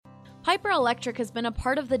Piper Electric has been a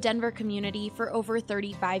part of the Denver community for over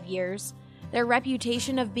 35 years. Their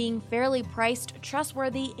reputation of being fairly priced,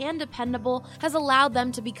 trustworthy, and dependable has allowed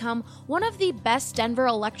them to become one of the best Denver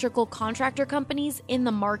electrical contractor companies in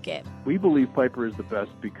the market. We believe Piper is the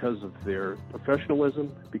best because of their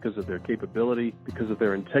professionalism, because of their capability, because of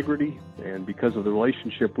their integrity, and because of the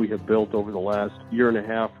relationship we have built over the last year and a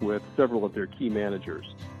half with several of their key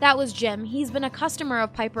managers. That was Jim. He's been a customer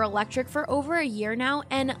of Piper Electric for over a year now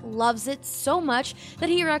and loves it so much that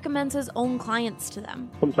he recommends his own clients to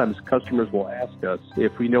them. Sometimes customers will ask us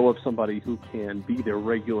if we know of somebody who can be their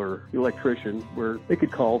regular electrician, where they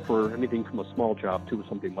could call for anything from a small job to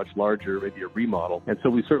something much larger, maybe a remodel. And so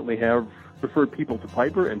we certainly have referred people to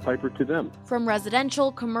Piper and Piper to them. From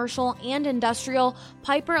residential, commercial, and industrial,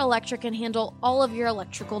 Piper Electric can handle all of your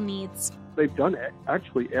electrical needs. They've done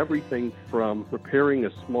actually everything from repairing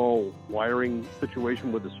a small wiring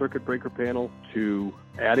situation with a circuit breaker panel to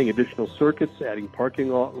adding additional circuits, adding parking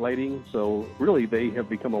lot lighting. So really, they have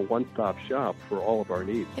become a one-stop shop for all of our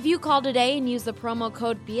needs. If you call today and use the promo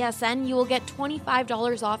code BSN, you will get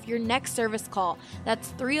 $25 off your next service call.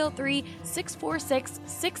 That's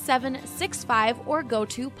 303-646-6765 or go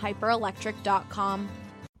to piperelectric.com.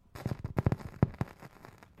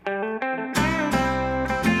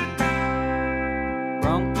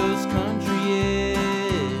 Broncos country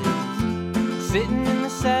is sitting in the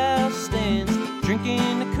south stands,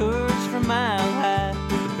 drinking the Coors from Mile High.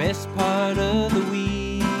 The best part of the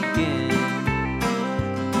weekend,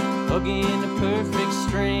 hugging a perfect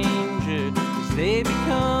stranger as they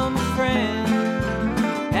become a friend,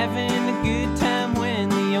 having a good time when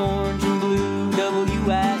the orange and blue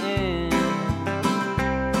WIN,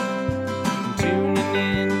 tuning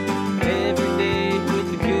in every day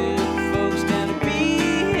with the good folks down at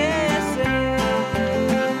BSN.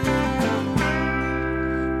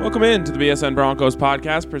 Welcome in to the BSN Broncos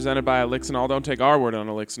podcast presented by Elixinol. Don't take our word on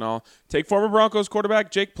Elixinol. Take former Broncos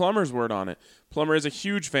quarterback Jake Plummer's word on it. Plummer is a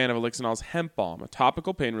huge fan of Elixinol's Hemp Balm, a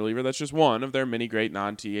topical pain reliever that's just one of their many great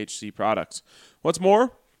non-THC products. What's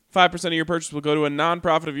more, 5% of your purchase will go to a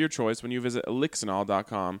nonprofit of your choice when you visit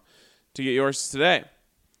Elixinol.com to get yours today.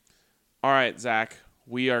 All right, Zach,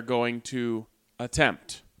 we are going to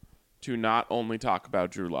attempt to not only talk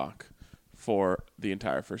about Drew Lock for the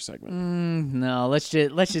entire first segment. No, let's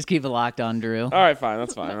just keep it locked on Drew. All right, fine.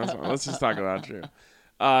 That's fine. Let's just talk about Drew.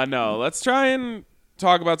 No, let's try and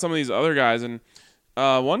talk about some of these other guys. And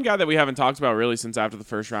one guy that we haven't talked about really since after the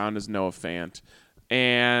first round is Noah Fant.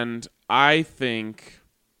 And I think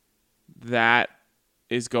that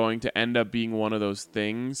is going to end up being one of those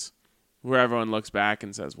things where everyone looks back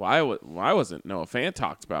and says, why wasn't Noah Fant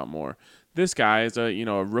talked about more? This guy is a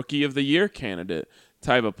rookie of the year candidate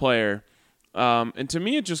type of player. And to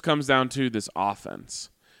me, it just comes down to this offense.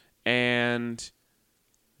 And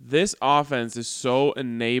this offense is so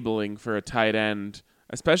enabling for a tight end,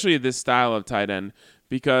 especially this style of tight end,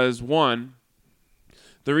 because, one,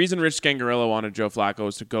 the reason Rich Scangarello wanted Joe Flacco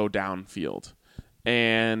is to go downfield.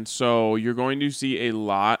 And so you're going to see a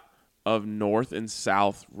lot of north and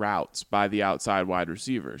south routes by the outside wide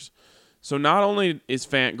receivers. So not only is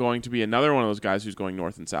Fant going to be another one of those guys who's going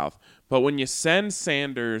north and south, but when you send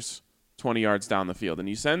Sanders 20 yards down the field and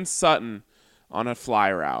you send Sutton on a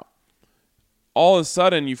fly route, all of a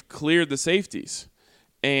sudden you've cleared the safeties.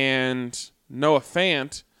 And Noah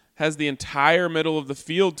Fant has the entire middle of the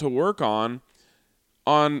field to work on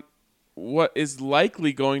what is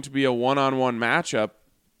likely going to be a one-on-one matchup.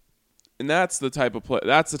 And that's the type of play,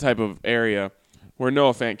 that's the type of area where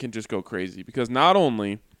Noah Fant can just go crazy, because not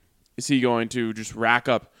only is he going to just rack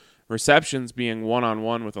up receptions being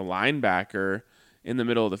one-on-one with a linebacker in the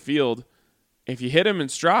middle of the field, if you hit him in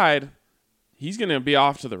stride, he's going to be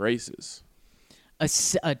off to the races.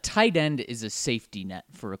 A tight end is a safety net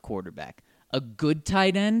for a quarterback. A good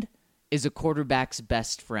tight end is a quarterback's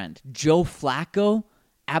best friend. Joe Flacco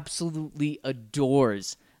absolutely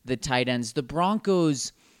adores the tight ends. The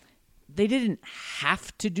Broncos, they didn't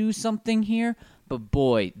have to do something here, but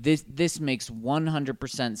boy, this makes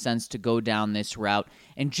 100% sense to go down this route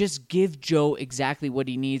and just give Joe exactly what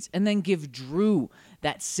he needs, and then give Drew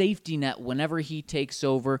that safety net whenever he takes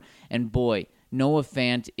over. And boy, Noah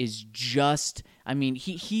Fant is just, I mean,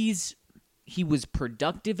 he was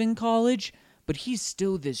productive in college, but he's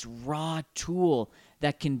still this raw tool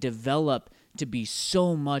that can develop to be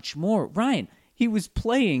so much more. Ryan, he was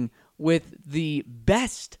playing with the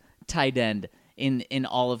best tight end in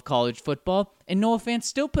all of college football, and Noah Fant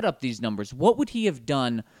still put up these numbers. What would he have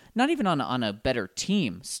done, not even on a better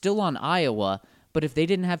team, still on Iowa, but if they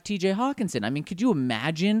didn't have TJ Hawkinson? I mean, could you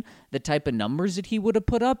imagine the type of numbers that he would have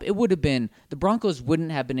put up? It would have been, the Broncos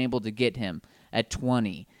wouldn't have been able to get him at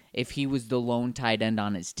 20 if he was the lone tight end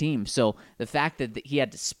on his team. So the fact that he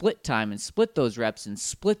had to split time and split those reps and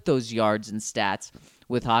split those yards and stats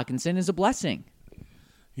with Hawkinson is a blessing.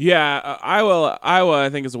 Yeah, Iowa, I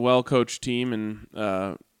think, is a well-coached team, and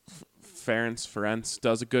Ferentz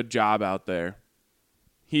does a good job out there.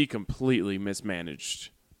 He completely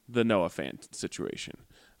mismanaged the Noah Fant situation.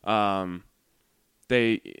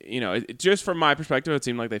 Just from my perspective, it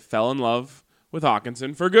seemed like they fell in love with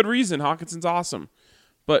Hawkinson for a good reason. Hawkinson's awesome.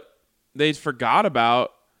 But they forgot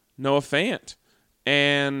about Noah Fant.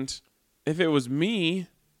 And if it was me,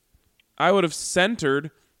 I would have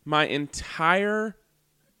centered my entire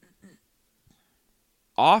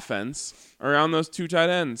offense around those two tight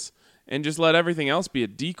ends and just let everything else be a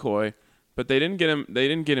decoy. But they didn't get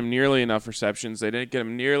him nearly enough receptions. They didn't get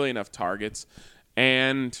him nearly enough targets.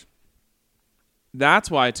 And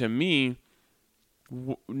that's why, to me,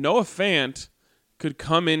 Noah Fant could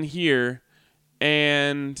come in here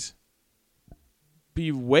and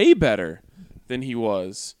be way better than he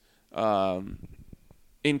was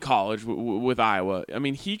in college with Iowa. I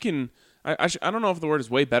mean, he can – I don't know if the word is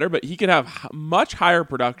way better, but he could have much higher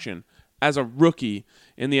production as a rookie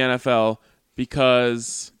in the NFL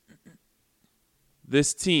because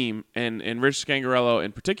this team and Rich Scangarello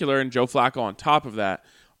in particular and Joe Flacco on top of that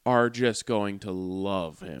are just going to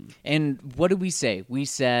love him. And what did we say? We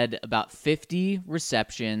said about 50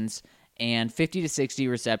 receptions and 50 to 60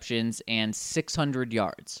 receptions and 600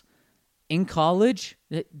 yards. In college,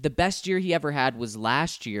 the best year he ever had was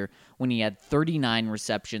last year when he had 39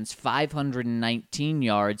 receptions, 519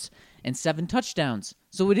 yards, and 7 touchdowns.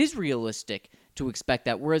 So it is realistic to expect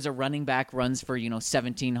that. Whereas a running back runs for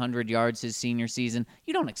 1,700 yards his senior season,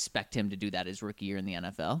 you don't expect him to do that his rookie year in the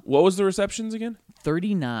NFL. What was the receptions again?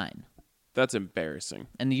 39. That's embarrassing.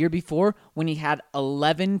 And the year before, when he had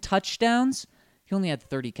 11 touchdowns, he only had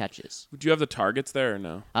 30 catches. Do you have the targets there or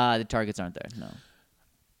no? The targets aren't there, no.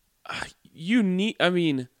 You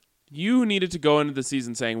needed to go into the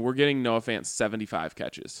season saying we're getting Noah Fant 75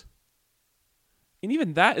 catches. And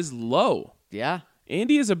even that is low. Yeah.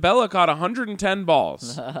 Andy Isabella caught 110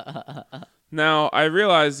 balls. Now, I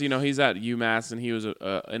realize, he's at UMass and he was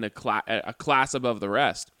in a class above the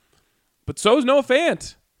rest. But so is Noah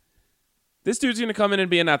Fant. This dude's going to come in and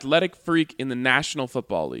be an athletic freak in the National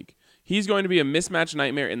Football League. He's going to be a mismatch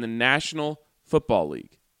nightmare in the National Football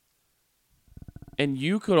League. And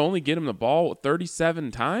you could only get him the ball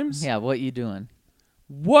 37 times? Yeah, what you doing?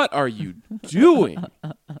 What are you doing?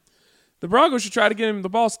 The Broncos should try to get him the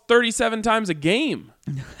ball 37 times a game.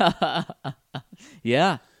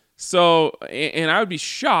 Yeah. So, and I would be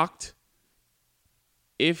shocked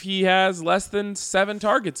if he has less than 7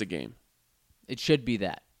 targets a game. It should be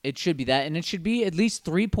that. It should be that. And it should be at least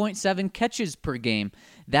 3.7 catches per game.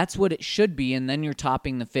 That's what it should be. And then you're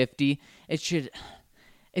topping the 50.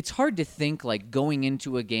 It's hard to think, like, going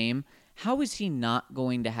into a game, how is he not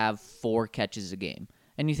going to have 4 catches a game?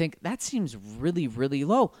 And you think, that seems really, really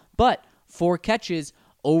low. But 4 catches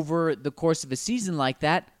over the course of a season like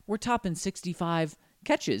that, we're topping 65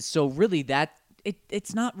 catches. So really,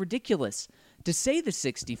 it's not ridiculous to say the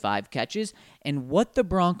 65 catches. And what the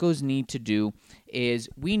Broncos need to do is,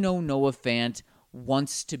 we know Noah Fant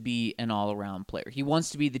wants to be an all-around player. He wants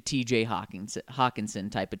to be the TJ Hawkinson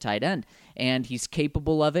type of tight end, and he's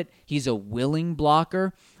capable of it. He's a willing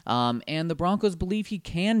blocker, and the Broncos believe he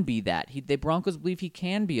can be that. The Broncos believe he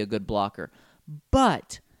can be a good blocker,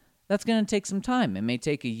 but that's going to take some time. It may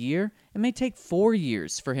take a year. It may take 4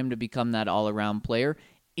 years for him to become that all-around player.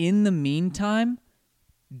 In the meantime,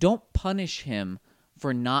 don't punish him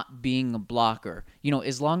for not being a blocker.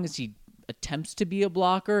 As long as he attempts to be a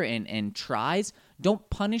blocker and tries, don't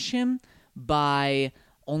punish him by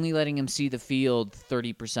only letting him see the field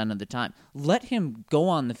 30% of the time. Let him go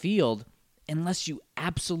on the field unless you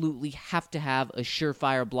absolutely have to have a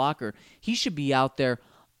surefire blocker. He should be out there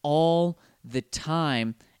all the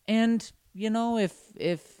time. And,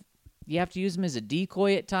 if you have to use him as a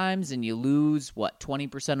decoy at times and you lose,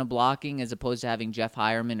 20% of blocking as opposed to having Jeff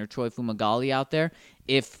Hireman or Troy Fumagalli out there,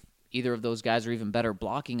 if either of those guys are even better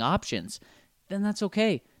blocking options, then that's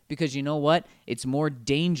okay. Because you know what? It's more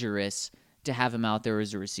dangerous to have him out there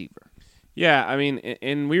as a receiver. Yeah, I mean,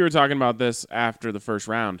 and we were talking about this after the first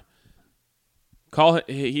round.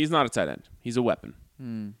 He's not a tight end. He's a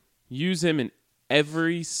weapon. Use him in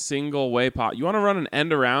every single way possible. You want to run an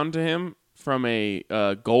end around to him from a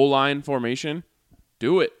goal line formation?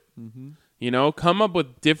 Do it. Mm-hmm. Come up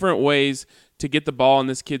with different ways to get the ball in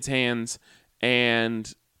this kid's hands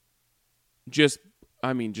and just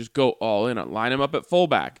go all in. Line him up at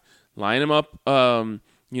fullback. Line him up, in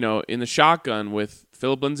the shotgun with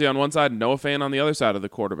Philip Lindsay on one side and Noah Fant on the other side of the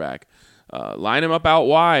quarterback. Line him up out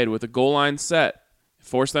wide with a goal line set.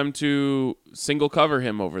 Force them to single cover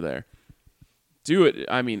him over there. Do it.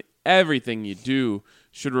 I mean, everything you do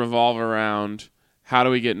should revolve around how do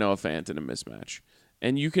we get Noah Fant in a mismatch.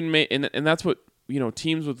 And you can make, and that's what,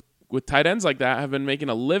 teams with tight ends like that have been making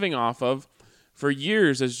a living off of for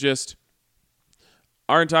years, is just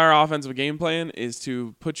our entire offensive game plan is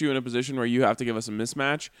to put you in a position where you have to give us a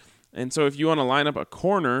mismatch. And so if you want to line up a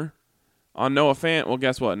corner on Noah Fant, well,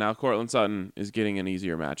 guess what? Now Cortland Sutton is getting an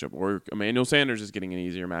easier matchup, or Emmanuel Sanders is getting an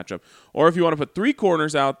easier matchup. Or if you want to put 3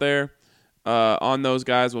 corners out there on those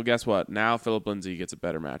guys, well, guess what? Now Phillip Lindsay gets a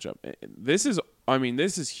better matchup. This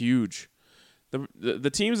is huge. The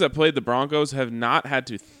teams that played the Broncos have not had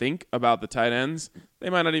to think about the tight ends. They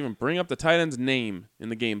might not even bring up the tight end's name in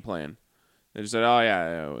the game plan. They just said, oh,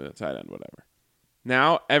 yeah, the tight end, whatever.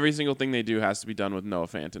 Now every single thing they do has to be done with Noah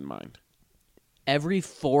Fant in mind. Every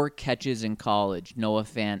 4 catches in college, Noah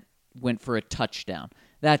Fant went for a touchdown.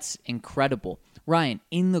 That's incredible. Ryan,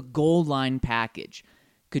 in the goal line package,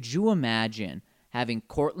 could you imagine having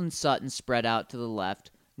Cortland Sutton spread out to the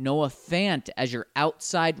left, Noah Fant as your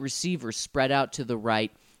outside receiver spread out to the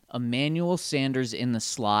right, Emmanuel Sanders in the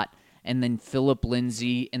slot, and then Phillip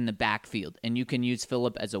Lindsay in the backfield? And you can use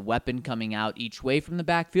Phillip as a weapon coming out each way from the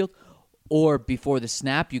backfield, or before the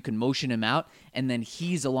snap, you can motion him out, and then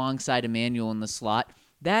he's alongside Emmanuel in the slot.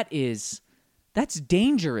 That's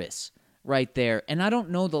dangerous right there. And I don't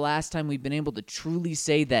know the last time we've been able to truly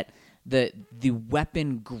say that the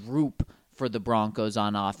weapon group for the Broncos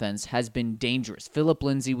on offense has been dangerous. Phillip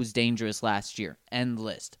Lindsay was dangerous last year. End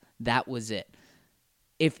list. That was it.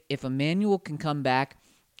 If Emmanuel can come back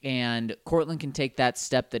and Cortland can take that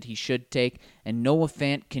step that he should take, and Noah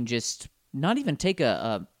Fant can just not even take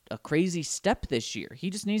a crazy step this year. He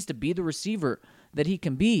just needs to be the receiver that he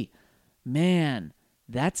can be. Man,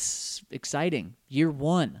 that's exciting. Year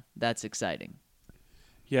 1, that's exciting.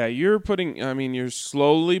 Yeah, you're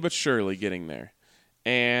slowly but surely getting there.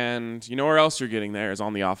 And you know where else you're getting there is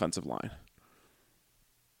on the offensive line.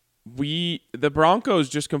 The Broncos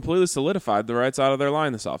just completely solidified the right side of their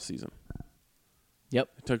line this offseason. Yep.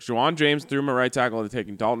 It took Juwan James, threw him at right tackle, to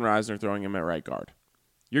taking Dalton Reisner, throwing him at right guard.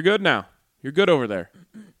 You're good now. You're good over there.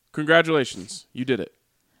 Congratulations. You did it.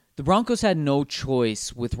 The Broncos had no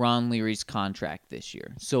choice with Ron Leary's contract this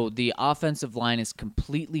year. So the offensive line is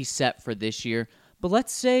completely set for this year. But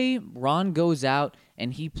let's say Ron goes out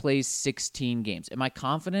and he plays 16 games. Am I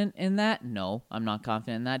confident in that? No, I'm not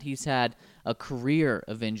confident in that. He's had a career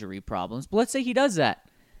of injury problems. But let's say he does that.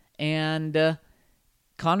 And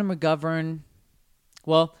Connor McGovern,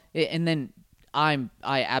 well, and then I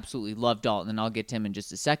absolutely love Dalton, and I'll get to him in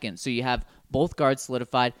just a second. So you have both guards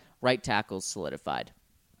solidified, right tackles solidified.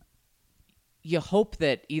 You hope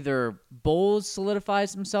that either Bowles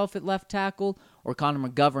solidifies himself at left tackle or Connor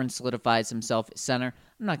McGovern solidifies himself at center.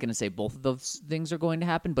 I'm not going to say both of those things are going to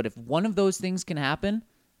happen, but if one of those things can happen,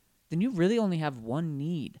 then you really only have one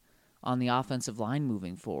need on the offensive line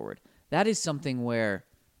moving forward. That is something where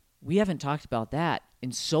we haven't talked about that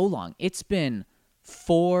in so long. It's been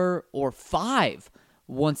 4 or 5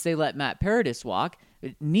 once they let Matt Paradis walk.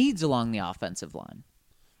 It needs along the offensive line.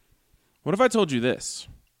 What if I told you this?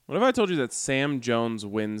 What if I told you that Sam Jones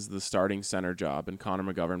wins the starting center job and Connor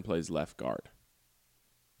McGovern plays left guard?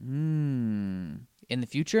 In the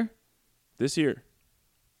future? This year.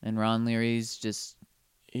 And Ron Leary's just...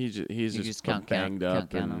 He's just banged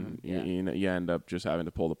up, and you end up just having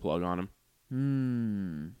to pull the plug on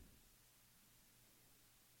him.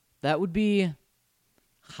 That would be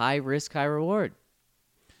high risk, high reward.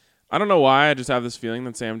 I don't know why. I just have this feeling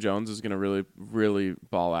that Sam Jones is going to really, really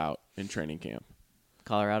ball out in training camp.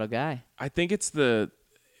 Colorado guy. I think it's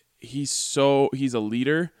he's a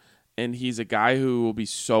leader, and he's a guy who will be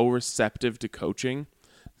so receptive to coaching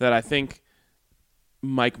that I think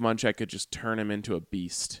Mike Munchak could just turn him into a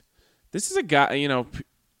beast. This is a guy,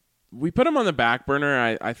 we put him on the back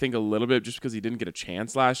burner, I think, a little bit just because he didn't get a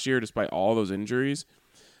chance last year despite all those injuries.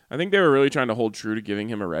 I think they were really trying to hold true to giving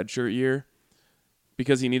him a redshirt year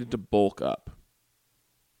because he needed to bulk up.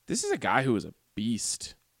 This is a guy who was a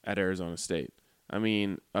beast at Arizona State. I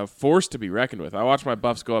mean, a force to be reckoned with. I watched my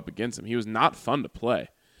Buffs go up against him. He was not fun to play.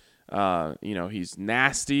 He's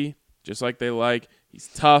nasty, just like they like. He's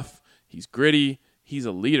tough. He's gritty. He's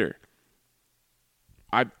a leader.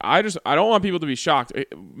 I don't want people to be shocked.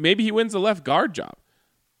 Maybe he wins the left guard job.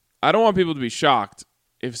 I don't want people to be shocked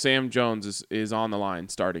if Sam Jones is on the line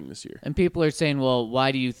starting this year. And people are saying, well,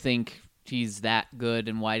 why do you think he's that good,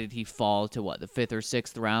 and why did he fall to, the 5th or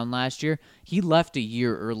 6th round last year? He left a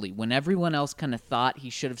year early. When everyone else kind of thought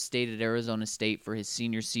he should have stayed at Arizona State for his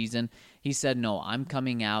senior season, He said, no, I'm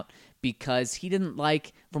coming out because he didn't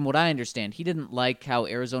like, from what I understand, he didn't like how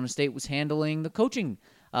Arizona State was handling the coaching,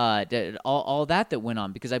 all that went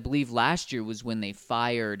on. Because I believe last year was when they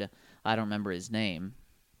fired, I don't remember his name.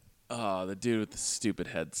 Oh, the dude with the stupid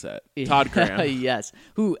headset. Todd Graham. Yes,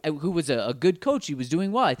 who was a good coach. He was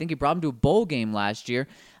doing well. I think he brought him to a bowl game last year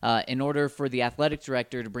in order for the athletic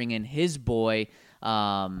director to bring in his boy,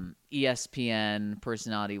 ESPN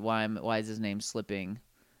personality. Why is his name slipping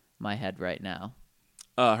my head right now?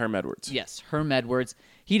 Herm Edwards. Yes, Herm Edwards.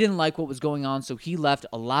 He didn't like what was going on, so he left.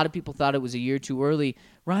 A lot of people thought it was a year too early.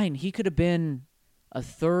 Ryan, he could have been a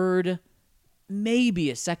third, maybe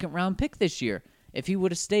a second-round pick this year if he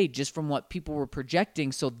would have stayed, just from what people were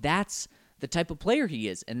projecting. So that's the type of player he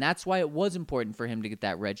is, and that's why it was important for him to get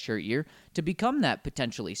that redshirt year to become that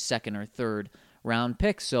potentially second or third round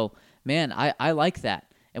pick. So, man, I like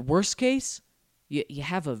that. And worst case, you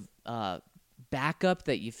have a backup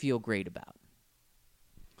that you feel great about.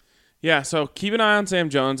 Yeah, so keep an eye on Sam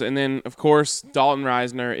Jones, and then, of course, Dalton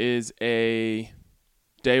Risner is a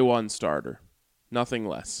day one starter. Nothing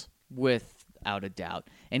less. Without a doubt.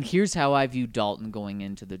 And here's how I view Dalton going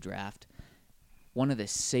into the draft. One of the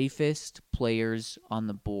safest players on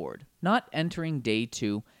the board. Not entering day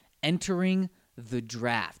 2, entering the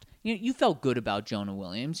draft. You felt good about Jonah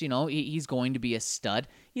Williams. He's going to be a stud.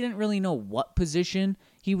 You didn't really know what position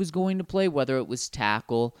he was going to play, whether it was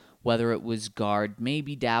tackle, whether it was guard,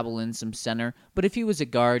 maybe dabble in some center. But if he was a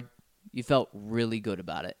guard, you felt really good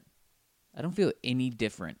about it. I don't feel any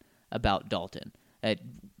different about Dalton.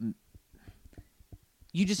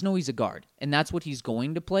 You just know he's a guard, and that's what he's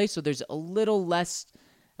going to play. So there's a little less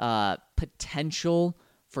potential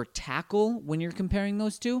for tackle when you're comparing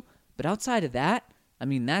those two. But outside of that, I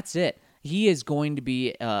mean, that's it. He is going to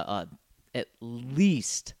be at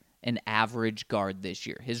least an average guard this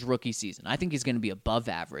year, his rookie season. I think he's going to be above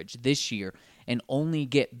average this year and only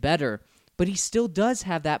get better. But he still does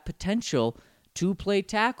have that potential to play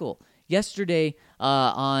tackle. Yesterday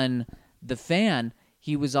on The Fan,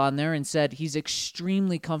 he was on there and said he's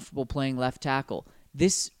extremely comfortable playing left tackle.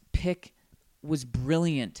 This pick was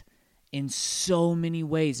brilliant in so many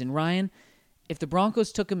ways. And Ryan, if the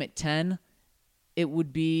Broncos took him at 10, it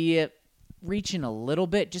would be reaching a little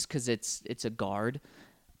bit just because it's a guard,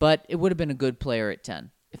 but it would have been a good player at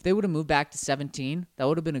 10. If they would have moved back to 17, that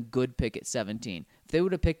would have been a good pick at 17. If they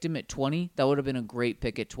would have picked him at 20, that would have been a great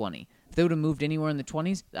pick at 20. If they would have moved anywhere in the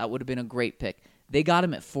 20s, that would have been a great pick. They got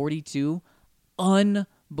him at 42.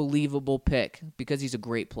 Unbelievable pick because he's a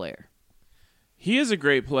great player. He is a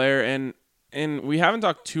great player, and we haven't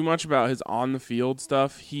talked too much about his on-the-field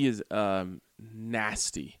stuff. He is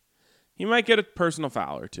nasty. He might get a personal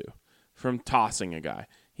foul or two from tossing a guy.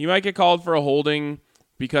 He might get called for a holding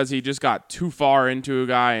because he just got too far into a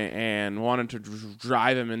guy and wanted to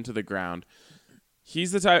drive him into the ground.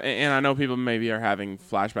 He's the type, and I know people maybe are having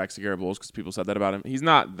flashbacks to Garrett Bowles because people said that about him. He's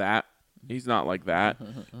not that. He's not like that.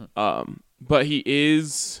 But he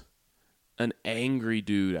is an angry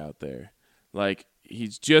dude out there. Like,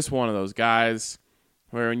 he's just one of those guys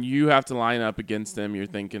where when you have to line up against him, you're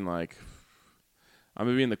thinking like, I'm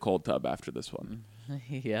gonna be in the cold tub after this one.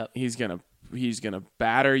 Yep. He's gonna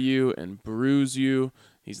batter you and bruise you.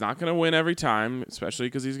 He's not gonna win every time, especially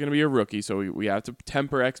because he's gonna be a rookie. So we have to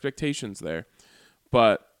temper expectations there.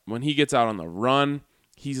 But when he gets out on the run,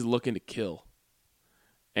 he's looking to kill,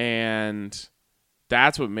 and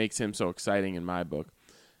that's what makes him so exciting in my book.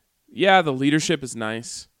 Yeah, the leadership is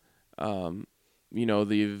nice. The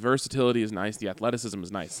versatility is nice. The athleticism is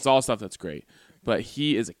nice. It's all stuff that's great. But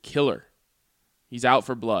he is a killer. He's out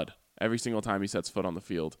for blood every single time he sets foot on the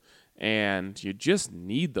field. And you just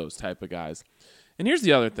need those type of guys. And here's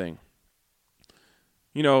the other thing.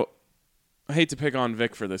 I hate to pick on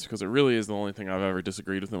Vic for this because it really is the only thing I've ever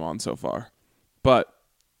disagreed with him on so far. But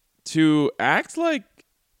to act like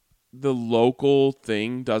the local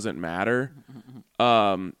thing doesn't matter,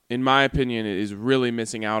 in my opinion, it is really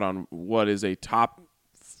missing out on what is a top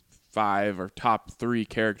 5 or top 3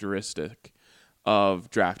 characteristic of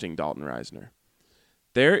drafting Dalton Risner.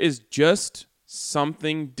 There is just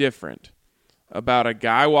something different about a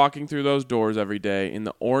guy walking through those doors every day in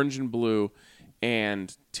the orange and blue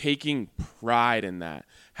and taking pride in that.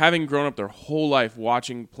 Having grown up their whole life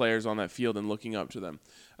watching players on that field and looking up to them.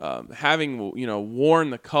 Having worn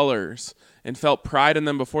the colors and felt pride in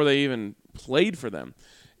them before they even played for them.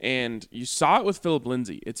 And you saw it with Phillip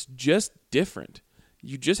Lindsay. It's just different.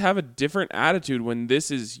 You just have a different attitude when this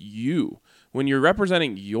is you. When you're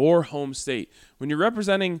representing your home state. When you're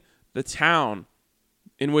representing the town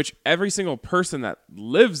in which every single person that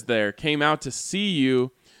lives there came out to see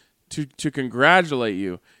you, to congratulate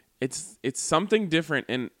you. It's something different,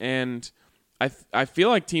 and I feel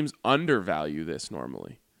like teams undervalue this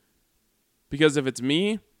normally. Because if it's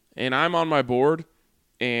me and I'm on my board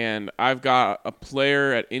and I've got a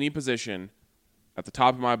player at any position at the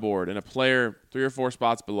top of my board and a player 3 or 4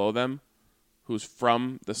 spots below them who's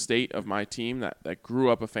from the state of my team that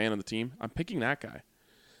grew up a fan of the team, I'm picking that guy.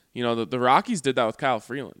 You know, the Rockies did that with Kyle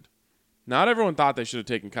Freeland. Not everyone thought they should have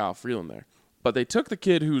taken Kyle Freeland there. But they took the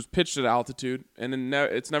kid who's pitched at altitude, and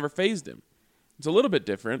it's never phased him. It's a little bit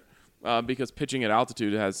different because pitching at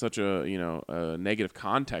altitude has such a negative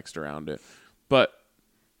context around it. But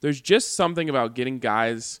there's just something about getting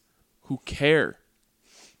guys who care.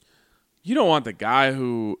 You don't want the guy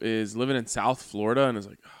who is living in South Florida and is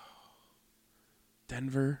like, oh,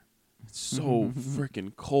 Denver? It's so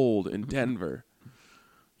freaking cold in Denver.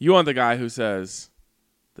 You want the guy who says,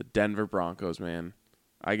 the Denver Broncos, man.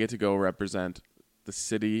 I get to go represent the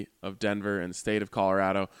city of Denver and the state of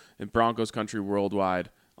Colorado and Broncos country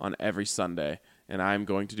worldwide on every Sunday, and I'm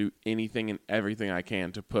going to do anything and everything I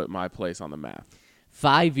can to put my place on the map.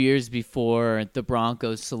 5 years before the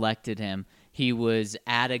Broncos selected him, he was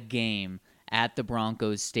at a game at the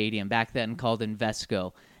Broncos stadium, back then called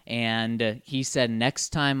Invesco, and he said, next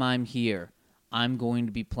time I'm here, I'm going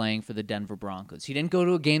to be playing for the Denver Broncos. He didn't go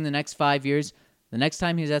to a game the next 5 years. The next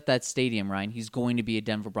time he's at that stadium, Ryan, he's going to be a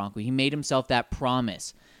Denver Bronco. He made himself that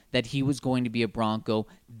promise that he was going to be a Bronco.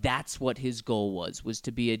 That's what his goal was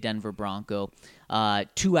to be a Denver Bronco.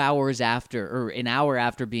 2 hours after, or an hour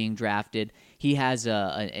after being drafted, he has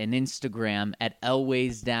an Instagram at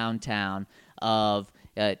Elway's Downtown of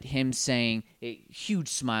him saying, a huge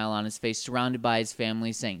smile on his face, surrounded by his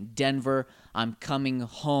family, saying, Denver, I'm coming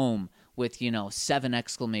home, with, 7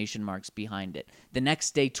 exclamation marks behind it. The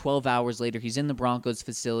next day, 12 hours later, he's in the Broncos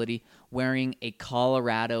facility wearing a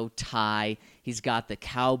Colorado tie. He's got the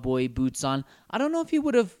cowboy boots on. I don't know if he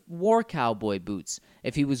would have wore cowboy boots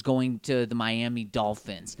if he was going to the Miami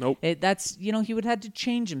Dolphins. Nope. He would have had to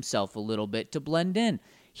change himself a little bit to blend in.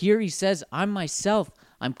 Here he says, I'm myself.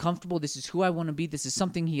 I'm comfortable. This is who I want to be. This is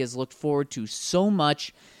something he has looked forward to so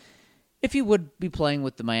much. If he would be playing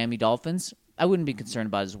with the Miami Dolphins, I wouldn't be concerned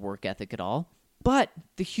about his work ethic at all. But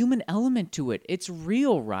the human element to it, it's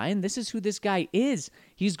real, Ryan. This is who this guy is.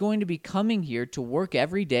 He's going to be coming here to work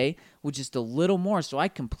every day with just a little more. So I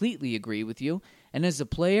completely agree with you. And as a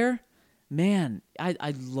player, man,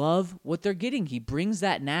 I love what they're getting. He brings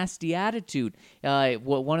that nasty attitude.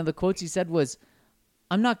 One of the quotes he said was,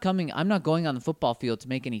 I'm not going on the football field to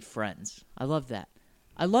make any friends. I love that.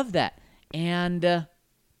 And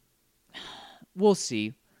we'll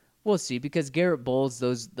see. We'll see, because Garrett Bowles,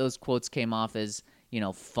 those quotes came off as,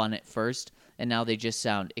 fun at first, and now they just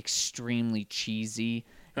sound extremely cheesy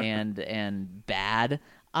and bad.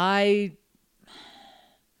 I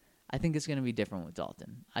think it's going to be different with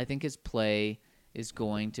Dalton. I think his play is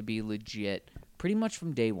going to be legit pretty much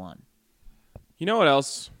from day one. You know what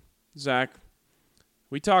else, Zach?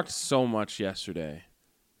 We talked so much yesterday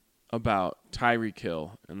about Tyreek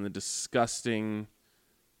Hill and the disgusting,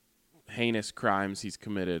 heinous crimes he's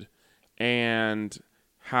committed, and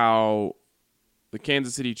how the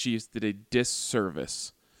Kansas City Chiefs did a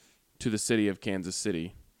disservice to the city of Kansas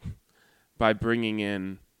City by bringing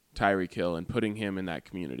in Tyreek Hill and putting him in that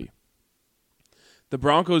community. The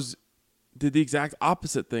Broncos did the exact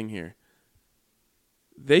opposite thing here.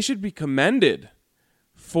 They should be commended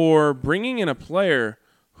for bringing in a player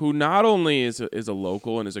who not only is a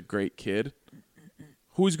local and is a great kid,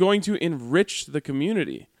 who is going to enrich the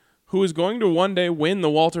community, who is going to one day win the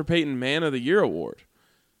Walter Payton Man of the Year award.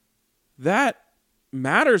 That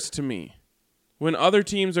matters to me when other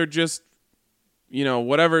teams are just,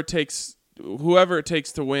 whoever it takes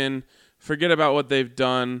to win, forget about what they've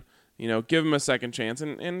done, give them a second chance.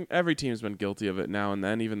 And every team's been guilty of it now and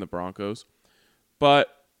then, even the Broncos. But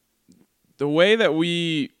the way that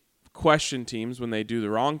we question teams when they do the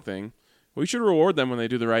wrong thing, we should reward them when they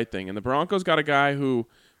do the right thing. And the Broncos got a guy who,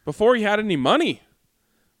 before he had any money,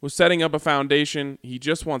 was setting up a foundation. He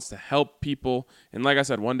just wants to help people. And like I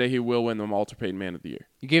said, one day he will win the Walter Payton Man of the Year.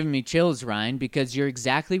 You're giving me chills, Ryan, because you're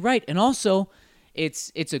exactly right. And also,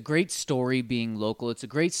 it's a great story being local. It's a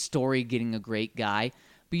great story getting a great guy.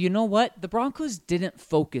 But you know what? The Broncos didn't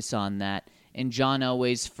focus on that in John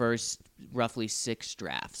Elway's first roughly 6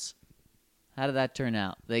 drafts. How did that turn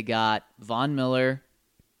out? They got Von Miller.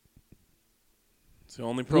 It's the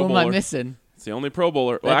only Pro Bowler. Who am I missing? It's the only Pro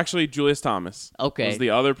Bowler. Well, actually, Julius Thomas was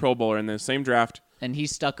the other Pro Bowler in the same draft. And he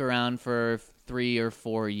stuck around for 3 or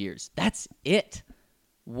 4 years. That's it.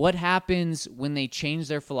 What happens when they change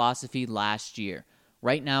their philosophy last year?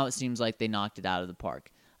 Right now, it seems like they knocked it out of the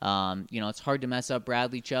park. It's hard to mess up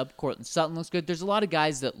Bradley Chubb. Cortland Sutton looks good. There's a lot of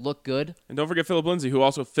guys that look good. And don't forget Phillip Lindsay, who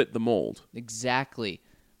also fit the mold. Exactly.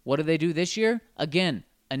 What do they do this year? Again,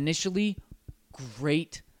 initially,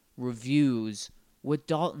 great reviews with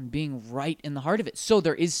Dalton being right in the heart of it. So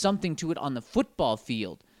there is something to it on the football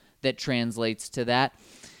field that translates to that.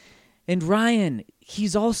 And Ryan,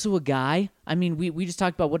 he's also a guy. I mean, we just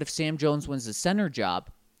talked about what if Sam Jones wins the center job.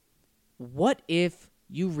 What if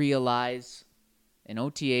you realize in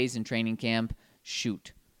OTAs and training camp,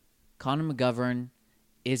 shoot, Connor McGovern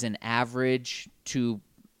is an average to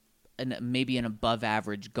maybe an above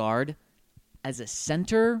average guard. As a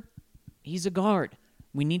center, he's a guard.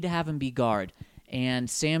 We need to have him be guard. And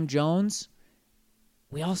Sam Jones,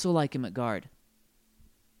 we also like him at guard.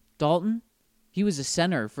 Dalton, he was a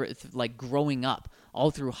center for like growing up.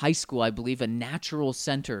 All through high school, I believe a natural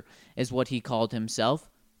center is what he called himself.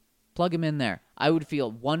 Plug him in there. I would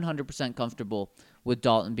feel 100% comfortable with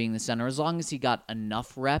Dalton being the center as long as he got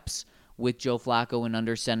enough reps with Joe Flacco and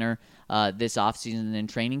under center this offseason in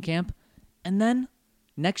training camp. And then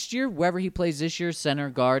next year, wherever he plays this year, center,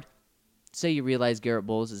 guard, say you realize Garrett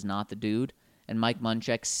Bowles is not the dude and Mike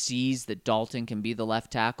Munchak sees that Dalton can be the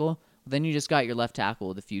left tackle, then you just got your left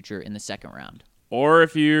tackle of the future in the second round. Or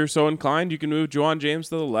if you're so inclined, you can move Juwan James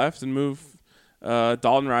to the left and move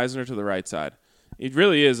Dalton Reisner to the right side. It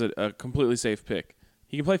really is a completely safe pick.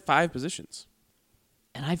 He can play 5 positions.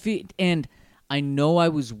 And I know I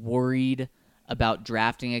was worried about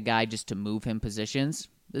drafting a guy just to move him positions.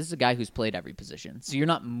 This is a guy who's played every position, so you're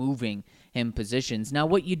not moving him positions. Now,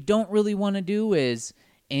 what you don't really want to do is,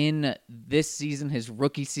 in this season, his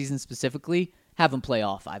rookie season specifically, have him play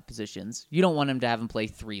all 5 positions. You don't want him to have him play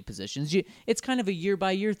 3 positions. It's kind of a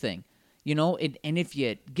year-by-year thing. And if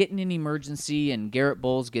you get in an emergency and Garrett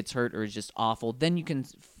Bowles gets hurt or is just awful, then you can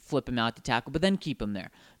flip him out to tackle, but then keep him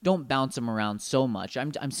there. Don't bounce him around so much.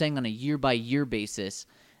 I'm saying on a year-by-year basis,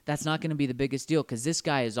 that's not going to be the biggest deal because this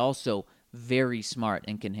guy is also very smart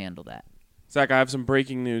and can handle that. Zach, I have some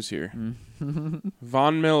breaking news here.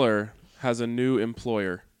 Von Miller has a new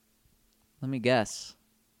employer. Let me guess.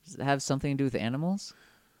 Does it have something to do with animals?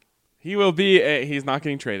 He will be he's not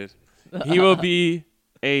getting traded. He will be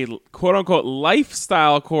a quote-unquote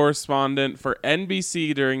lifestyle correspondent for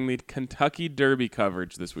NBC during the Kentucky Derby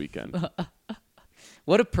coverage this weekend.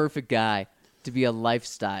 What a perfect guy to be a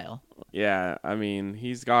lifestyle. Yeah, I mean,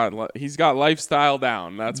 he's got lifestyle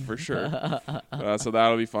down, that's for sure. So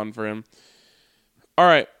that'll be fun for him. All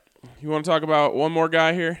right, you want to talk about one more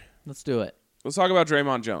guy here? Let's do it. Let's talk about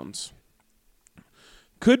Draymond Jones.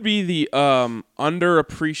 Could be the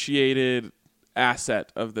underappreciated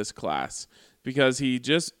asset of this class because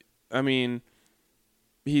he's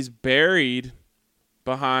buried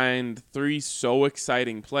behind 3 so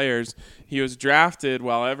exciting players. He was drafted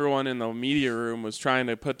while everyone in the media room was trying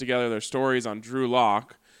to put together their stories on Drew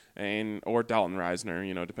Lock or Dalton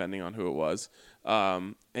Reisner, depending on who it was.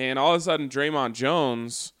 And all of a sudden, Draymond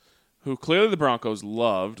Jones, who clearly the Broncos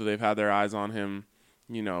loved, they've had their eyes on him,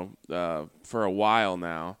 for a while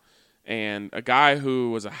now, and a guy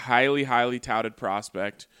who was a highly, highly touted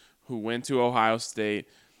prospect who went to Ohio State,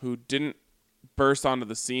 who didn't burst onto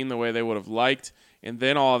the scene the way they would have liked, and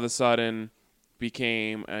then all of a sudden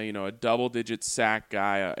became a double-digit sack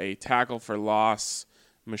guy, a tackle for loss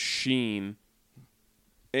machine,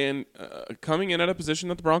 and coming in at a position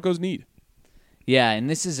that the Broncos need. Yeah, and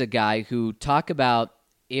this is a guy who, talk about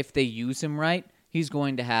if they use him right, he's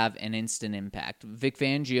going to have an instant impact. Vic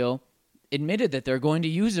Fangio admitted that they're going to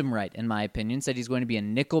use him right, in my opinion, said he's going to be a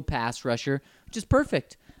nickel pass rusher, which is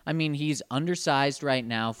perfect. I mean, he's undersized right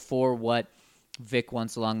now for what Vic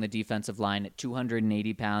wants along the defensive line at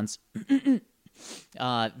 280 pounds.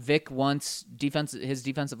 Vic wants his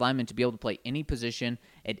defensive lineman to be able to play any position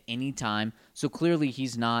at any time. So clearly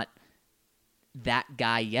he's not that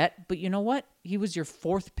guy yet. But you know what? He was your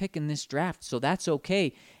 4th pick in this draft, so that's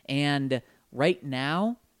okay. And right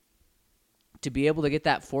now, to be able to get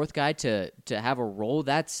that 4th guy to have a role,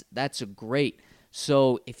 that's a great.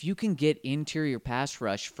 So if you can get interior pass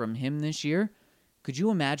rush from him this year, could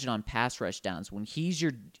you imagine on pass rush downs when he's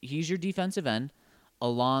your defensive end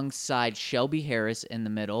alongside Shelby Harris in the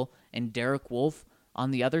middle and Derek Wolfe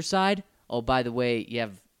on the other side? Oh, by the way, you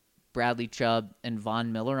have Bradley Chubb and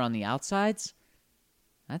Von Miller on the outsides.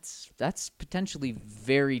 That's potentially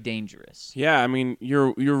very dangerous. Yeah, I mean,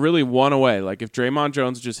 you're really one away. Like if Draymond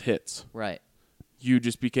Jones just hits, right, you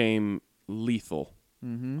just became lethal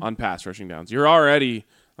on pass rushing downs. You're already,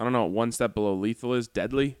 I don't know what one step below lethal is,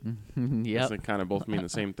 deadly. Yep. They kind of both mean the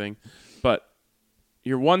same thing. But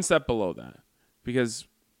you're one step below that because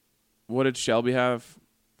what did Shelby have?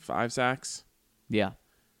 5 sacks? Yeah.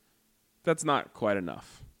 That's not quite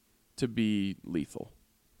enough. to be lethal.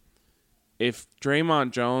 If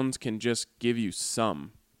Draymond Jones can just give you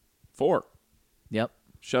 4. Yep.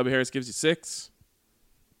 Shelby Harris gives you 6.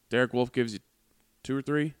 Derek Wolfe gives you 2 or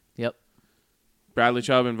 3. Yep. Bradley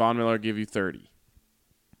Chubb and Von Miller give you 30.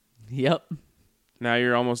 Yep. Now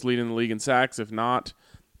you're almost leading the league in sacks, if not.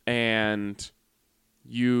 And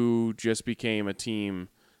you just became a team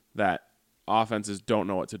that offenses don't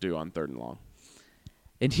know what to do on 3rd and long.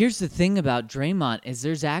 And here's the thing about Draymond is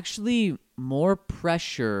there's actually more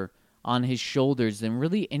pressure on his shoulders than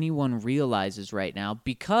really anyone realizes right now,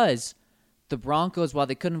 because the Broncos, while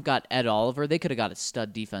they couldn't have got Ed Oliver, they could have got a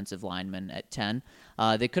stud defensive lineman at 10.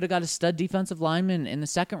 They could have got a stud defensive lineman in the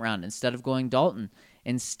 2nd round instead of going Dalton.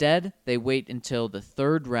 Instead, they wait until the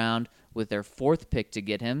 3rd round with their 4th pick to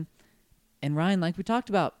get him. And Ryan, like we talked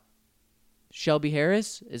about, Shelby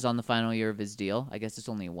Harris is on the final year of his deal. I guess it's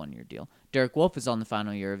only a 1-year deal. Derek Wolfe is on the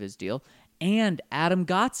final year of his deal. And Adam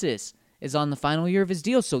Gotsis is on the final year of his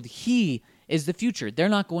deal. So he is the future. They're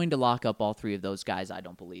not going to lock up all 3 of those guys, I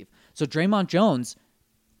don't believe. So Draymond Jones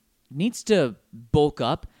needs to bulk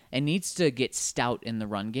up and needs to get stout in the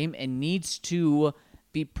run game and needs to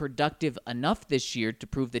be productive enough this year to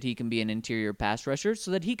prove that he can be an interior pass rusher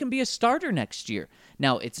so that he can be a starter next year.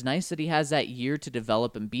 Now, it's nice that he has that year to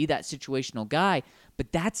develop and be that situational guy,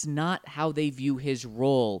 but that's not how they view his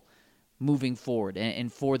role moving forward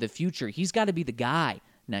and for the future. He's got to be the guy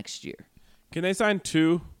next year. Can they sign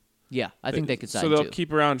 2? Yeah, I think they could sign So they'll 2.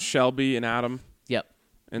 keep around Shelby and Adam. Yep.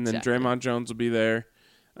 And then Exactly. Draymond Jones will be there.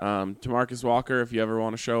 TaMarcus Walker, if you ever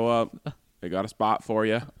want to show up, they got a spot for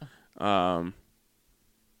you.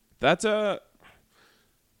 That's a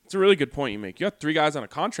really good point you make. You got 3 guys on a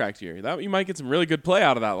contract here. That you might get some really good play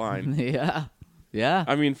out of that line. Yeah.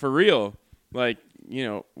 I mean, for real. Like,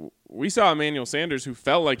 we saw Emmanuel Sanders, who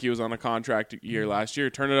felt like he was on a contract year last year,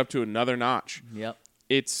 turn it up to another notch. Yep.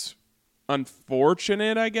 It's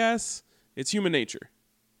unfortunate, I guess. It's human nature.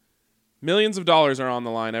 Millions of dollars are on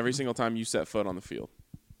the line every single time you set foot on the field.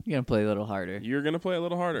 You're going to play a little harder. You're going to play a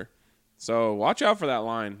little harder. So watch out for that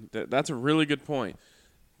line. That's a really good point.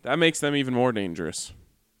 That makes them even more dangerous.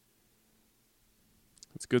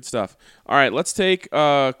 It's good stuff. All right, let's take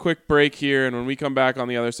a quick break here, and when we come back on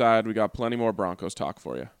the other side, we got plenty more Broncos talk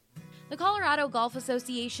for you. The Colorado Golf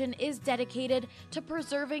Association is dedicated to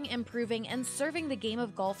preserving, improving, and serving the game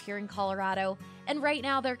of golf here in Colorado. And right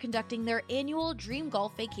now, they're conducting their annual Dream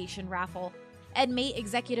Golf Vacation Raffle. Ed Mate,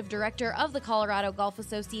 Executive Director of the Colorado Golf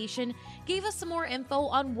Association, gave us some more info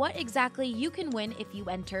on what exactly you can win if you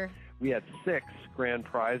enter. We had 6 grand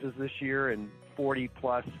prizes this year and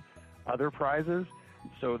 40-plus other prizes.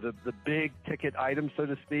 So the big ticket items, so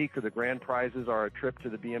to speak, or the grand prizes are a trip to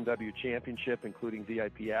the BMW Championship, including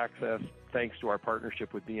VIP access, thanks to our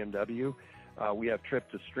partnership with BMW. We have a trip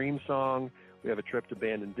to Streamsong. We have a trip to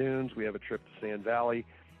Bandon Dunes. We have a trip to Sand Valley.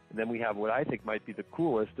 And then we have what I think might be the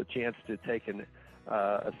coolest, a chance to take a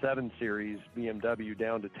 7 Series BMW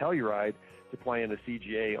down to Telluride to play in a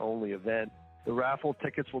CGA-only event. The raffle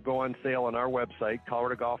tickets will go on sale on our website,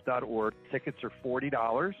 coloradogolf.org. Tickets are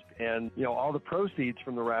 $40, and all the proceeds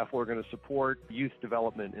from the raffle are going to support youth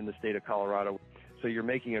development in the state of Colorado. So you're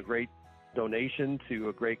making a great donation to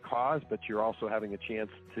a great cause, but you're also having a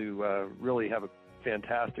chance to really have a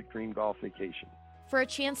fantastic dream golf vacation. For a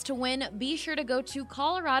chance to win, be sure to go to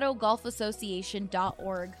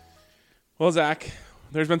coloradogolfassociation.org. Well, Zach,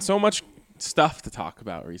 there's been so much stuff to talk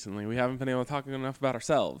about recently. We haven't been able to talk enough about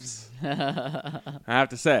ourselves. I have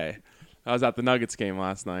to say, I was at the Nuggets game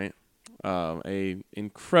last night. A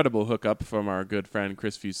incredible hookup from our good friend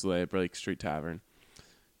Chris Fuselier at Blake Street Tavern.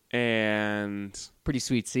 And Pretty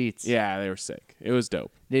sweet seats. yeah, they were sick. It was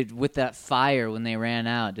dope. With that fire when they ran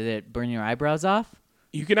out, did it burn your eyebrows off?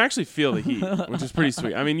 You can actually feel the heat, which is pretty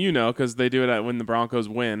sweet. I mean, because they do it when the Broncos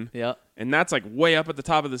win. Yep. And that's like way up at the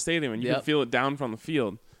top of the stadium, and you can Yep. feel it down from the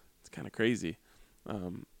field. It's kind of crazy.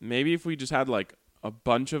 Maybe if we just had like a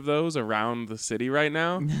bunch of those around the city right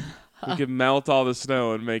now, we could melt all the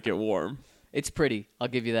snow and make it warm. It's pretty. I'll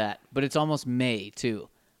give you that. But it's almost May, too.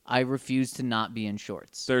 I refuse to not be in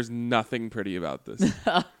shorts. There's nothing pretty about this.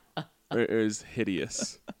 It is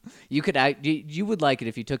hideous. You would like it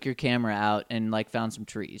if you took your camera out and found some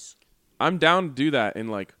trees. I'm down to do that in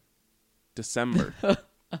like December.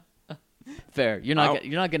 Fair. You're not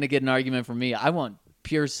going to get an argument from me. I want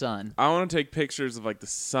pure sun. I want to take pictures of like the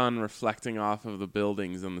sun reflecting off of the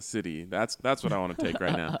buildings in the city. That's what I want to take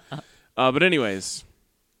right now. But anyways,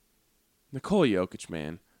 Nikola Jokic,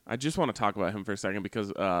 man. I just want to talk about him for a second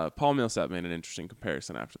because Paul Millsap made an interesting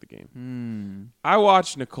comparison after the game. I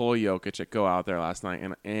watched Nikola Jokic go out there last night,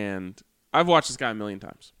 and I've watched this guy a million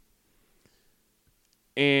times.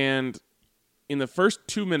 And in the first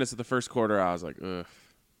 2 minutes of the first quarter, I was like, ugh,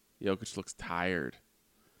 Jokic looks tired.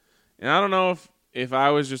 And I don't know if I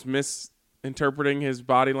was just misinterpreting his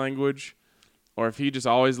body language, or if he just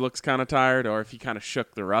always looks kind of tired, or if he kind of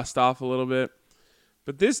shook the rust off a little bit.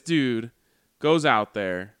 But this dude goes out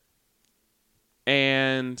there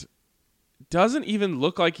and doesn't even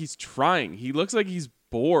look like he's trying. He looks like he's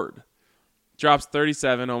bored. Drops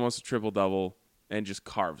 37, almost a triple-double, and just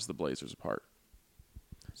carves the Blazers apart.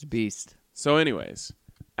 He's a beast. So anyways,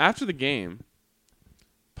 after the game,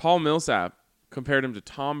 Paul Millsap compared him to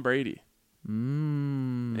Tom Brady.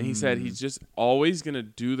 And he said he's just always going to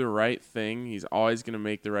do the right thing. He's always going to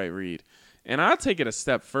make the right read. And I'll take it a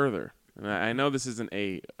step further. And I know this isn't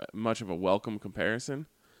much of a welcome comparison.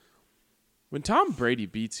 When Tom Brady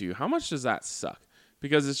beats you, how much does that suck?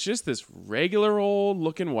 Because it's just this regular old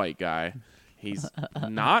looking white guy. He's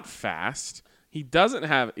not fast. He doesn't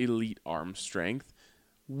have elite arm strength.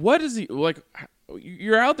 What is he like?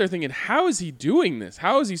 You're out there thinking, how is he doing this?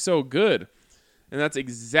 How is he so good? And that's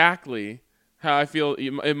exactly how I feel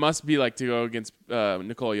it must be like to go against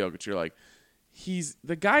Nikola Jokic. You're like,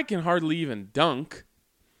 the guy can hardly even dunk.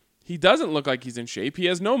 He doesn't look like he's in shape. He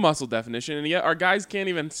has no muscle definition, and yet our guys can't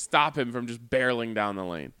even stop him from just barreling down the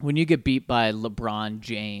lane. When you get beat by LeBron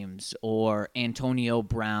James or Antonio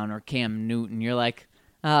Brown or Cam Newton, you're like,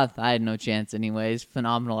 I had no chance anyways.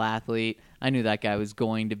 Phenomenal athlete. I knew that guy was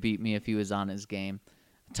going to beat me if he was on his game.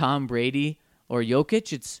 Tom Brady or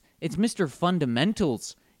Jokic, it's Mr.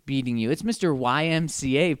 Fundamentals beating you. It's Mr.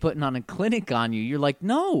 YMCA putting on a clinic on you. You're like,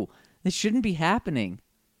 no, this shouldn't be happening.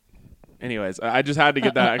 Anyways, I just had to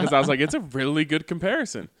get that because I was like, it's a really good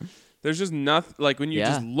comparison. There's just nothing, like when you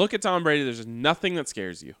just look at Tom Brady, there's just nothing that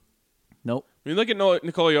scares you. Nope. When you look at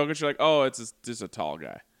Nikola Jokic, you're like, oh, it's just a tall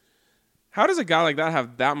guy. How does a guy like that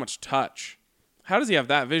have that much touch? How does he have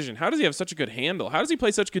that vision? How does he have such a good handle? How does he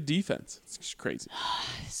play such good defense? It's just crazy.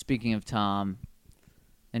 Speaking of Tom,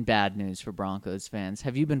 and bad news for Broncos fans,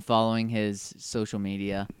 have you been following his social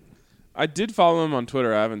media? I did follow him on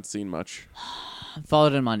Twitter. I haven't seen much. I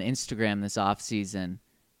followed him on Instagram this offseason,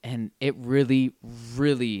 and it really,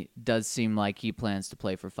 really does seem like he plans to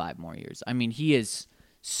play for 5 more years. I mean, he is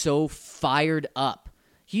so fired up.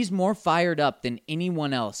 He's more fired up than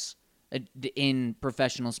anyone else in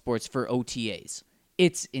professional sports for OTAs.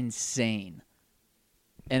 It's insane.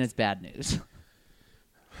 And it's bad news.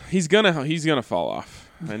 He's gonna fall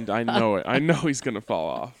off. And I know it. I know he's gonna fall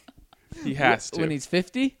off. He has to. When he's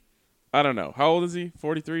 50? I don't know. How old is he?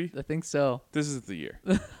 43? I think so. This is the year.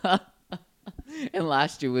 And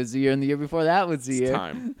last year was the year, and the year before that was the year.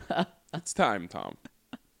 Time. It's time, Tom.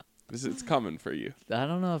 It's coming for you. I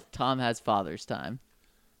don't know if Tom has Father's Time.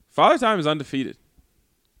 Father Time is undefeated.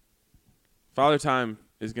 Father Time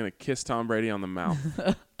is going to kiss Tom Brady on the mouth.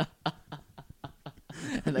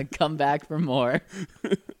 And then come back for more.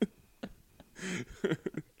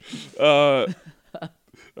 All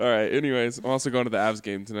right. Anyways, I'm also going to the Avs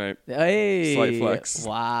game tonight. Hey. Slight flex.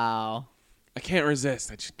 Wow. I can't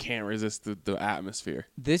resist. I just can't resist the atmosphere.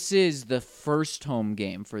 This is the first home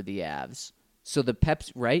game for the Avs. So the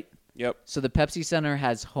Pepsi, right? Yep. So the Pepsi Center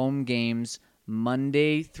has home games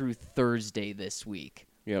Monday through Thursday this week.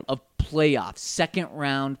 Yep. Of playoffs, second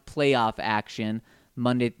round playoff action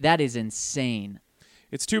Monday. That is insane.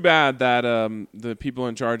 It's too bad that the people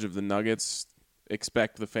in charge of the Nuggets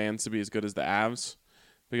expect the fans to be as good as the Avs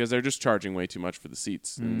because they're just charging way too much for the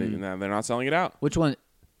seats. And they're not selling it out. Which one?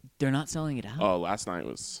 They're not selling it out? Oh, last night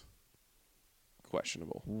was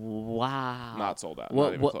questionable. Wow. Not sold out.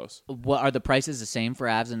 Not even close. What are the prices the same for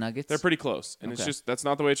Avs and Nuggets? They're pretty close. And it's just, that's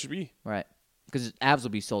not the way it should be. Right. Because Avs will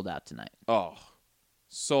be sold out tonight. Oh,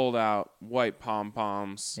 sold out, white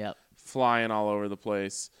pom-poms, flying all over the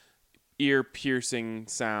place, ear-piercing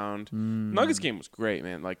sound. Nuggets game was great,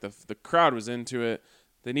 man. Like, the crowd was into it.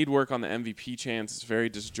 They need work on the MVP chance. It's very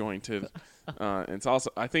disjointed. It's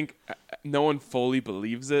also, I think, no one fully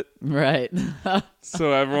believes it. Right.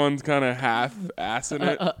 So everyone's kind of half-assing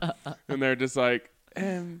it. And they're just like,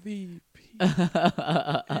 MVP.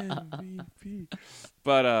 MVP.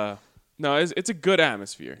 But, no, it's a good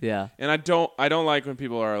atmosphere. Yeah. And I don't like when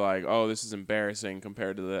people are like, oh, this is embarrassing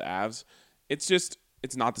compared to the Avs. It's just,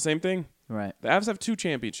 it's not the same thing. Right. The Avs have 2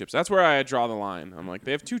 championships. That's where I draw the line. I'm like,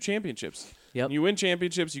 they have 2 championships. Yep. When you win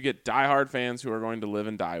championships, you get diehard fans who are going to live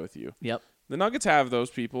and die with you. Yep. The Nuggets have those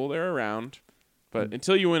people. They're around. But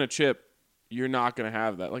until you win a chip, you're not going to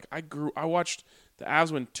have that. Like, I watched the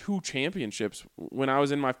Avs win 2 championships when I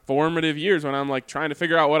was in my formative years when I'm like trying to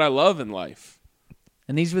figure out what I love in life.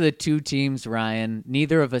 And these were the 2 teams, Ryan.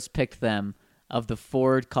 Neither of us picked them of the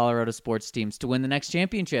 4 Colorado sports teams to win the next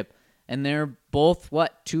championship. and they're both,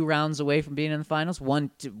 2 rounds away from being in the finals?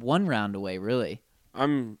 One round away, really.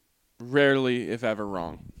 I'm rarely, if ever,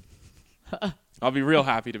 wrong. I'll be real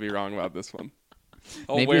happy to be wrong about this one.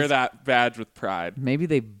 I'll wear that badge with pride. Maybe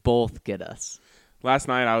they both get us. Last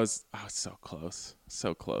night I was so close,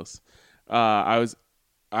 so close. I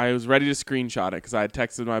was ready to screenshot it because I had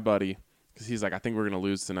texted my buddy because he's like, I think we're gonna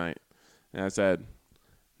lose tonight, and I said,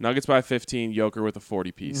 Nuggets by 15, Joker with a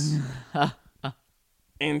 40 piece,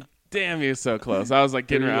 and damn, he was so close. I was like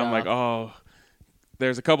getting around, I'm like, oh,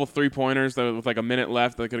 there's a couple 3-pointers that with like a minute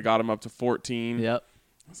left that could have got him up to 14. Yep.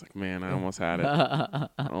 I was like, man, I almost had it. I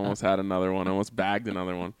almost had another one. I almost bagged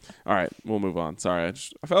another one. All right, we'll move on. Sorry, I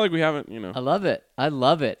felt like we haven't, I love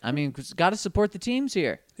it. I mean, got to support the teams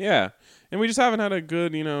here. Yeah, and we just haven't had a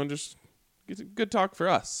good, just it's a good talk for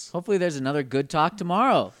us. Hopefully there's another good talk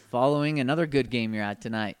tomorrow following another good game you're at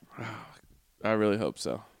tonight. I really hope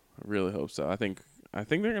so. I think they're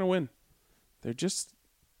going to win.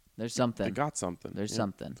 There's something. They got something. There's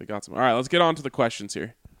something. They got something. All right, let's get on to the questions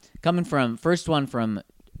here. Coming from, first one from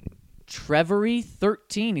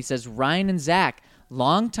Trevory13. He says, Ryan and Zach,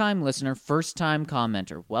 long-time listener, first-time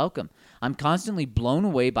commenter. Welcome. I'm constantly blown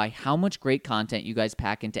away by how much great content you guys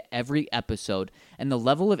pack into every episode, and the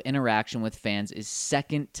level of interaction with fans is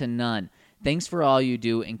second to none. Thanks for all you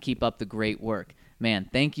do, and keep up the great work. Man,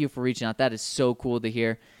 thank you for reaching out. That is so cool to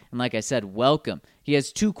hear. And like I said, welcome. He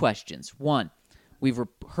has 2 questions. One, we've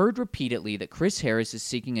heard repeatedly that Chris Harris is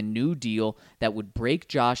seeking a new deal that would break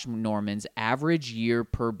Josh Norman's average year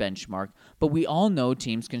per benchmark, but we all know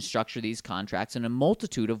teams can structure these contracts in a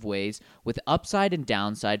multitude of ways with upside and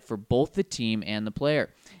downside for both the team and the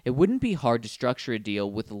player. It wouldn't be hard to structure a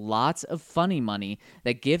deal with lots of funny money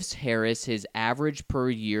that gives Harris his average per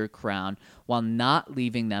year crown while not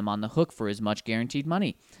leaving them on the hook for as much guaranteed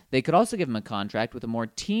money. They could also give him a contract with a more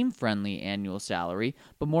team-friendly annual salary,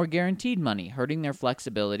 but more guaranteed money, hurting their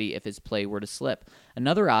flexibility if his play were to slip.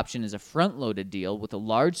 Another option is a front-loaded deal with a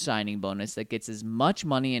large signing bonus that gets as much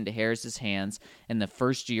money into Harris's hands in the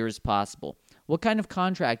first year as possible. What kind of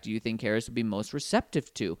contract do you think Harris would be most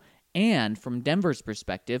receptive to? And from Denver's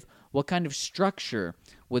perspective, what kind of structure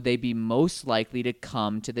would they be most likely to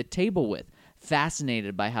come to the table with?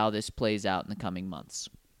 Fascinated by how this plays out in the coming months.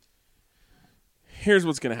 Here's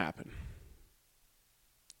what's going to happen.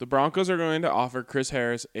 The Broncos are going to offer Chris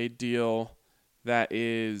Harris a deal that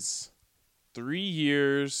is 3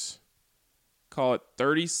 years, call it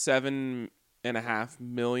 $37.5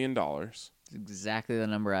 million. That's exactly the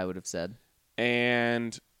number I would have said.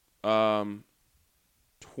 And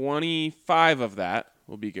 25 of that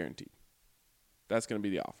will be guaranteed. That's going to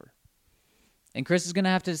be the offer. And Chris is going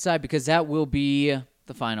to have to decide because that will be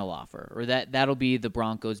the final offer, or that'll be the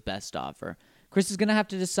Broncos' best offer. Chris is going to have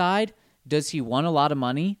to decide, does he want a lot of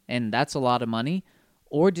money, and that's a lot of money,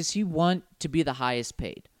 or does he want to be the highest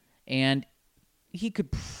paid? And he could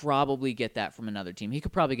probably get that from another team. He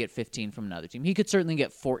could probably get 15 from another team. He could certainly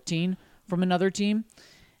get 14 from another team.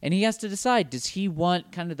 And he has to decide, does he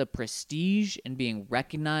want kind of the prestige and being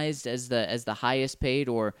recognized as the highest paid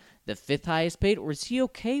or the 5th highest paid, or is he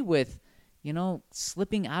okay with,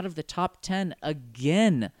 slipping out of the top 10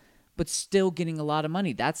 again, but still getting a lot of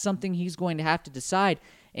money? That's something he's going to have to decide.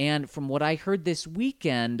 And from what I heard this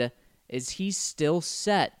weekend, is he's still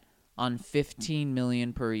set on $15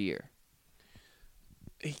 million per year.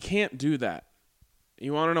 He can't do that.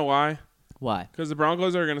 You want to know why? Why? Because the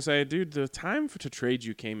Broncos are going to say, dude, the time to trade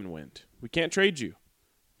you came and went. We can't trade you.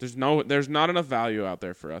 There's not enough value out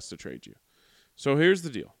there for us to trade you. So here's the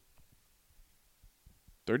deal.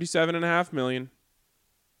 $37.5 million,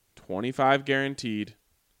 25 guaranteed,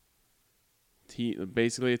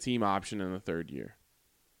 basically a team option in the 3rd year.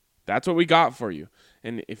 That's what we got for you.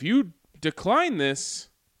 And if you decline this,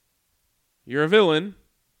 you're a villain,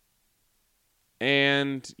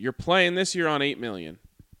 and you're playing this year on $8 million.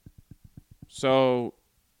 So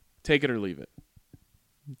take it or leave it.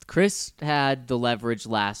 Chris had the leverage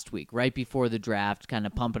last week, right before the draft, kind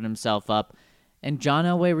of pumping himself up. And John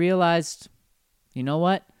Elway realized, you know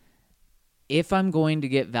what? If I'm going to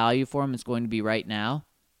get value for him, it's going to be right now.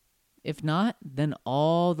 If not, then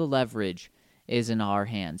all the leverage is in our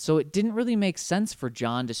hands. So it didn't really make sense for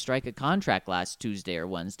John to strike a contract last Tuesday or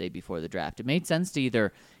Wednesday before the draft. It made sense to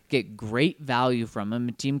either get great value from him,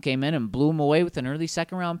 a team came in and blew him away with an early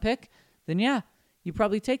 2nd-round pick, then yeah, you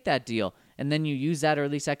probably take that deal. And then you use that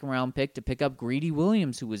early 2nd-round pick to pick up Greedy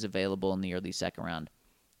Williams, who was available in the early 2nd round.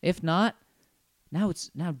 If not, now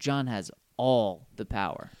John has all the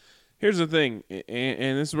power. Here's the thing,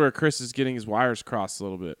 and this is where Chris is getting his wires crossed a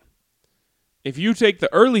little bit. If you take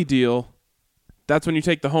the early deal, that's when you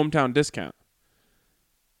take the hometown discount.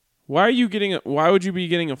 Why would you be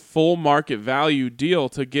getting a full market value deal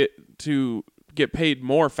to get paid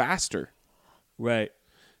more faster? Right.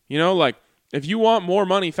 You know, like if you want more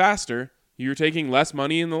money faster, you're taking less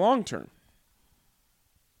money in the long term.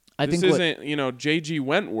 This isn't, J.G.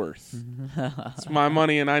 Wentworth. It's my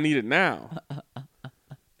money and I need it now.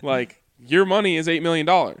 Like, your money is $8 million.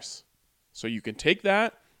 So you can take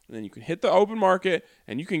that, and then you can hit the open market,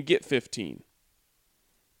 and you can get 15.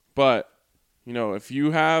 But, if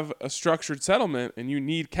you have a structured settlement and you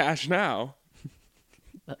need cash now,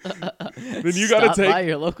 then you got to take by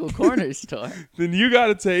your local corner store. Then you got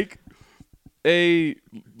to take a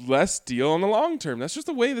less deal on the long term. That's just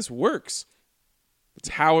the way this works. It's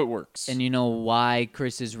how it works. And you know why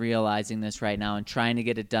Chris is realizing this right now and trying to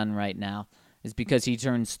get it done right now is because he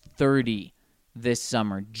turns 30 this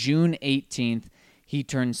summer. June 18th, he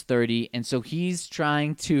turns 30. And so he's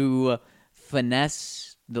trying to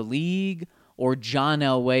finesse the league or John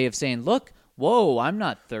Elway of saying, look, whoa, I'm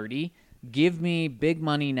not 30. Give me big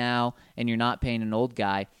money now, and you're not paying an old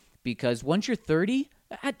guy. Because once you're 30,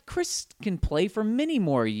 Chris can play for many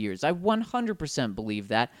more years. I 100% believe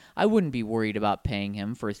that. I wouldn't be worried about paying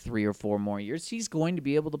him for 3 or 4 more years. He's going to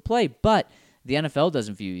be able to play, but the NFL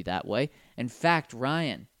doesn't view you that way. In fact,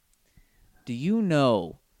 Ryan, do you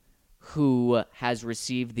know who has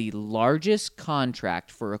received the largest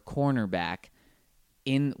contract for a cornerback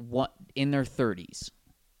in their 30s?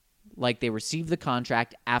 Like they received the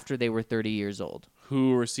contract after they were 30 years old.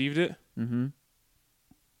 Who received it? Mm-hmm.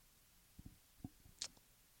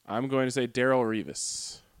 I'm going to say Darrelle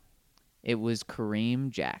Revis. It was Kareem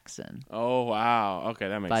Jackson. Oh, wow. Okay,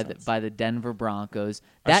 that makes sense. By the Denver Broncos.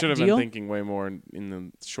 I should have been thinking way more in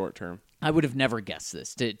the short term. I would have never guessed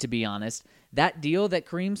this, to be honest. That deal that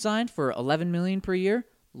Kareem signed for $11 million per year,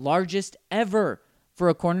 largest ever for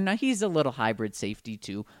a corner. Now, he's a little hybrid safety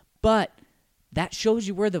too, but that shows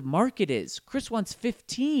you where the market is. Chris wants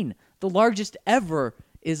 15. The largest ever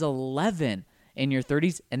is 11 in your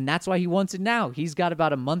 30s, and that's why he wants it now. He's got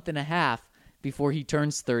about a month and a half before he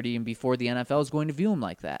turns 30 and before the NFL is going to view him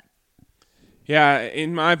like that. Yeah,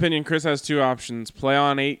 in my opinion, Chris has 2 options. Play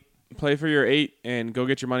for your 8 and go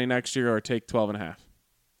get your money next year, or take 12.5.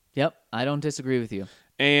 Yep, I don't disagree with you.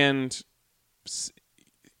 And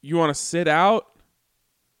you want to sit out?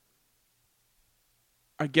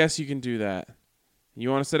 I guess you can do that. You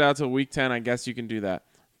want to sit out till week 10? I guess you can do that.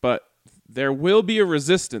 But there will be a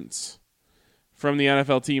resistance from the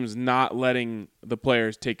NFL teams not letting the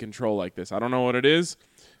players take control like this. I don't know what it is,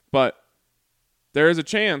 but there is a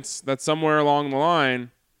chance that somewhere along the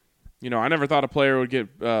line, I never thought a player would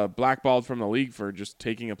get blackballed from the league for just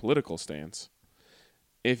taking a political stance.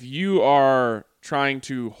 If you are trying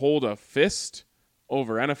to hold a fist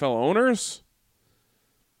over NFL owners,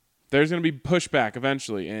 there's going to be pushback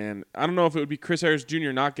eventually. And I don't know if it would be Chris Harris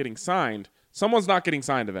Jr. not getting signed. Someone's not getting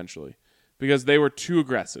signed eventually because they were too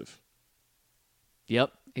aggressive.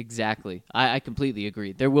 Yep, exactly. I completely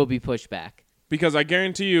agree. There will be pushback. Because I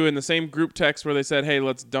guarantee you, in the same group text where they said, "Hey,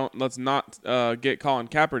 let's not get Colin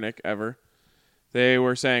Kaepernick ever," they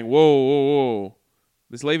were saying, "Whoa,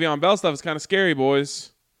 this Le'Veon Bell stuff is kind of scary,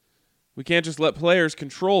 boys. We can't just let players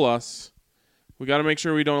control us. We got to make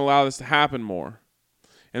sure we don't allow this to happen more."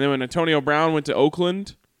 And then when Antonio Brown went to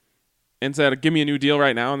Oakland and said, "Give me a new deal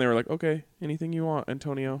right now," and they were like, "Okay, anything you want,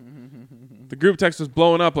 Antonio." The group text was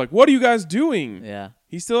blowing up like, "What are you guys doing?" Yeah.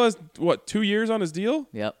 He still has, 2 years on his deal?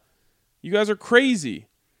 Yep. You guys are crazy.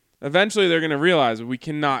 Eventually, they're going to realize we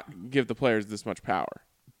cannot give the players this much power.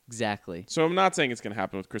 Exactly. So I'm not saying it's going to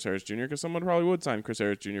happen with Chris Harris Jr. because someone probably would sign Chris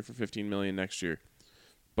Harris Jr. for $15 million next year.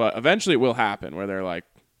 But eventually it will happen where they're like,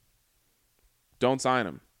 don't sign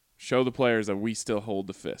him. Show the players that we still hold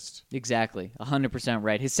the fist. Exactly. 100%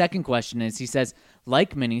 right. His second question is, he says,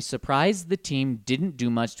 like many, surprised the team didn't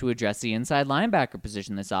do much to address the inside linebacker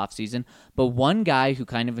position this offseason, but one guy who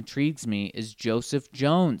kind of intrigues me is Joseph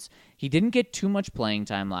Jones. He didn't get too much playing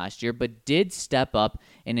time last year, but did step up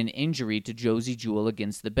in an injury to Josie Jewell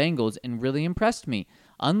against the Bengals and really impressed me.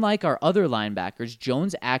 Unlike our other linebackers,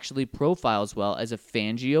 Jones actually profiles well as a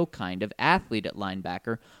Fangio kind of athlete at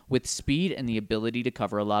linebacker with speed and the ability to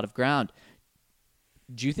cover a lot of ground.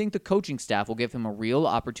 Do you think the coaching staff will give him a real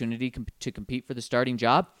opportunity to compete for the starting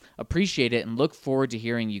job? Appreciate it and look forward to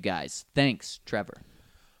hearing you guys. Thanks, Trevor.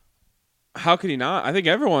 How could he not? I think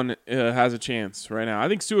everyone has a chance right now. I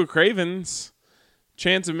think Stuart Craven's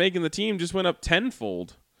chance of making the team just went up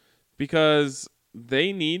tenfold because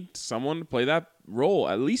they need someone to play that role,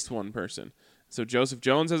 at least one person. So Joseph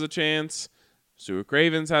Jones has a chance. Stuart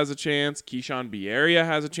Cravens has a chance. Keyshawn Bierria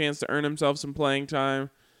has a chance to earn himself some playing time.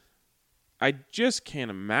 I just can't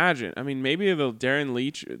imagine. I mean, maybe the Darren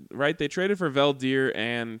Leach, right? They traded for Veldir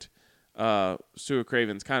and Stuart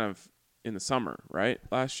Cravens kind of in the summer, right?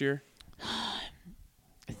 Last year?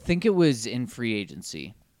 I think it was in free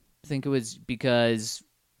agency. I think it was because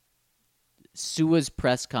Sua's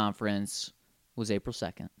press conference was April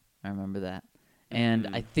 2nd. I remember that. And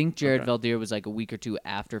I think Jared Valdir was like a week or two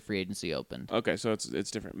after free agency opened. Okay, so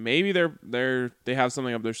it's different. Maybe they have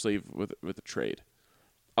something up their sleeve with a trade.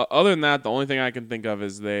 Other than that, the only thing I can think of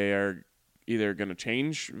is they are either going to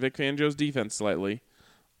change Vic Fangio's defense slightly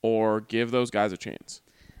or give those guys a chance.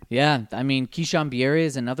 Yeah, I mean, Keyshawn Bierria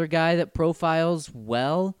is another guy that profiles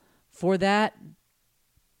well for that.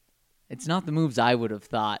 It's not the moves I would have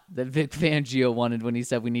thought that Vic Fangio wanted when he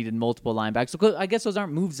said we needed multiple linebackers. So I guess those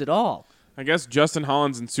aren't moves at all. I guess Justin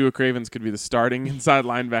Hollins and Stuart Cravens could be the starting inside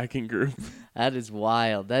linebacking group. That is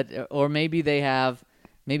wild. Or maybe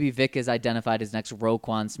maybe Vic has identified his next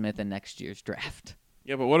Roquan Smith in next year's draft.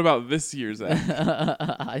 Yeah, but what about this year's act?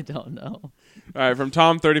 I don't know. All right, from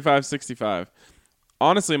Tom3565.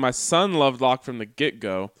 Honestly, my son loved Locke from the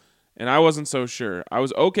get-go, and I wasn't so sure. I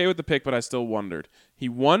was okay with the pick, but I still wondered. He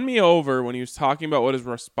won me over when he was talking about what his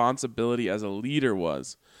responsibility as a leader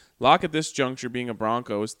was. Locke at this juncture, being a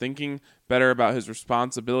Bronco, was thinking better about his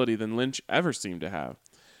responsibility than Lynch ever seemed to have.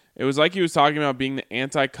 It was like he was talking about being the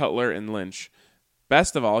anti-Cutler and Lynch.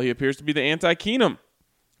 Best of all, he appears to be the anti-Keenum.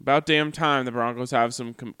 About damn time the Broncos have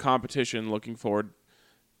some competition, looking forward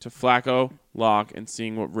to Flacco, Locke, and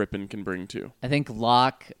seeing what Rippon can bring too. I think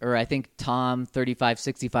Tom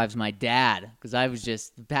 3565 is my dad, because I was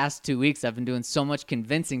just, the past 2 weeks, I've been doing so much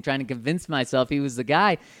convincing, trying to convince myself he was the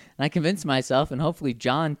guy, and I convinced myself, and hopefully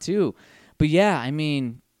John too. But yeah, I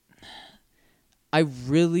mean,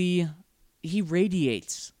 he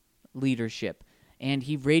radiates leadership, and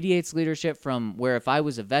he radiates leadership from where if I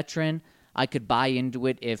was a veteran, I could buy into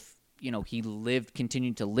it if, he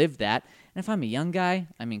continued to live that. And if I'm a young guy,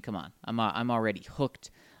 I mean, come on, I'm already hooked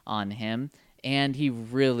on him. And he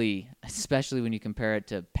really, especially when you compare it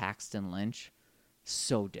to Paxton Lynch,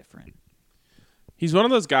 so different. He's one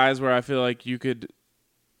of those guys where I feel like you could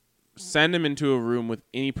send him into a room with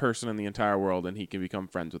any person in the entire world and he can become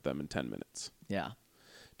friends with them in 10 minutes. Yeah.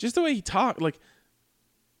 Just the way he talked, like,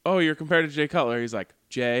 oh, you're compared to Jay Cutler. He's like,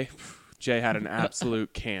 Jay had an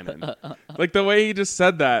absolute cannon. Like the way he just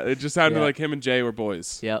said that, it just sounded like him and Jay were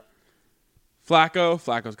boys. Yep.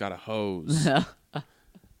 Flacco's got a hose.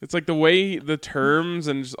 It's like the way the terms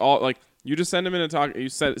and just all, like, you just send him in and talk. You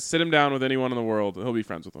sit him down with anyone in the world, and he'll be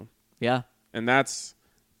friends with them. Yeah. And that's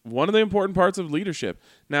one of the important parts of leadership.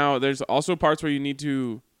 Now, there's also parts where you need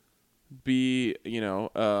to be,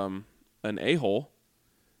 an a-hole,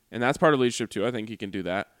 and that's part of leadership too. I think he can do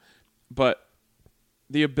that. But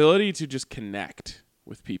the ability to just connect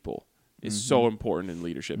with people is so important in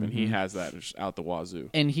leadership, and he has that just out the wazoo.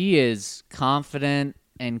 And he is confident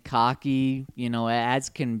and cocky, as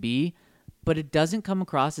can be, but it doesn't come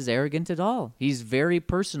across as arrogant at all. He's very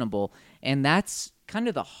personable, and that's kind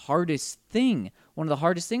of the hardest thing. One of the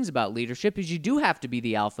hardest things about leadership is you do have to be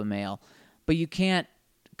the alpha male, but you can't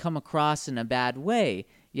come across in a bad way.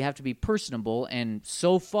 You have to be personable, and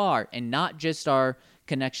so far, and not just our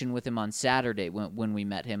connection with him on Saturday when we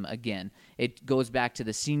met him again. It goes back to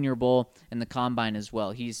the Senior Bowl and the Combine as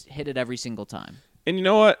well. He's hit it every single time. And you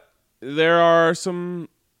know what? There are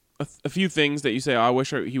a few things that you say, I wish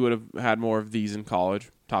he would have had more of these in college.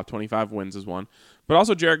 Top 25 wins is one. But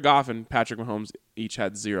also Jared Goff and Patrick Mahomes each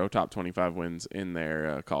had 0 top 25 wins in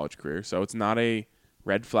their college career. So it's not a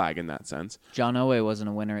red flag in that sense. John Elway wasn't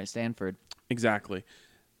a winner at Stanford. Exactly.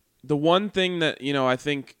 The one thing that, I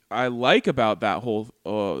think I like about that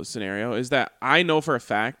whole scenario is that I know for a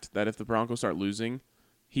fact that if the Broncos start losing,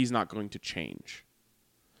 he's not going to change.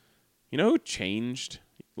 You know who changed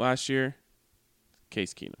last year?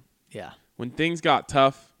 Case Keenum. Yeah. When things got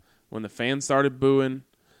tough, when the fans started booing,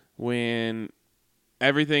 when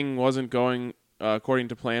everything wasn't going according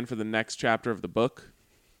to plan for the next chapter of the book,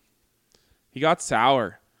 he got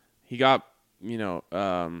sour. He got,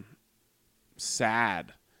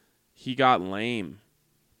 sad. He got lame.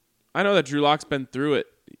 I know that Drew Lock's been through it,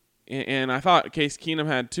 and I thought Case Keenum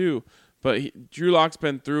had too, but Drew Lock's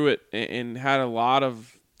been through it and had a lot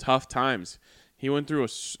of tough times. He went through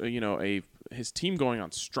his team going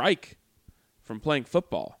on strike from playing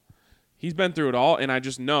football. He's been through it all, and I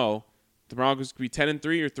just know the Broncos could be 10-3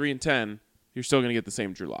 or 3-10. You're still going to get the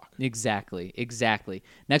same Drew Lock. Exactly.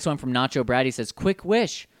 Next one from Nacho Brad. He says, quick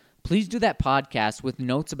wish. Please do that podcast with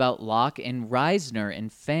notes about Locke and Reisner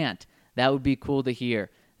and Fant. That would be cool to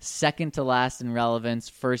hear. Second to last in relevance,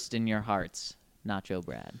 first in your hearts. Nacho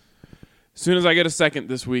Brad. As soon as I get a second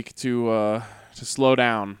this week to slow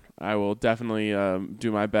down, I will definitely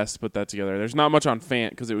do my best to put that together. There's not much on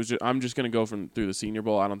Fant because I'm just going to go through the Senior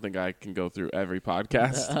Bowl. I don't think I can go through every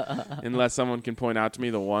podcast unless someone can point out to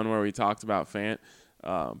me the one where we talked about Fant.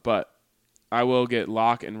 But I will get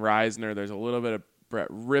Locke and Reisner. There's a little bit of Brett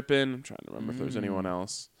Rippon. I'm trying to remember if there's anyone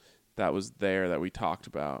else that was there that we talked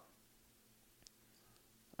about.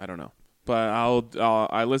 I don't know. But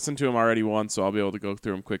I listened to him already once, so I'll be able to go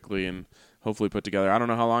through them quickly and hopefully put together. I don't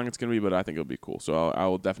know how long it's going to be, but I think it'll be cool. So I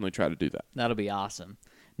will definitely try to do that. That'll be awesome.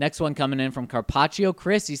 Next one coming in from Carpaccio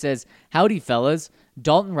Chris. He says, howdy, fellas.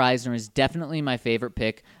 Dalton Reisner is definitely my favorite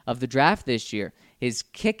pick of the draft this year. His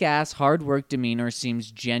kick-ass, hard-work demeanor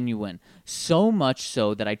seems genuine, so much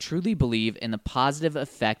so that I truly believe in the positive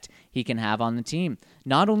effect he can have on the team,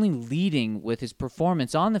 not only leading with his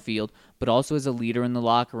performance on the field, but also as a leader in the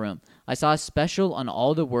locker room. I saw a special on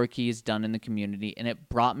all the work he has done in the community, and it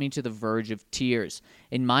brought me to the verge of tears.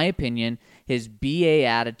 In my opinion, his BA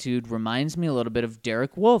attitude reminds me a little bit of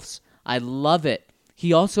Derek Wolf's. I love it.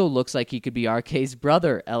 He also looks like he could be RK's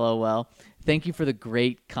brother, LOL. Thank you for the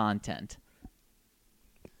great content.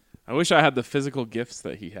 I wish I had the physical gifts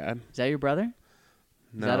that he had. Is that your brother?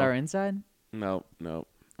 No. Is that our inside? No.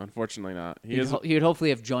 Unfortunately not. He would hopefully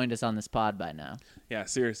have joined us on this pod by now. Yeah,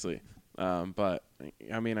 seriously. But,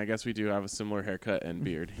 I mean, I guess we do have a similar haircut and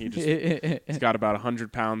beard. He's got about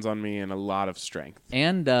 100 pounds on me and a lot of strength.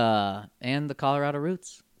 And the Colorado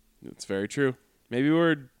roots. It's very true. Maybe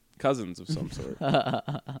we're cousins of some sort.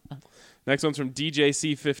 Next one's from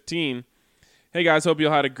DJC15. Hey, guys, hope you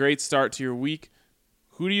all had a great start to your week.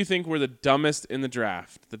 Who do you think were the dumbest in the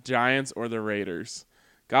draft, the Giants or the Raiders?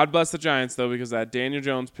 God bless the Giants, though, because that Daniel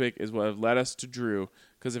Jones pick is what led us to Drew.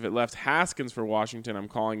 Because if it left Haskins for Washington, I'm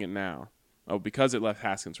calling it now. Oh, because it left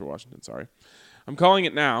Haskins for Washington, sorry. I'm calling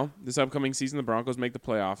it now. This upcoming season, the Broncos make the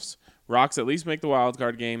playoffs. Rocks at least make the wild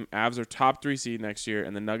card game. Avs are top 3 seed next year.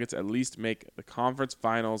 And the Nuggets at least make the conference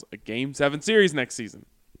finals, a Game 7 series next season.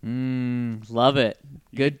 Love it.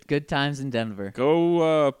 Good times in Denver.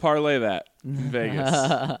 Go parlay that in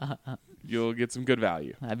Vegas. You'll get some good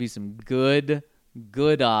value. Have you some good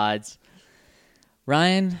odds.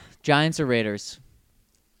 Ryan, Giants or Raiders?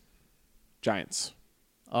 Giants.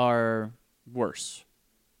 Are worse.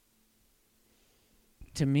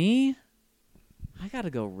 To me, I got to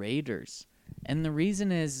go Raiders. And the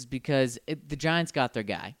reason is because the Giants got their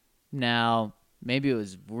guy. Now, maybe it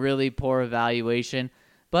was really poor evaluation,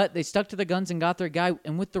 but they stuck to their guns and got their guy.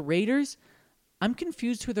 And with the Raiders, I'm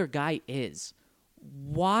confused who their guy is.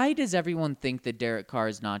 Why does everyone think that Derek Carr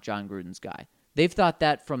is not John Gruden's guy? They've thought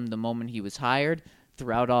that from the moment he was hired,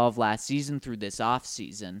 throughout all of last season, through this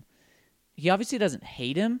offseason. He obviously doesn't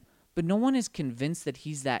hate him, but no one is convinced that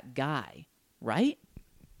he's that guy, right?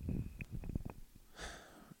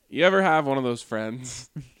 You ever have one of those friends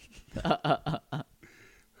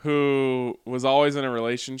who was always in a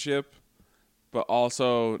relationship, but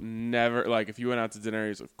also never, like, if you went out to dinner,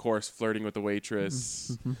 he's, of course, flirting with the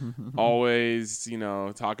waitress, always,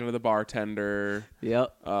 talking to the bartender.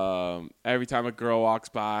 Yep. Every time a girl walks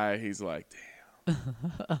by, he's like,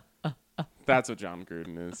 damn. That's what John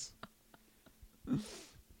Gruden is.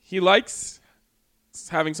 He likes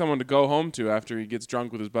having someone to go home to after he gets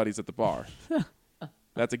drunk with his buddies at the bar.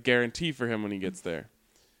 That's a guarantee for him when he gets there.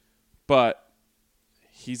 But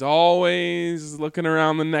he's always looking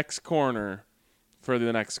around the next corner for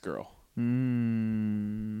the next girl.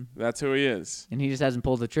 That's who he is. And he just hasn't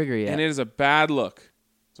pulled the trigger yet. And it is a bad look.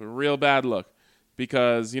 It's a real bad look.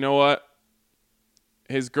 Because you know what?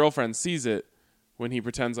 His girlfriend sees it when he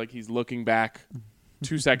pretends like he's looking back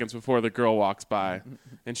 2 seconds before the girl walks by,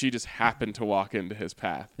 and she just happened to walk into his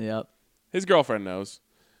path. Yep. His girlfriend knows.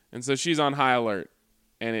 And so she's on high alert.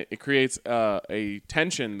 And it creates a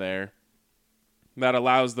tension there that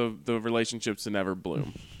allows the relationships to never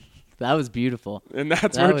bloom. That was beautiful. And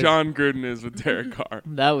that's where John Gruden is with Derek Carr.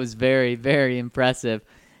 That was very, very impressive.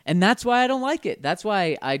 And that's why I don't like it. That's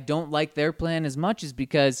why I don't like their plan as much, is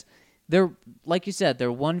because they're, like you said,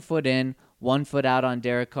 they're 1 foot in, 1 foot out on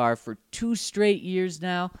Derek Carr for 2 straight years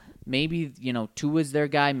now. Maybe, Tua is their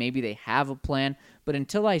guy. Maybe they have a plan. But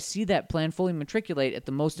until I see that plan fully matriculate at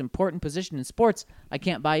the most important position in sports, I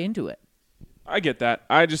can't buy into it. I get that.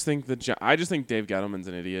 I just think Dave Gettleman's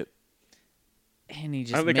an idiot. And he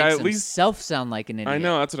just makes himself sound like an idiot. I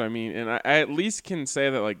know, that's what I mean. And I at least can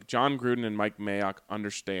say that, like, John Gruden and Mike Mayock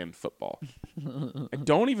understand football. I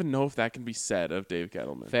don't even know if that can be said of Dave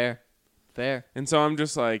Gettleman. Fair. And so I'm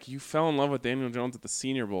just like, you fell in love with Daniel Jones at the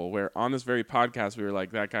Senior Bowl, where on this very podcast we were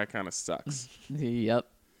like, that guy kind of sucks. Yep.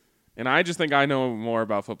 And I just think I know more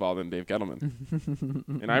about football than Dave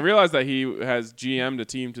Gettleman. And I realize that he has GM'd a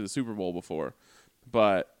team to the Super Bowl before.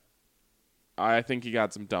 But I think he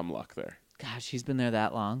got some dumb luck there. Gosh, he's been there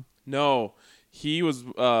that long. No, he was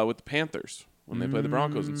with the Panthers when they played the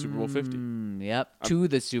Broncos in Super Bowl 50. Yep, to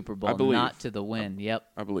the Super Bowl, believe. not to the win. Yep,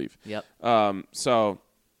 I believe. yep, So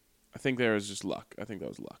I think there was just luck. I think that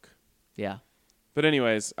was luck. yeah. But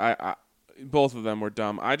anyways, I both of them were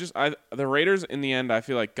dumb. The Raiders in the end, I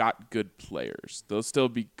feel like got good players. They'll still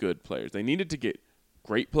be good players. They needed to get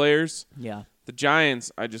great players. Yeah. The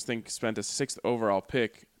Giants, I just think, spent a 6th overall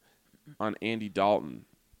pick on Andy Dalton,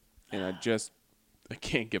 and I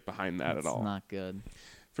can't get behind that at all. It's not good.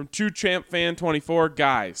 From True Champ Fan 24,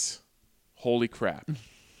 guys, holy crap.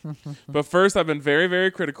 But first, I've been very,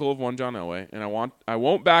 very critical of one John Elway, and I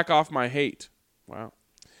won't back off my hate. Wow.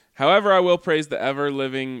 However, I will praise the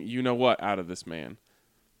ever-living you-know-what out of this man.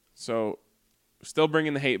 So, still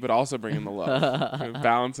bringing the hate, but also bringing the love.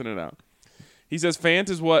 Balancing it out. He says, Fant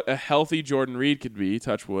is what a healthy Jordan Reed could be.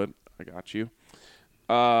 Touch wood. I got you.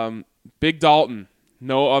 Big Dalton.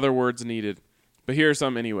 No other words needed. But here are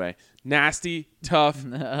some anyway. Nasty, tough,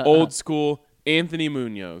 old school, Anthony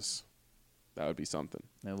Munoz. That would be something.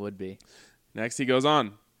 That would be. Next, he goes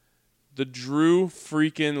on. The Drew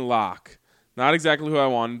freaking Lock. Not exactly who I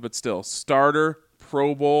wanted, but still. Starter,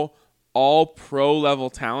 Pro Bowl, all pro level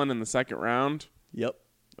talent in the second round. Yep.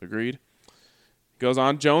 Agreed. Goes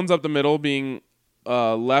on. Jones up the middle, being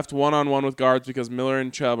left one-on-one with guards because Miller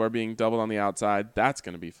and Chubb are being doubled on the outside. That's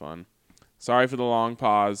going to be fun. Sorry for the long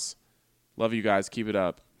pause. Love you guys. Keep it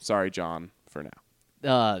up. Sorry, John, for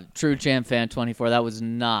now. True Champ Fan 24. That was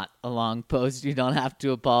not a long post. You don't have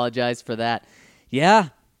to apologize for that. Yeah,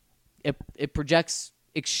 it projects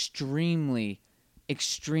extremely,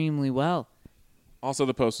 extremely well. Also,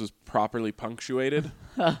 the post was properly punctuated,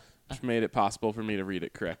 which made it possible for me to read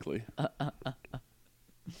it correctly.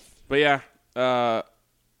 But yeah,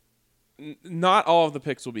 not all of the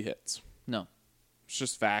picks will be hits. No. It's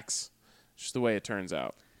just facts. It's just the way it turns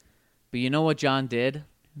out. But you know what John did?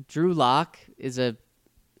 Drew Lock is a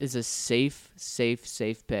safe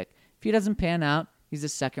pick. If he doesn't pan out, he's a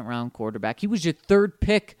second-round quarterback. He was your third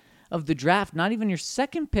pick of the draft, not even your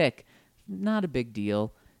second pick. Not a big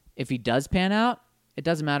deal. If he does pan out, it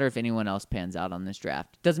doesn't matter if anyone else pans out on this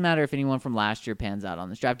draft. It doesn't matter if anyone from last year pans out on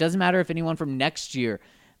this draft. It doesn't matter if anyone from next year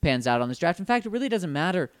pans out on this draft. In fact, it really doesn't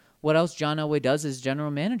matter what else John Elway does as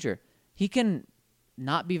general manager. He can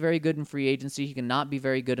not be very good in free agency. He can not be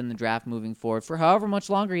very good in the draft moving forward for however much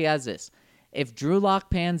longer he has this. If Drew Lock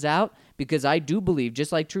pans out, because I do believe,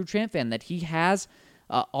 just like True Champ Fan, that he has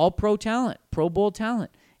all-pro talent, Pro Bowl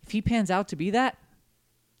talent. If he pans out to be that,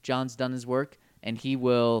 John's done his work, and he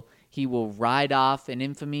will ride off in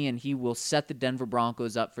infamy, and he will set the Denver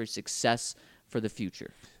Broncos up for success for the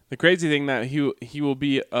future. The crazy thing that he will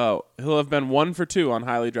be he'll have been 1 for 2 on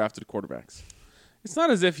highly drafted quarterbacks. It's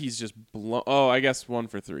not as if he's just blown. Oh, I guess 1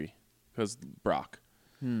 for 3 because Brock.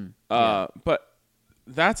 Yeah. But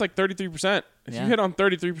that's like 33%. If Yeah. you hit on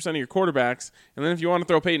 33% of your quarterbacks, and then if you want to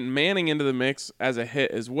throw Peyton Manning into the mix as a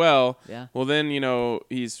hit as well, Yeah. well then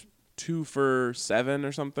he's 2 for 7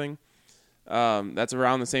 or something. That's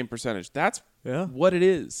around the same percentage. That's what it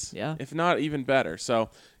is. Yeah. If not even better.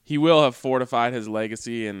 So he will have fortified his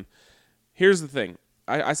legacy. And here's the thing.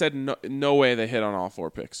 I said no way they hit on all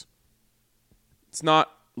 4 picks. It's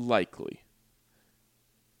not likely.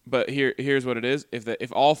 But here's what it is.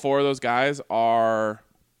 If all 4 of those guys are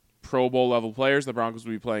Pro Bowl level players, the Broncos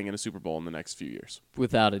will be playing in a Super Bowl in the next few years.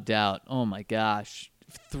 Without a doubt. Oh, my gosh.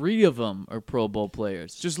 3 of them are Pro Bowl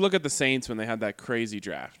players. Just look at the Saints when they had that crazy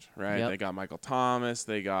draft, right? Yep. They got Michael Thomas.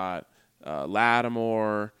 They got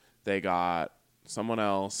Lattimore. They got someone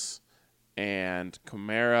else. And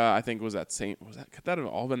Kamara, I think, could that have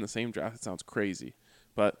all been the same draft? That sounds crazy.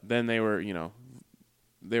 But then they were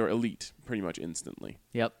elite pretty much instantly.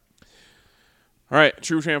 Yep. All right,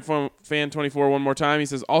 True Champ Fan 24 one more time. He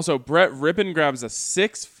says, also, Brett Rippon grabs a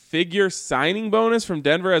 6-figure signing bonus from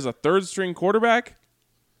Denver as a third-string quarterback?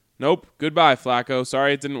 Nope. Goodbye, Flacco.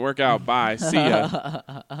 Sorry it didn't work out. Bye. See ya.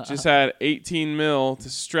 Just had $18 million to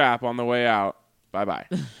strap on the way out. Bye-bye.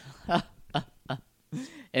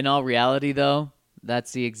 In all reality, though,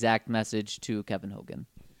 that's the exact message to Kevin Hogan.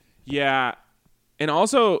 Yeah. And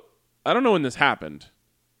also, I don't know when this happened,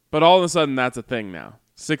 but all of a sudden that's a thing now.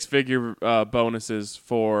 6-figure bonuses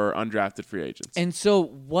for undrafted free agents. And so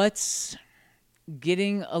what's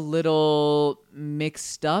getting a little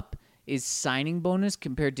mixed up is signing bonus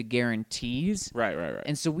compared to guarantees. Right.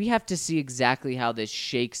 And so we have to see exactly how this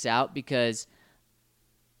shakes out, because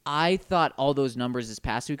I thought all those numbers this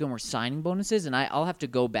past weekend were signing bonuses, and I'll have to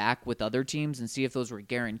go back with other teams and see if those were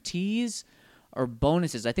guarantees or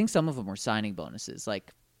bonuses. I think some of them were signing bonuses.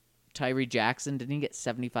 Like Tyree Jackson, didn't he get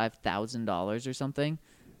 $75,000 or something?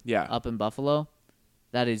 Yeah. up in Buffalo.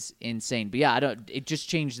 That is insane. But yeah, it just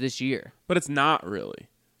changed this year. But it's not really.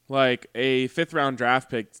 Like a 5th round draft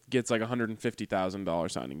pick gets like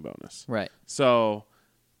 $150,000 signing bonus. Right. So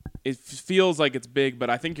it feels like it's big, but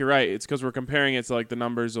I think you're right. It's because we're comparing it to like the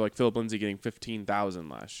numbers of like Philip Lindsay getting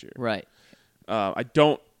 $15,000 last year. Right. I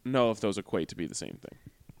don't know if those equate to be the same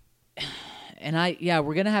thing. And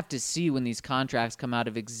we're going to have to see when these contracts come out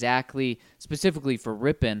of exactly, specifically for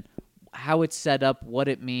Rypien, how it's set up, what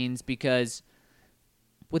it means, because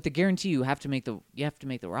with the guarantee you have to make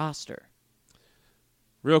the roster.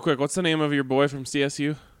 Real quick, what's the name of your boy from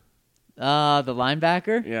CSU? The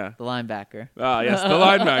linebacker? Yeah. The linebacker. Yes,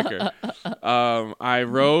 the linebacker. I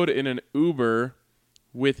rode in an Uber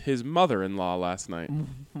with his mother-in-law last night.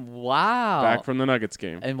 Wow. Back from the Nuggets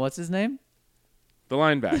game. And what's his name? The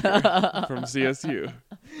linebacker from CSU.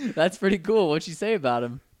 That's pretty cool. What'd she say about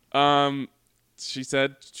him? She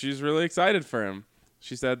said she's really excited for him.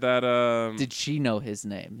 She said that... Did she know his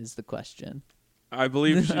name is the question. I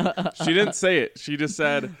believe she didn't say it. She just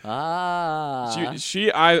said... Ah.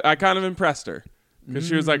 I kind of impressed her. Because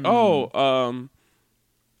she was like,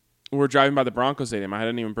 we're driving by the Broncos stadium. I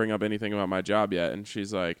didn't even bring up anything about my job yet. And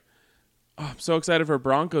she's like, I'm so excited for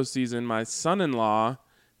Broncos season. My son-in-law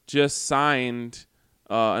just signed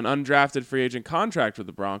an undrafted free agent contract with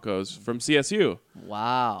the Broncos from CSU.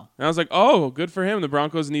 Wow. And I was like, oh, good for him. The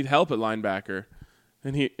Broncos need help at linebacker.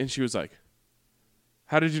 And she was like,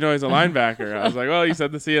 how did you know he's a linebacker? I was like, well, you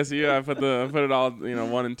said the CSU. I put it all,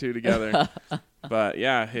 1 and 2 together. But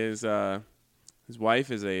yeah, his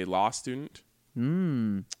wife is a law student.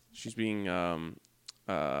 She's being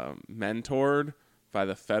mentored by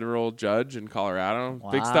the federal judge in Colorado.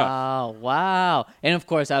 Wow, big stuff. Wow. And of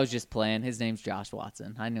course, I was just playing. His name's Josh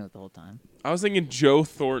Watson. I knew it the whole time. I was thinking Joe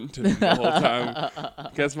Thornton the whole time.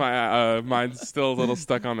 Guess my mind's still a little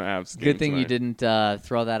stuck on the Avs. Good thing you didn't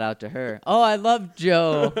throw that out to her. Oh, I love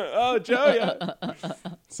Joe. Oh, Joe, yeah.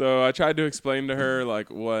 So I tried to explain to her like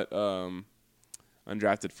what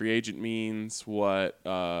undrafted free agent means, what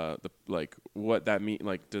what that mean.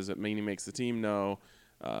 Like, does it mean he makes the team? No.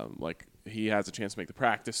 Like he has a chance to make the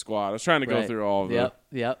practice squad. I was trying to go through all of it.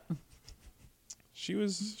 Yep. She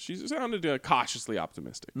sounded cautiously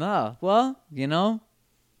optimistic. No, well,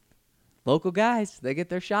 local guys, they get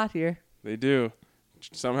their shot here. They do.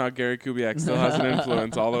 Somehow Gary Kubiak still has an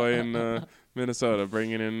influence all the way in Minnesota,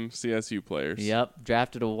 bringing in CSU players. Yep,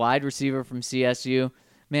 drafted a wide receiver from CSU.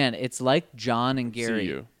 Man, it's like John and Gary.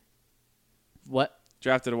 CU. What?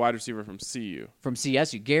 Drafted a wide receiver from CU. From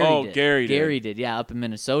CSU. Gary did. Gary did, yeah, up in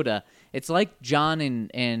Minnesota. It's like John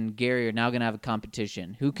and Gary are now going to have a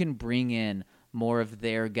competition. Who can bring in more of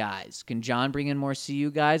their guys? Can John bring in more CU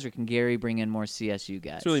guys, or can Gary bring in more CSU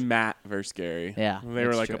guys? It's really Matt versus Gary. Yeah, they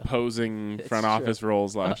were like true. opposing front office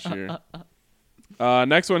roles last year.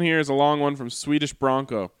 Next one here is a long one from Swedish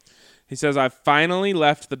Bronco. He says, I've finally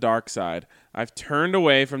left the dark side. I've turned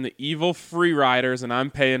away from the evil free riders, and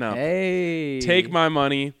I'm paying up. Hey. Take my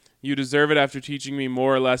money. You deserve it after teaching me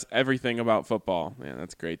more or less everything about football. Man,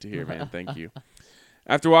 that's great to hear, man. Thank you.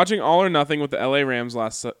 After watching All or Nothing with the LA Rams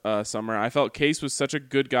last summer, I felt Case was such a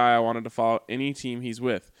good guy I wanted to follow any team he's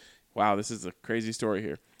with. Wow, this is a crazy story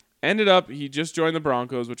here. Ended up, he just joined the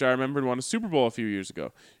Broncos, which I remembered won a Super Bowl a few years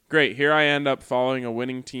ago. Great, here I end up following a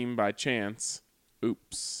winning team by chance.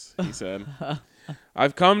 Oops, he said.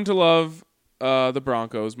 I've come to love the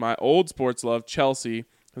Broncos. My old sports love, Chelsea,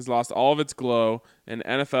 has lost all of its glow, and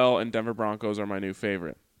NFL and Denver Broncos are my new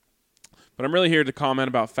favorite. But I'm really here to comment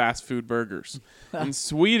about fast food burgers. In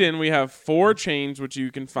Sweden, we have 4 chains which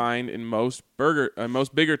you can find in most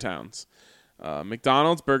bigger towns.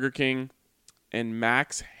 McDonald's, Burger King, and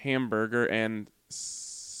Max Hamburger, and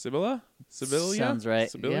Sibylla? Sounds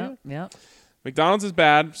right. Sibylla? Yeah. McDonald's is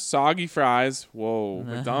bad. Soggy fries. Whoa.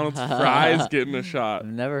 McDonald's fries getting a shot.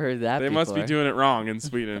 I've never heard that They before. must be doing it wrong in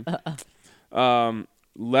Sweden.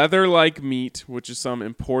 Leather-like meat, which is some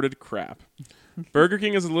imported crap. Burger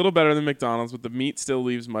King is a little better than McDonald's, but the meat still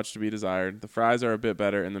leaves much to be desired. The fries are a bit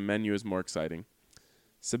better, and the menu is more exciting.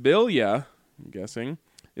 Sibylla, I'm guessing,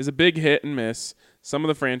 is a big hit and miss. Some of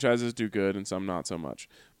the franchises do good, and some not so much.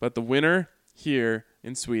 But the winner here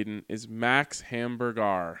in Sweden is Max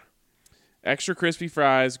Hamburger. Extra crispy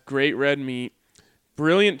fries, great red meat,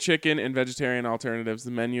 brilliant chicken and vegetarian alternatives. The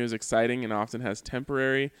menu is exciting and often has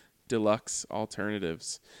temporary deluxe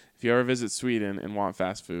alternatives. If you ever visit Sweden and want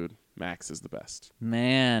fast food, Max is the best.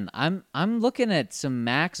 Man, I'm looking at some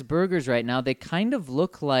Max burgers right now. They kind of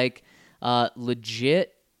look like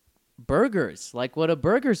legit burgers, like what a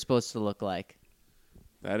burger's supposed to look like.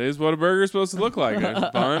 That is what a burger is supposed to look like. A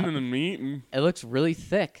bun and a meat. And It looks really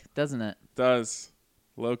thick, doesn't it? does.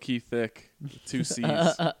 Low key thick. 2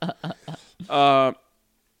 C's.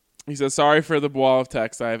 He says, sorry for the wall of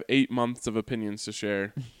text. I have 8 months of opinions to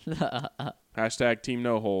share. Hashtag team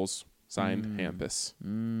no holes. Signed, Hampus.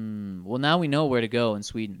 Well, now we know where to go in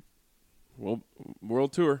Sweden. Well,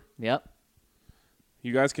 world tour. Yep.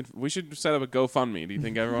 You guys can. We should set up a GoFundMe. Do you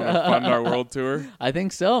think everyone will fund our world tour? I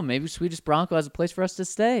think so. Maybe Swedish Bronco has a place for us to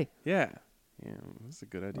stay. Yeah. Yeah, that's a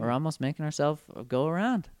good idea. We're almost making ourselves go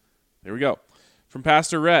around. There we go. From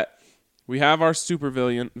Pastor Rhett, we have our super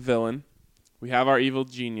villain. We have our evil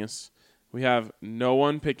genius. We have no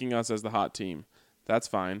one picking us as the hot team. That's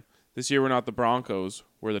fine. This year we're not the Broncos.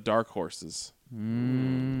 We're the dark horses.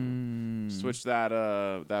 Switch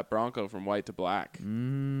that Bronco from white to black.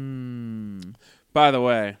 By the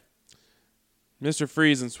way, Mr.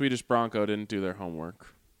 Freeze and Swedish Bronco didn't do their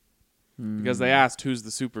homework because they asked who's the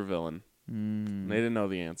supervillain. They didn't know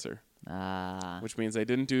the answer, which means they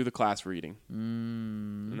didn't do the class reading.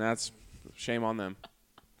 And that's shame on them.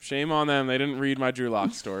 Shame on them. They didn't read my Drew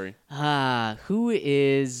Lock story. Who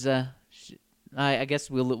is... I guess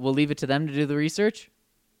we'll leave it to them to do the research?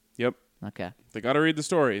 Yep. Okay. They got to read the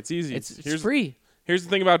story. It's easy. It's free. Here's the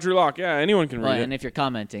thing about Drew Lock. Yeah, anyone can read it. And if you're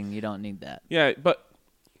commenting, you don't need that. Yeah, but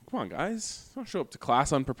come on, guys. Don't show up to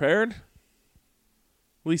class unprepared.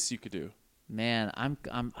 Least you could do. Man, I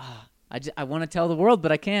want to tell the world,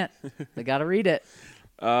 but I can't. They got to read it.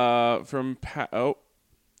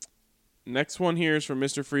 Next one here is from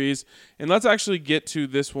Mr. Freeze. And let's actually get to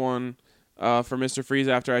this one for Mr. Freeze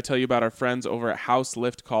after I tell you about our friends over at House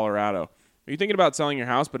Lift Colorado. Are you thinking about selling your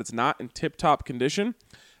house, but it's not in tip-top condition?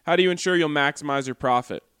 How do you ensure you'll maximize your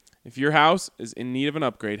profit? If your house is in need of an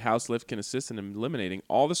upgrade, House Lift can assist in eliminating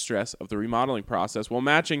all the stress of the remodeling process while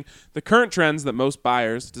matching the current trends that most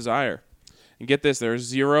buyers desire. And get this, there is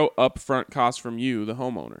 0 upfront costs from you, the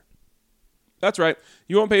homeowner. That's right.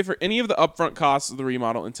 You won't pay for any of the upfront costs of the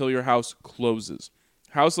remodel until your house closes.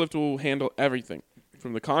 House Lift will handle everything,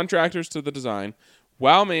 from the contractors to the design,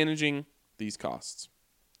 while managing these costs.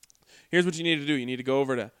 Here's what you need to do. You need to go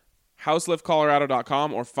over to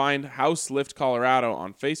houseliftcolorado.com or find House Lift Colorado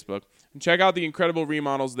on Facebook and check out the incredible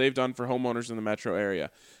remodels they've done for homeowners in the metro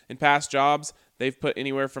area. In past jobs, they've put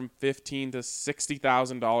anywhere from $15,000 to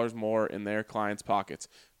 $60,000 more in their clients' pockets.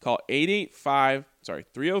 Call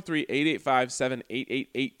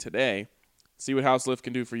 303-885-7888 today. See what House Lift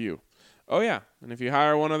can do for you. Oh, yeah, and if you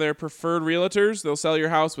hire one of their preferred realtors, they'll sell your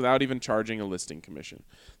house without even charging a listing commission.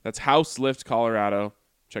 That's House Lift Colorado.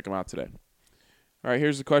 Check them out today. All right,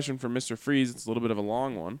 here's a question from Mr. Freeze. It's a little bit of a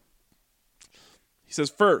long one. He says,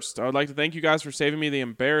 first, I would like to thank you guys for saving me the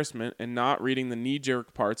embarrassment and not reading the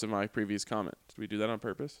knee-jerk parts of my previous comment. Did we do that on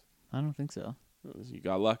purpose? I don't think so. You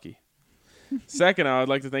got lucky. Second, I would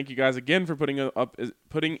like to thank you guys again for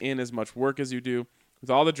putting in as much work as you do. With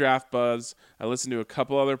all the draft buzz, I listened to a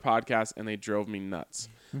couple other podcasts, and they drove me nuts.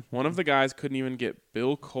 One of the guys couldn't even get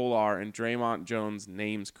Bill Kolar and Draymond Jones'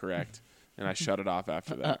 names correct, and I shut it off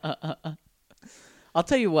after that. I'll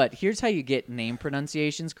tell you what. Here's how you get name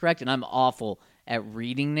pronunciations correct, and I'm awful at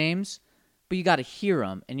reading names, but you got to hear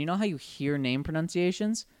them. And you know how you hear name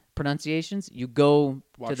pronunciations? You go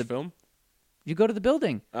Watch to the film? You go to the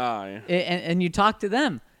building. Yeah. And you talk to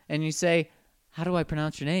them, and you say, how do I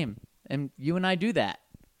pronounce your name? And you and I do that.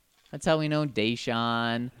 That's how we know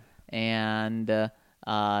Deshaun and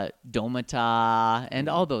Domata and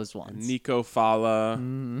all those ones. Nico Fala.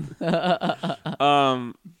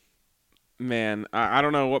 Man, I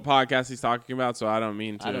don't know what podcast he's talking about, so I don't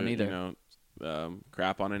mean to I don't either.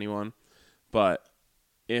 Crap on anyone. But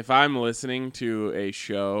if I'm listening to a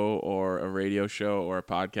show or a radio show or a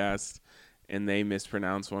podcast and they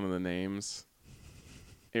mispronounce one of the names,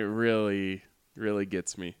 it really, really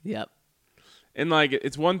gets me. Yep. And like,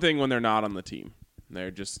 it's one thing when they're not on the team; they're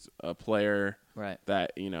just a player, right?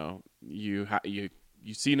 That you've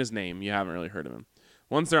seen his name, you haven't really heard of him.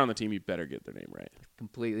 Once they're on the team, you better get their name right.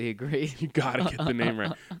 Completely agree. You gotta get the name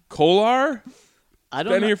right. Kolar,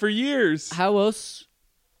 been here for years. How else?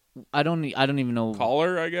 I don't even know.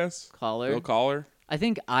 Collar, I guess. Collar. Bill Collar. I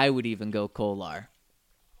think I would even go Kolar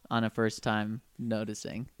on a first time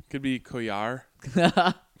noticing. Could be Koyar.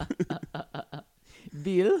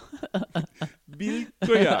 Bill. Bill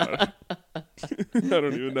Koyar. I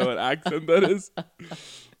don't even know what accent that is.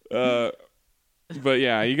 But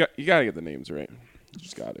yeah, you gotta get the names right. You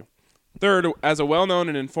just got to. Third, as a well-known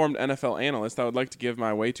and informed NFL analyst, I would like to give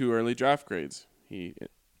my way too early draft grades. He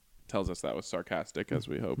tells us that was sarcastic, as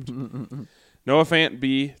we hoped. Noah Fant,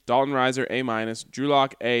 B. Dalton Reiser, A-. Drew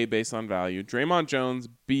Lock, A, based on value. Draymond Jones,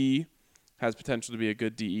 B, has potential to be a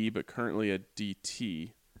good DE, but currently a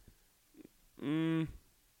DT.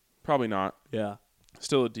 Probably not. Yeah.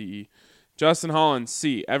 Still a DE. Justin Holland,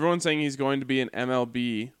 C. Everyone's saying he's going to be an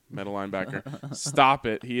MLB middle linebacker. Stop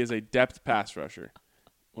it. He is a depth pass rusher.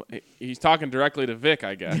 Well, he's talking directly to Vic,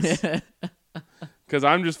 I guess. Because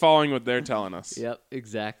I'm just following what they're telling us. Yep,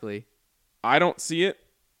 exactly. I don't see it.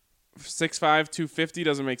 6'5", 250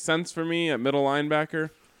 doesn't make sense for me at middle linebacker.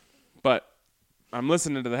 But I'm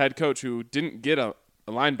listening to the head coach who didn't get a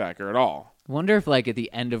linebacker at all. Wonder if, like, at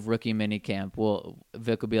the end of rookie minicamp,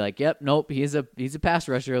 Vic will be like, "Yep, nope, he's a pass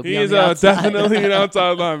rusher. He'll be on the outside." Definitely an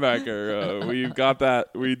outside linebacker. We've got that.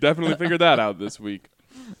 We definitely figured that out this week.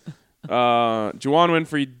 Juwan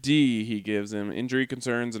Winfrey, D, he gives him. Injury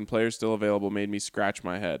concerns and players still available made me scratch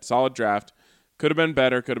my head. Solid draft. Could have been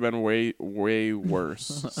better. Could have been way, way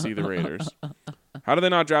worse. See the Raiders. How do they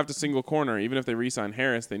not draft a single corner? Even if they re-sign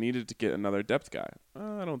Harris, they needed to get another depth guy.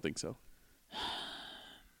 I don't think so.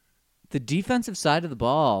 The defensive side of the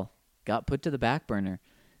ball got put to the back burner.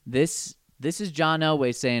 This is John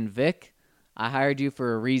Elway saying, Vic, I hired you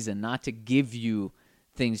for a reason, not to give you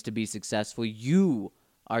things to be successful. You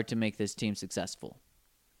are to make this team successful,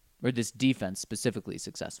 or this defense specifically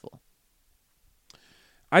successful.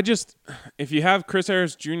 If you have Chris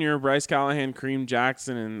Harris Jr., Bryce Callahan, Kareem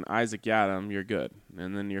Jackson, and Isaac Yiadom, you're good.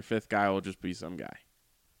 And then your fifth guy will just be some guy.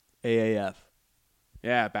 AAF.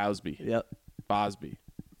 Yeah, Bowsby. Yep. Bosby.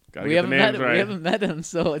 Gotta We get the haven't names met him. right. We haven't met him,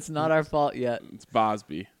 so it's not our fault yet. It's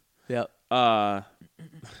Bosby. Yep. Damn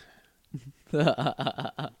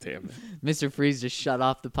it. Mr. Freeze just shut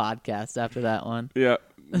off the podcast after that one. Yeah,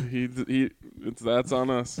 that's on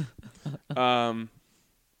us.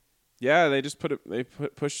 Yeah, they just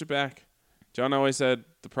pushed it back. John always said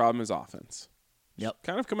the problem is offense. Yep.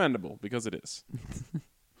 Kind of commendable because it is.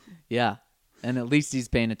 Yeah, and at least he's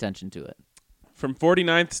paying attention to it. From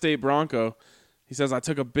 49th State Bronco, he says, I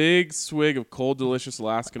took a big swig of cold, delicious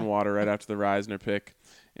Alaskan water right after the Reisner pick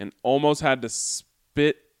and almost had a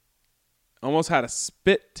spit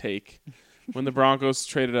take when the Broncos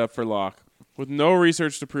traded up for Locke. With no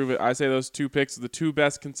research to prove it, I say those two picks are the two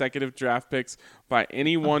best consecutive draft picks by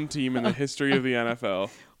any one team in the history of the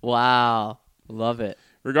NFL. Wow. Love it.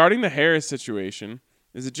 Regarding the Harris situation,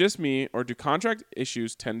 is it just me, or do contract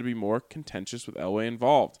issues tend to be more contentious with Elway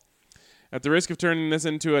involved? At the risk of turning this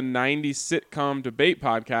into a 90s sitcom debate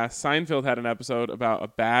podcast, Seinfeld had an episode about a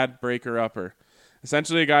bad breaker-upper.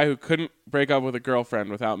 Essentially a guy who couldn't break up with a girlfriend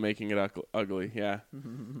without making it ugly. Yeah.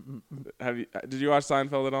 Did you watch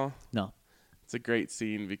Seinfeld at all? No. It's a great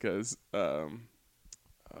scene because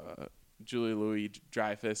Julia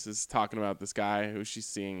Louis-Dreyfus is talking about this guy who she's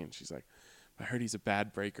seeing, and she's like, I heard he's a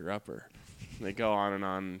bad breaker-upper. And they go on,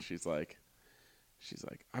 and she's like,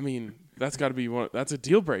 I mean, that's got to be that's a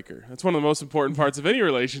deal breaker. That's one of the most important parts of any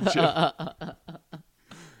relationship. And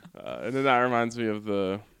then that reminds me of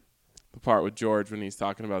the part with George when he's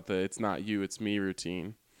talking about the "it's not you, it's me"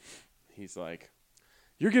 routine. He's like,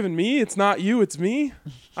 "You're giving me it's not you, it's me.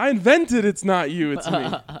 I invented it's not you, it's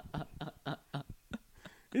me.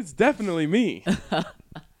 It's definitely me."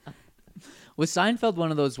 Was Seinfeld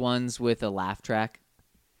one of those ones with a laugh track?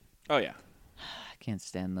 Oh yeah. I can't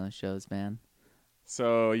stand those shows, man.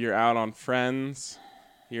 So you're out on Friends.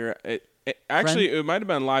 It might have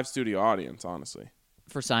been live studio audience, honestly.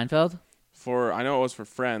 For Seinfeld? I know it was for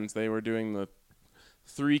Friends. They were doing the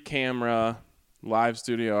 3-camera live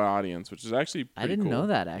studio audience, which is actually pretty I didn't cool. know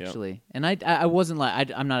that, actually. Yep. And I wasn't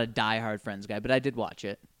I'm not a diehard Friends guy, but I did watch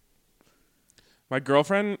it. My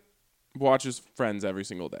girlfriend watches Friends every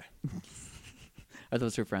single day. Are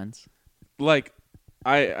those her friends? Like,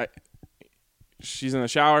 she's in the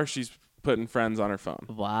shower, she's putting Friends on her phone.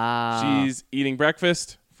 Wow. She's eating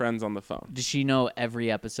breakfast, Friends on the phone. Does she know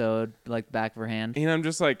every episode like back of her hand? And I'm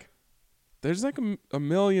just like, there's like a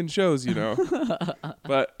million shows, you know.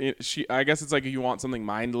 But I guess it's like if you want something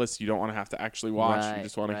mindless, you don't want to have to actually watch. Right, you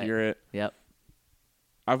just want to hear it. Yep.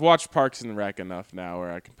 I've watched Parks and Rec enough now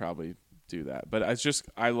where I can probably do that. But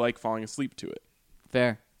I like falling asleep to it.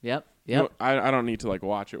 Fair. Yep. You know, I don't need to like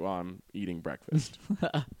watch it while I'm eating breakfast.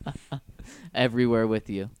 Everywhere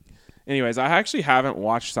with you. Anyways, I actually haven't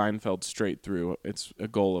watched Seinfeld straight through. It's a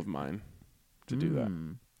goal of mine to do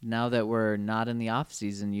that. Now that we're not in the off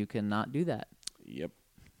season, you cannot do that. Yep.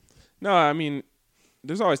 No, I mean,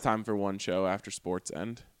 there's always time for one show after sports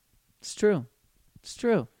end. It's true. It's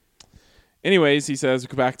true. Anyways, he says, is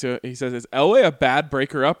Elway a bad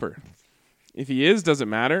breaker-upper? If he is, does it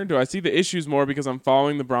matter? Do I see the issues more because I'm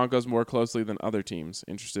following the Broncos more closely than other teams?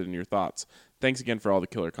 Interested in your thoughts. Thanks again for all the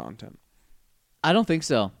killer content. I don't think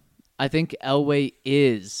so. I think Elway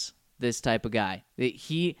is this type of guy.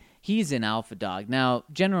 He's an alpha dog. Now,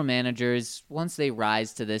 general managers, once they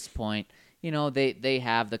rise to this point, you know, they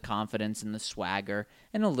have the confidence and the swagger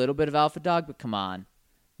and a little bit of alpha dog, but come on.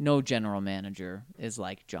 no general manager is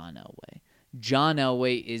like John Elway. John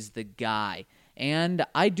Elway is the guy. And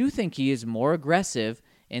I do think he is more aggressive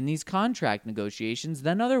in these contract negotiations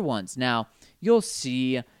than other ones. Now, you'll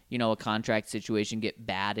see, a contract situation get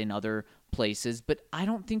bad in other places, but I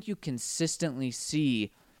don't think you consistently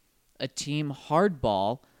see a team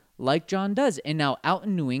hardball like John does. And now out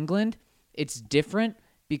in New England, it's different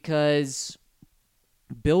because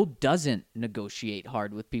Bill doesn't negotiate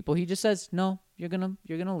hard with people. He just says, "No, you're gonna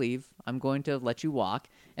leave. I'm going to let you walk."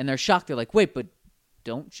 And they're shocked. They're like, "Wait, but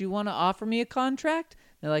don't you want to offer me a contract?"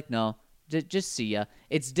 They're like, "No, just see ya."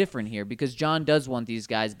 It's different here because John does want these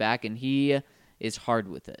guys back, and he is hard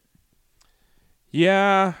with it.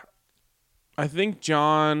 Yeah, I think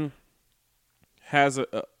John has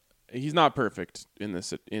he's not perfect in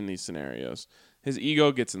these scenarios. His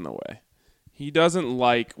ego gets in the way. He doesn't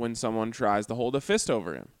like when someone tries to hold a fist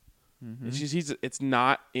over him. Mm-hmm. It's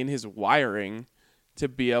not in his wiring to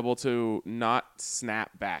be able to not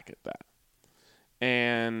snap back at that.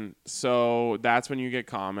 And so that's when you get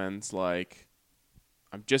comments like,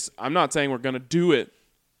 I'm not saying we're going to do it.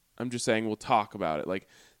 I'm just saying we'll talk about it. Like,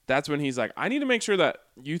 that's when he's like, I need to make sure that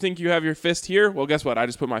you think you have your fist here. Well, guess what? I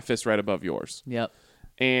just put my fist right above yours. Yep.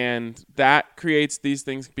 And that creates these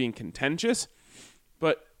things being contentious.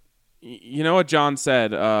 But you know what John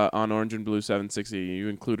said on Orange and Blue 760? You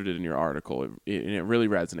included it in your article, and it really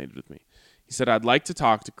resonated with me. He said, I'd like to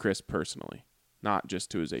talk to Chris personally, not just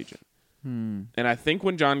to his agent. And I think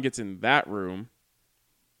when John gets in that room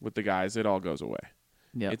with the guys, it all goes away.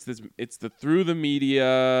 Yep. It's through the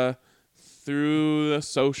media, through the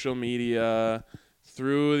social media,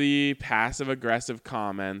 through the passive-aggressive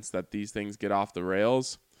comments that these things get off the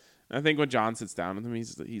rails. And I think when John sits down with him,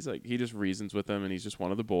 he's like, he just reasons with him, and he's just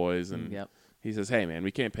one of the boys. And he says, hey, man,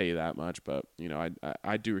 we can't pay you that much, but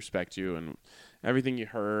I do respect you, and everything you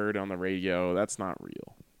heard on the radio, that's not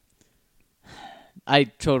real. I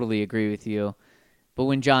totally agree with you. But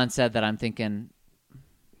when John said that, I'm thinking,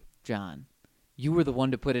 John, you were the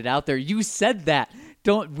one to put it out there. You said that.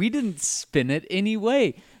 We didn't spin it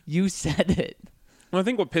anyway. You said it. Well, I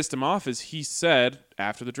think what pissed him off is he said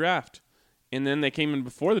after the draft. And then they came in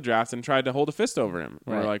before the draft and tried to hold a fist over him.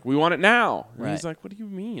 Right. We're like, we want it now. And he's like, what do you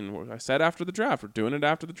mean? I said after the draft. We're doing it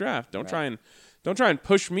after the draft. Don't try and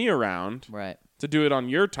push me around to do it on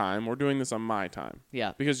your time. We're doing this on my time.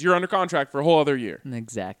 Yeah. Because you're under contract for a whole other year.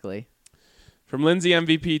 Exactly. From Lindsay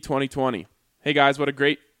MVP 2020. Hey, guys, what a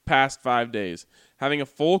great past 5 days. Having a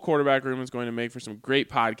full quarterback room is going to make for some great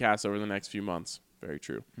podcasts over the next few months. Very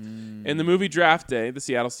true. In the movie Draft Day, the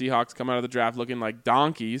Seattle Seahawks come out of the draft looking like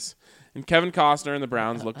donkeys, and Kevin Costner and the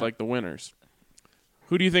Browns looked like the winners.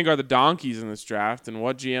 Who do you think are the donkeys in this draft, and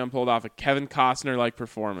what GM pulled off a Kevin Costner-like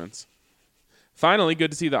performance? Finally,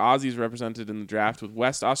 good to see the Aussies represented in the draft with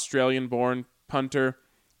West Australian-born punter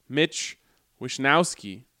Mitch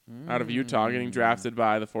Wishnowsky out of Utah getting drafted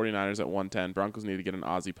by the 49ers at 110. Broncos need to get an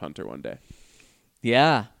Aussie punter one day.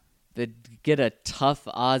 Yeah, get a tough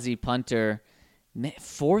Aussie punter.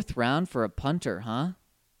 4th round for a punter, huh?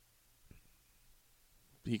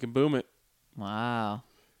 He can boom it. Wow.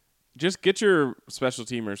 Just get your special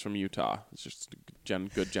teamers from Utah. It's just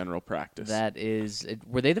good general practice. That is.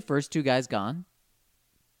 Were they the first 2 guys gone?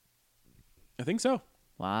 I think so.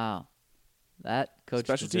 Wow. That coach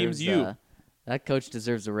special deserves, teams you. That coach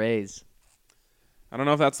deserves a raise. I don't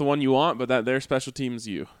know if that's the one you want, but their special teams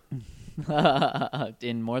you.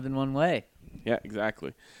 In more than one way. Yeah,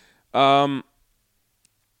 exactly.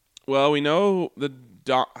 Well, we know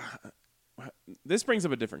this brings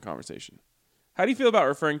up a different conversation. How do you feel about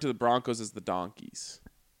referring to the Broncos as the donkeys?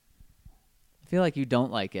 I feel like you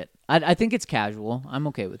don't like it. I think it's casual. I'm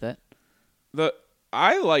okay with it.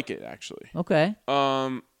 I like it, actually. Okay.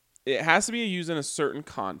 It has to be used in a certain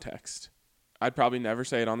context. I'd probably never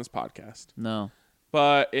say it on this podcast. No.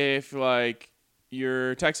 But if, like,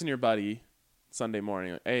 you're texting your buddy Sunday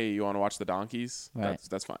morning, like, hey, you want to watch the donkeys? Right.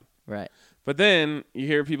 That's fine. Right. But then you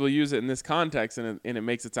hear people use it in this context, and it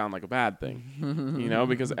makes it sound like a bad thing,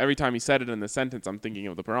 because every time he said it in the sentence, I'm thinking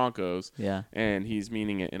of the Broncos, and he's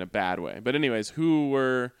meaning it in a bad way. But anyways, who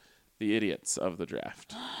were the idiots of the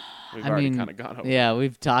draft? We've already kind of gone over. Yeah,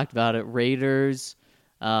 we've talked about it. Raiders,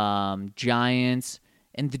 Giants,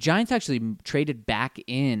 and the Giants actually traded back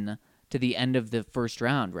in to the end of the first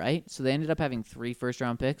round, right? So they ended up having 3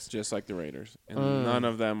 first-round picks. Just like the Raiders. And none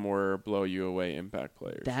of them were blow-you-away impact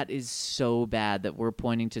players. That is so bad that we're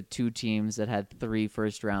pointing to 2 teams that had 3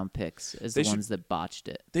 first-round picks as the ones that botched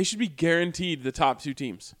it. They should be guaranteed the top 2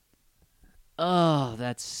 teams. Oh,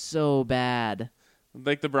 that's so bad.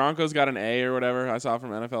 Like the Broncos got an A or whatever I saw from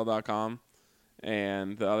NFL.com.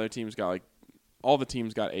 And the other teams got all the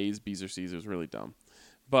teams got A's, B's, or C's. It was really dumb.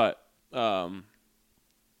 But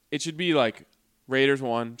it should be like Raiders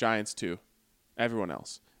 1, Giants 2, everyone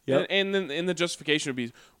else. Yep. And then the justification would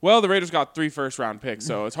be, well, the Raiders got 3 first-round picks,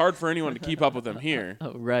 so it's hard for anyone to keep up with them here.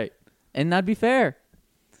 Oh, right. And that'd be fair.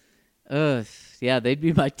 Yeah, they'd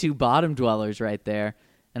be my 2 bottom dwellers right there.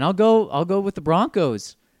 And I'll go with the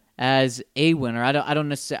Broncos as a winner. I don't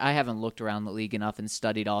necessarily. I haven't looked around the league enough and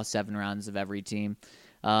studied all 7 rounds of every team.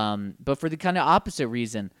 But for the kind of opposite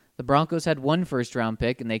reason, the Broncos had 1 first-round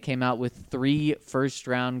pick and they came out with 3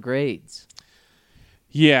 first-round grades.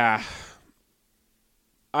 Yeah.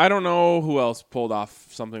 I don't know who else pulled off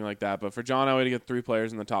something like that, but for John Elway to get 3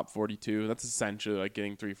 players in the top 42, that's essentially like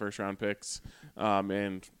getting 3 first-round picks.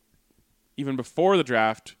 And even before the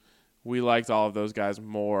draft, we liked all of those guys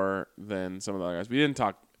more than some of the other guys. We didn't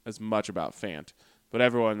talk as much about Fant, but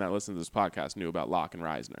everyone that listened to this podcast knew about Locke and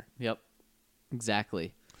Reisner. Yep,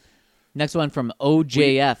 exactly. Next one from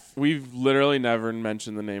OJF. We've literally never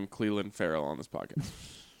mentioned the name Cleveland Farrell on this podcast.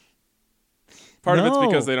 Part of it's No.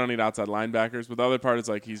 because they don't need outside linebackers, but the other part is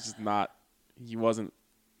like he wasn't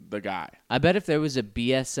the guy. I bet if there was a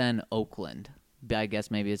BSN Oakland, I guess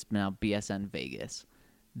maybe it's now BSN Vegas,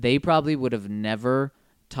 they probably would have never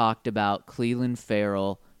talked about Cleveland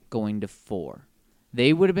Farrell going to 4.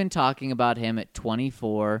 They would have been talking about him at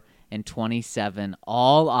 24 and 27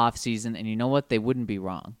 all offseason, and you know what? They wouldn't be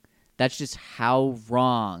wrong. That's just how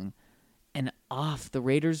wrong and off the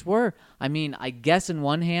Raiders were. I mean, I guess in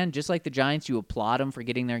one hand, just like the Giants, you applaud them for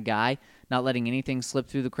getting their guy, not letting anything slip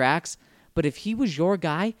through the cracks. But if he was your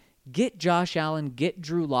guy, get Josh Allen, get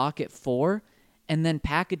Drew Lock at 4, and then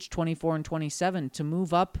package 24 and 27 to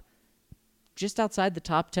move up just outside the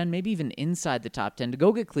top 10, maybe even inside the top 10 to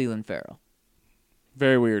go get Cleveland Farrell.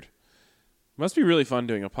 Very weird. Must be really fun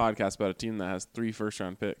doing a podcast about a team that has 3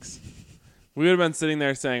 first-round picks. We would have been sitting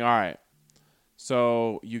there saying, all right,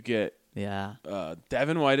 so you get Yeah.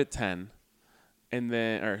 Devin White at 10, and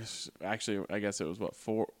then, or actually, I guess it was what,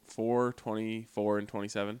 4, 24, and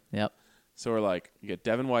 27. Yep. So we're like, you get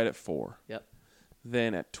Devin White at 4. Yep.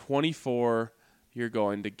 Then at 24, you're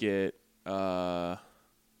going to get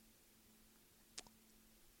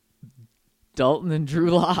Dalton and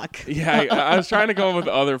Drew Lock. yeah. I was trying to come up with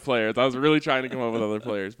other players. I was really trying to come up with other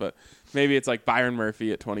players, but maybe it's like Byron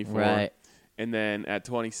Murphy at 24, Right. And then at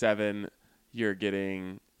 27, you're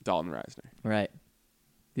getting Dalton Reisner. Right.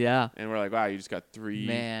 Yeah. And we're like, wow, you just got 3.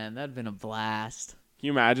 Man, that'd been a blast. Can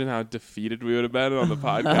you imagine how defeated we would have been on the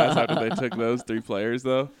podcast after they took those 3 players,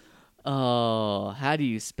 though? Oh, how do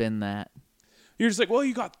you spin that? You're just like, well,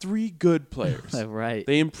 you got 3 good players. Right.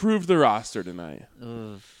 They improved the roster tonight.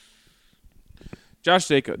 Ugh. Josh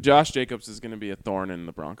Jacobs is going to be a thorn in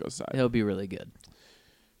the Broncos side. He'll be really good.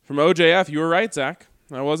 From OJF, you were right, Zach.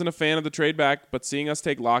 I wasn't a fan of the trade back, but seeing us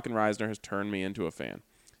take Locke and Reisner has turned me into a fan.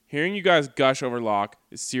 Hearing you guys gush over Locke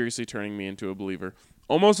is seriously turning me into a believer.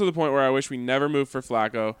 Almost to the point where I wish we never moved for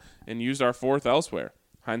Flacco and used our 4th elsewhere.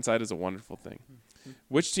 Hindsight is a wonderful thing.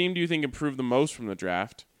 Which team do you think improved the most from the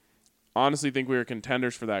draft? Honestly think we were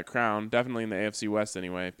contenders for that crown, definitely in the AFC West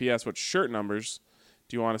anyway. P.S. What shirt numbers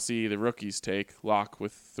do you want to see the rookies take? Locke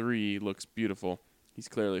with 3 looks beautiful. He's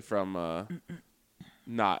clearly from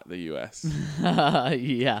not the U.S.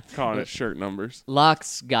 Yeah. Calling it shirt numbers.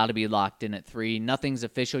 Lock's got to be locked in at 3. Nothing's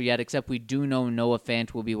official yet, except we do know Noah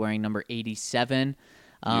Fant will be wearing number 87.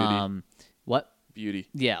 What? Beauty.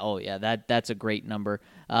 Yeah. Oh, yeah. That's a great number.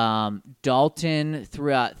 Dalton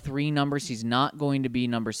threw out 3 numbers. He's not going to be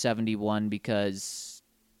number 71 because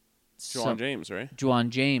Juwan James, right? Juwan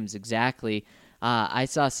James, exactly. I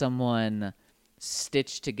saw someone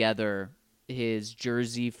stitch together his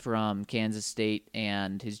jersey from Kansas State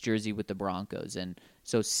and his jersey with the Broncos. And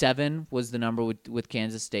so 7 was the number with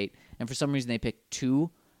Kansas State. And for some reason they picked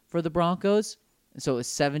 2 for the Broncos. So it was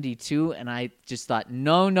 72. And I just thought,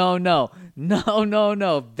 no.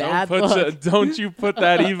 Bad luck. Don't you put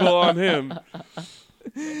that evil on him.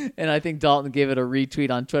 And I think Dalton gave it a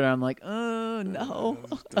retweet on Twitter. I'm like, oh, no.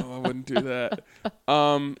 I wouldn't do that.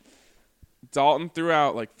 Dalton threw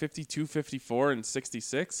out like 52, 54, and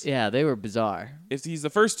 66. Yeah, they were bizarre. If he's the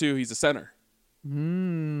first 2, he's a center,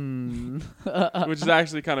 which is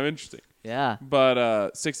actually kind of interesting. Yeah.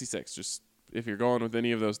 But 66, just if you're going with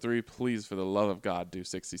any of those 3, please, for the love of God, do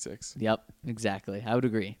 66. Yep, exactly. I would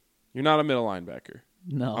agree. You're not a middle linebacker.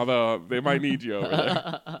 No. Although they might need you over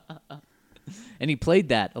there. And he played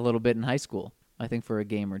that a little bit in high school, I think, for a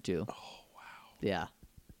game or 2. Oh, wow. Yeah.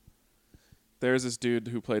 There's this dude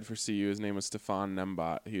who played for CU. His name was Stefan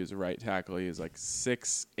Nembot. He was a right tackle. He was like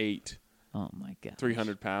 6'8", Oh, my God.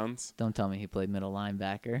 300 pounds. Don't tell me he played middle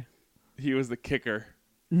linebacker. He was the kicker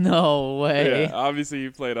No way. Yeah, obviously he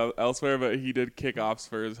played elsewhere, but he did kickoffs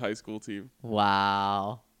for his high school team.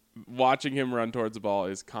 Wow. Watching him run towards the ball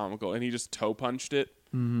is comical, and he just toe punched it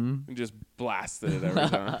and just blasted it every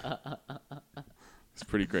time. It's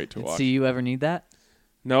pretty great to watch. See, you ever need that?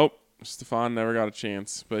 Nope. Stephon never got a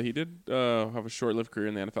chance, but he did have a short-lived career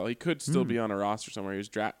in the NFL. He could still be on a roster somewhere. He was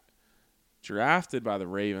drafted by the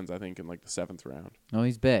Ravens, I think, in like the 7th round. Oh,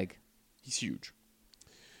 he's big. He's huge.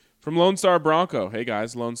 From Lone Star Bronco. Hey,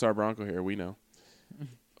 guys, Lone Star Bronco here. We know.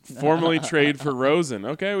 Formerly trade for Rosen.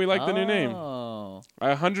 Okay, we like the new name. Oh.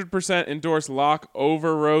 I 100% endorse Locke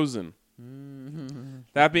over Rosen.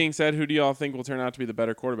 That being said, who do y'all think will turn out to be the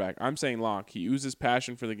better quarterback? I'm saying Locke. He oozes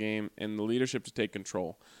passion for the game and the leadership to take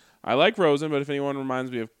control. I like Rosen, but if anyone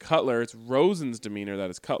reminds me of Cutler, it's Rosen's demeanor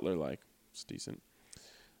that is Cutler-like. It's decent.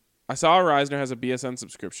 I saw Reisner has a BSN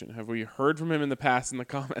subscription. Have we heard from him in the past in the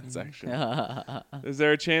comment section? Is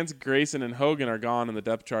there a chance Grayson and Hogan are gone and the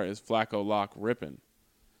depth chart is Flacco, Locke, Rippin?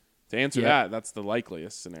 To answer that, that's the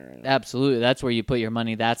likeliest scenario. Absolutely. That's where you put your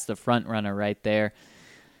money. That's the front runner right there.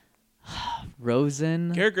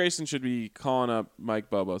 Rosen. Garrett Grayson should be calling up Mike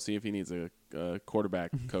Bobo, see if he needs a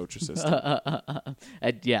quarterback coach assistant.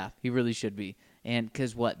 Yeah, he really should be. And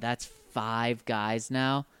because that's 5 guys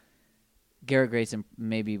now. Garrett Grayson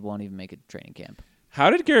maybe won't even make a training camp. How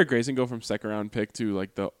did Garrett Grayson go from second-round pick to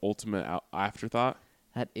like the ultimate afterthought?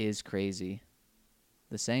 That is crazy.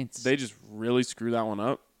 The Saints. They just really screw that one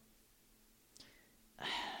up.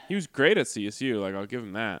 He was great at CSU. Like, I'll give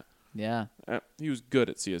him that. Yeah. He was good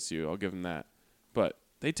at CSU. I'll give him that. But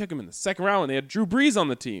they took him in the second round when they had Drew Brees on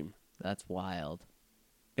the team. That's wild.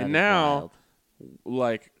 And now,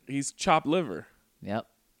 like, he's chopped liver. Yep.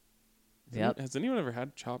 Has anyone ever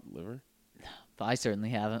had chopped liver? I certainly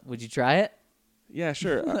haven't. Would you try it? Yeah,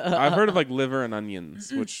 sure. I've heard of, like, liver and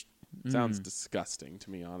onions, which sounds disgusting to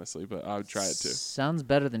me, honestly, but I would try it, too. Sounds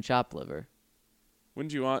better than chopped liver.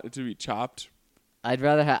 Wouldn't you want it to be chopped? I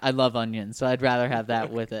love onions, so I'd rather have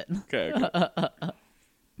that with it. Okay.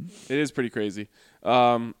 It is pretty crazy.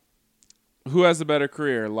 Who has the better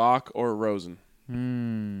career, Locke or Rosen?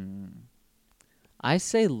 I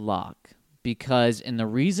say Locke and the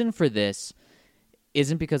reason for this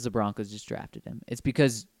isn't because the Broncos just drafted him. It's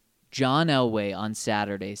because John Elway on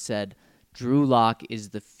Saturday said Drew Lock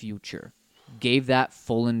is the future. Gave that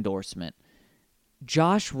full endorsement.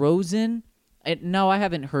 Josh Rosen, no, I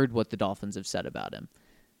haven't heard what the Dolphins have said about him.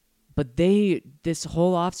 But this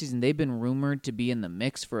whole offseason, they've been rumored to be in the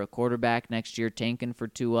mix for a quarterback next year, tanking for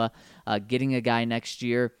Tua, getting a guy next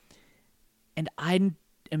year. And I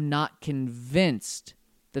am not convinced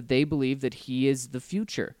that they believe that he is the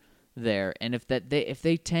future there. And if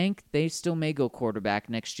they tank, they still may go quarterback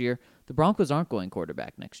next year. The Broncos aren't going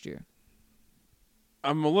quarterback next year.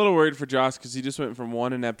 I'm a little worried for Josh because he just went from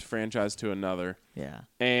one inept franchise to another. Yeah.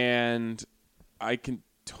 And I can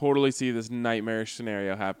totally see this nightmarish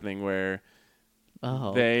scenario happening where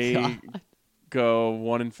they go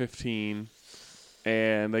 1-15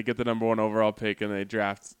 and they get the number 1 overall pick and they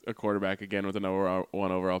draft a quarterback again with the number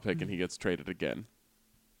 1 overall pick and he gets traded again.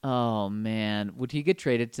 Oh, man. Would he get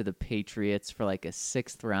traded to the Patriots for like a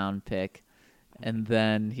 6th round pick and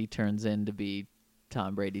then he turns in to be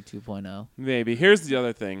Tom Brady 2.0? Maybe. Here's the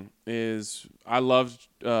other thing is I loved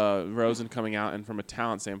Rosen coming out, and from a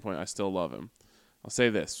talent standpoint, I still love him. I'll say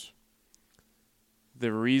this.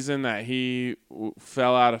 The reason that he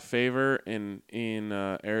fell out of favor in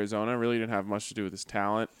Arizona really didn't have much to do with his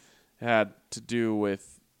talent. It had to do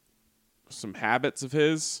with some habits of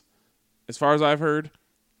his, as far as I've heard.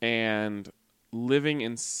 And living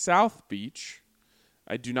in South Beach,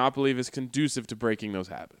 I do not believe is conducive to breaking those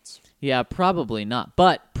habits. Yeah, probably not.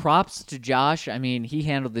 But props to Josh. I mean, he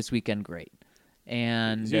handled this weekend great.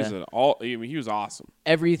 And he was awesome.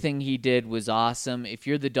 Everything he did was awesome. If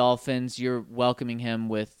you're the Dolphins, you're welcoming him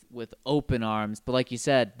with open arms. But like you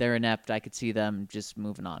said, they're inept. I could see them just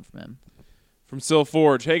moving on from him. From Sil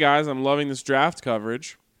Forge, hey guys, I'm loving this draft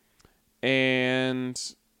coverage. And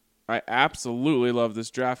I absolutely love this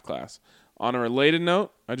draft class. On a related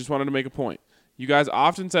note, I just wanted to make a point. You guys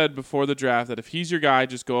often said before the draft that if he's your guy,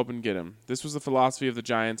 just go up and get him. This was the philosophy of the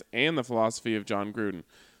Giants and the philosophy of John Gruden.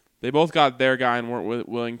 They both got their guy and weren't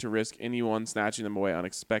willing to risk anyone snatching them away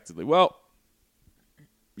unexpectedly. Well,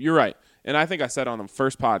 you're right. And I think I said it on the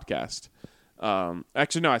first podcast.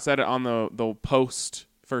 Actually, no, I said it on the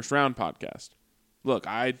post-first round podcast. Look,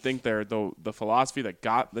 I think the philosophy that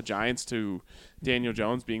got the Giants to Daniel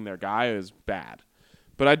Jones being their guy is bad.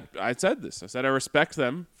 But I said this. I said I respect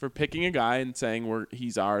them for picking a guy and saying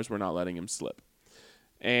he's ours. We're not letting him slip.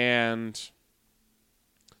 And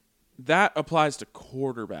that applies to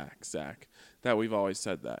quarterbacks, Zach, that we've always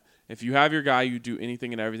said that. If you have your guy, you do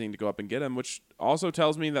anything and everything to go up and get him, which also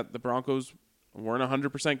tells me that the Broncos weren't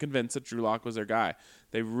 100% convinced that Drew Lock was their guy.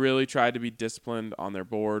 They really tried to be disciplined on their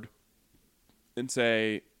board and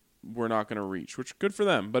say, we're not going to reach, which good for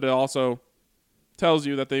them. But it also tells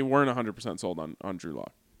you that they weren't 100% sold on Drew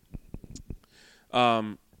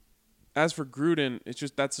Lock. As for Gruden,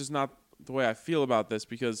 that's just not the way I feel about this,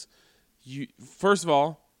 because first of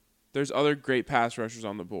all, there's other great pass rushers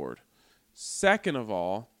on the board. Second of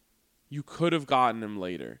all, you could have gotten him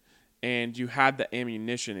later, and you had the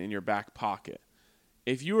ammunition in your back pocket.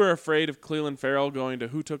 If you were afraid of Clelin Ferrell going to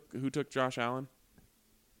who took Josh Allen?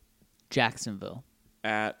 Jacksonville.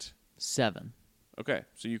 At 7. Okay,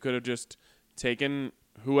 so you could have just taken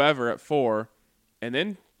whoever at 4 and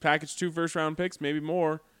then packaged 2 first-round picks, maybe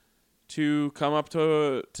more, to come up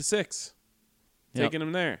to 6, taking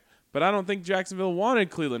him there. But I don't think Jacksonville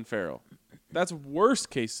wanted Clelin Ferrell. That's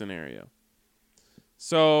worst-case scenario.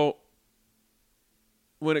 So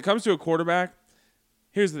when it comes to a quarterback,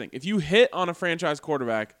 here's the thing. If you hit on a franchise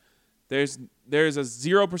quarterback, there's a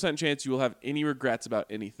 0% chance you will have any regrets about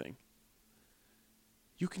anything.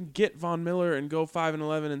 You can get Von Miller and go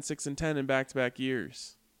 5-11 and 6-10 in back-to-back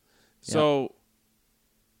years. Yep. So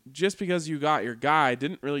just because you got your guy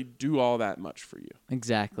didn't really do all that much for you.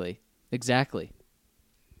 Exactly. He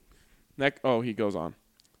goes on.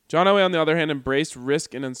 John Elway, on the other hand, embraced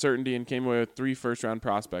risk and uncertainty and came away with 3 first-round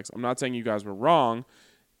prospects. I'm not saying you guys were wrong.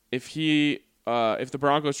 If the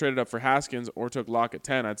Broncos traded up for Haskins or took Locke at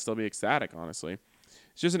 10, I'd still be ecstatic, honestly.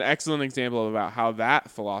 It's just an excellent example about how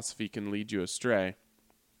that philosophy can lead you astray.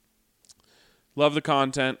 Love the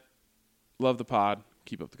content. Love the pod.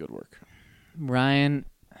 Keep up the good work. Ryan,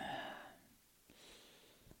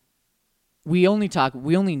 we only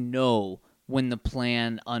know when the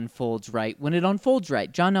plan unfolds right. When it unfolds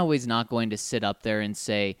right, John Elway's not going to sit up there and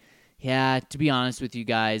say, yeah, to be honest with you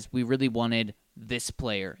guys, we really wanted this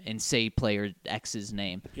player and say player X's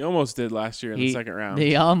name. He almost did last year in the second round.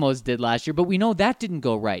 They almost did last year, but we know that didn't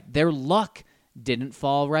go right. Their luck didn't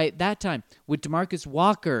fall right that time. With DeMarcus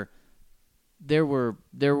Walker, there were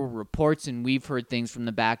reports, and we've heard things from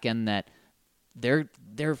the back end that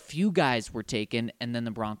their few guys were taken, and then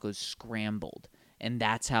the Broncos scrambled, and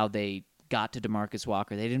that's how they got to DeMarcus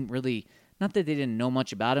Walker. They didn't really, not that they didn't know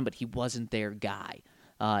much about him, but he wasn't their guy.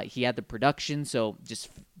 He had the production, so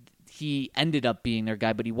he ended up being their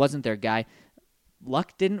guy, but he wasn't their guy.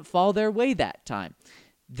 Luck didn't fall their way that time.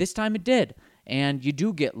 This time it did, and you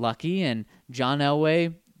do get lucky, and John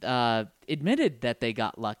Elway admitted that they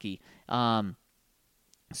got lucky.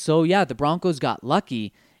 So yeah, the Broncos got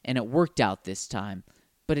lucky, and it worked out this time,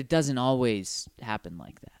 but it doesn't always happen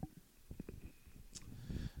like that.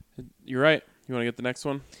 You're right. You want to get the next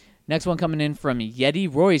one? Next one coming in from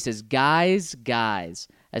Yeti Roy says, guys,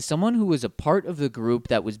 as someone who was a part of the group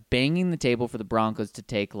that was banging the table for the Broncos to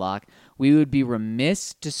take Locke, we would be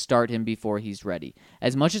remiss to start him before he's ready.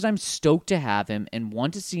 As much as I'm stoked to have him and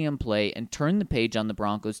want to see him play and turn the page on the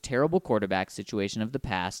Broncos' terrible quarterback situation of the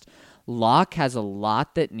past, Locke has a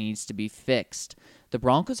lot that needs to be fixed. The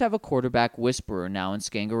Broncos have a quarterback whisperer now in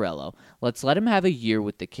Scangarello. Let's let him have a year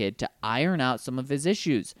with the kid to iron out some of his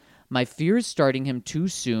issues. My fear is starting him too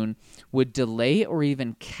soon would delay or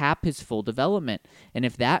even cap his full development. And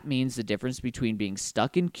if that means the difference between being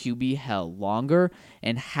stuck in QB hell longer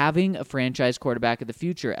and having a franchise quarterback of the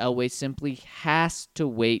future, Elway simply has to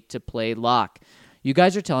wait to play Locke. You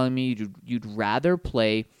guys are telling me you'd rather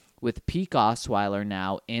play with Peak Osweiler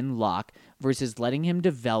now in Locke versus letting him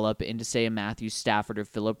develop into, say, a Matthew Stafford or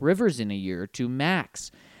Phillip Rivers in a year or two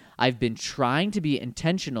max. I've been trying to be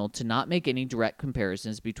intentional to not make any direct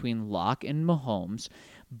comparisons between Locke and Mahomes,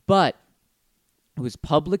 but it was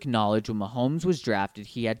public knowledge when Mahomes was drafted,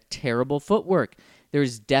 he had terrible footwork.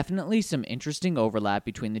 There's definitely some interesting overlap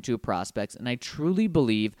between the two prospects, and I truly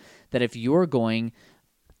believe that if you're going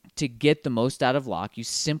to get the most out of Locke, you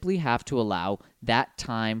simply have to allow that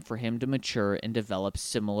time for him to mature and develop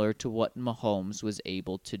similar to what Mahomes was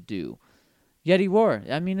able to do. Yeti War,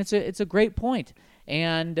 I mean, it's a great point.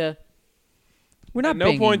 And we're not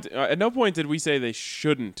at no point did we say they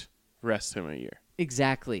shouldn't rest him a year.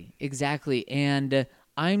 Exactly. And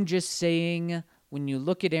I'm just saying, when you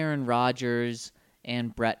look at Aaron Rodgers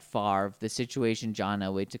and Brett Favre, the situation John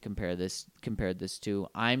Elway compared this to,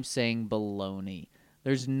 I'm saying baloney.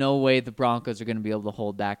 There's no way the Broncos are going to be able to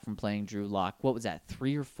hold back from playing Drew Lock. What was that,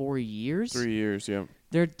 3 or 4 years? 3 years, yeah.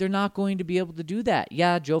 They're not going to be able to do that.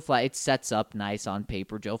 Yeah, it sets up nice on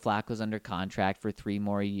paper. Joe Flacco's under contract for 3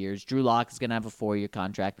 more years. Drew Lock is going to have a 4-year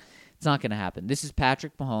contract. It's not going to happen. This is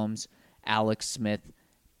Patrick Mahomes, Alex Smith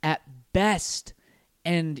at best.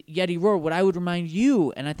 And Yeti Roar, what I would remind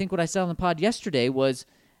you, and I think what I said on the pod yesterday, was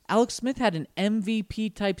Alex Smith had an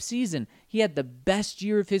MVP type season. He had the best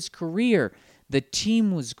year of his career. The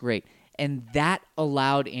team was great. And that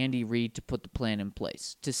allowed Andy Reid to put the plan in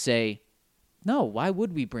place to say, no, why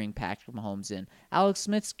would we bring Patrick Mahomes in? Alex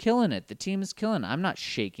Smith's killing it. The team is killing it. I'm not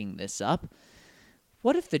shaking this up.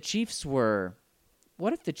 What if the Chiefs were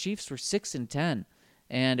 6-10,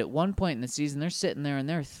 and at one point in the season they're sitting there and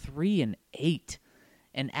they're 3-8,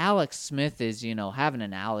 and Alex Smith is, having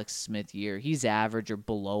an Alex Smith year. He's average or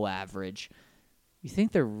below average. You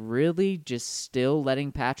think they're really just still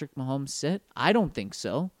letting Patrick Mahomes sit? I don't think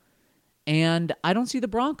so. And I don't see the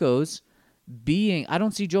Broncos I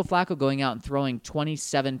don't see Joe Flacco going out and throwing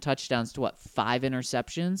 27 touchdowns to 5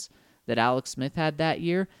 interceptions that Alex Smith had that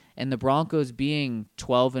year, and the Broncos being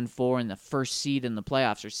 12-4 in the first seed in the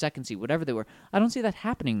playoffs or second seed, whatever they were. I don't see that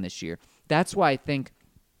happening this year. That's why I think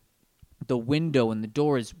the window and the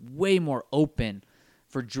door is way more open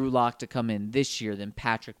for Drew Lock to come in this year than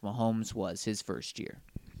Patrick Mahomes was his first year.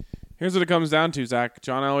 Here's what it comes down to, Zach.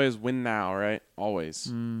 John Elway is win now, right?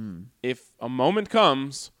 Always. If a moment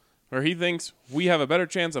comes where he thinks we have a better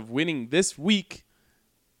chance of winning this week,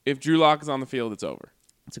 if Drew Lock is on the field, it's over.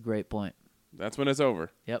 That's a great point. That's when it's over.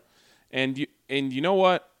 Yep. And you know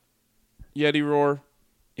what, Yeti Roar?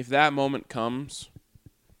 If that moment comes,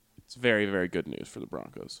 it's very, very good news for the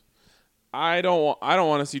Broncos. I don't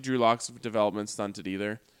want to see Drew Lock's development stunted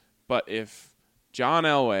either. But if John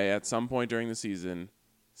Elway at some point during the season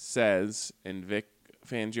says, and Vic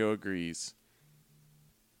Fangio agrees,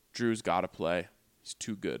 Drew's got to play, he's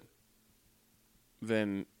too good,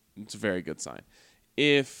 then it's a very good sign.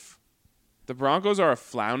 If the Broncos are a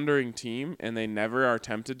floundering team and they never are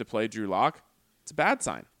tempted to play Drew Lock, it's a bad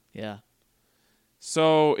sign. Yeah.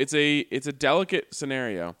 So it's a delicate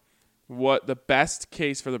scenario. What the best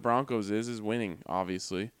case for the Broncos is winning,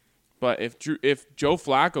 obviously. But if Joe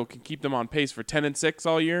Flacco can keep them on pace for 10-6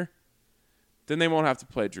 all year, then they won't have to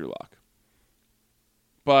play Drew Lock.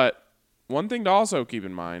 But one thing to also keep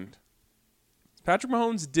in mind is Patrick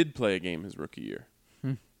Mahomes did play a game his rookie year.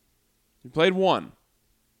 He played 1,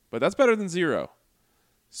 but that's better than 0.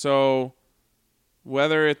 So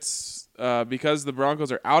whether it's because the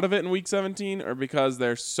Broncos are out of it in Week 17 or because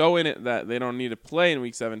they're so in it that they don't need to play in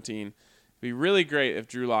Week 17, it'd be really great if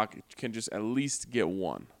Drew Lock can just at least get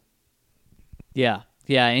 1. Yeah,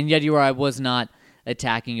 and yet I was not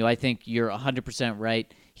attacking you. I think you're 100%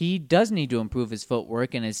 right. He does need to improve his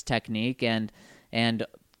footwork and his technique, and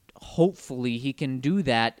hopefully he can do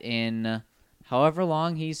that in however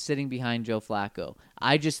long he's sitting behind Joe Flacco.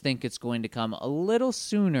 I just think it's going to come a little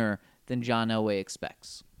sooner than John Elway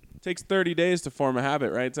expects. It takes 30 days to form a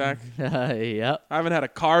habit, right, Zach? Yep. I haven't had a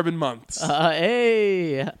carb in months.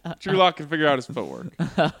 Hey. Drew Lock can figure out his footwork.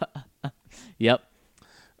 Yep.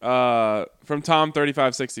 From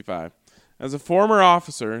Tom3565. As a former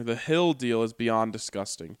officer, the Hill deal is beyond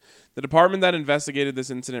disgusting. The department that investigated this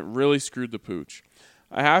incident really screwed the pooch.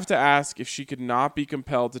 I have to ask if she could not be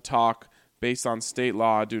compelled to talk based on state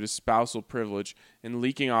law due to spousal privilege, and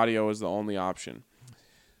leaking audio is the only option.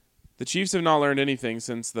 The Chiefs have not learned anything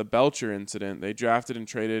since the Belcher incident. They drafted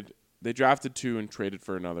two and traded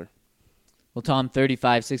for another. Well, Tom,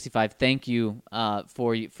 3565, thank you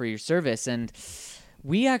for your service. And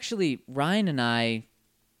we actually, Ryan and I,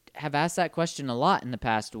 have asked that question a lot in the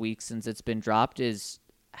past week since it's been dropped, is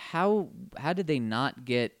how did they not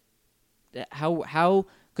get, how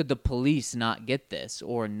could the police not get this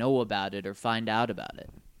or know about it or find out about it?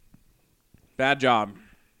 Bad job.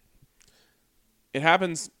 It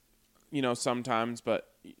happens, sometimes,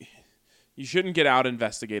 but you shouldn't get out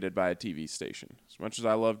investigated by a TV station. As much as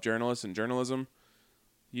I love journalists and journalism,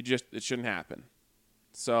 it shouldn't happen.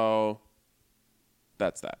 So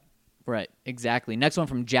that's that. Right, exactly. Next one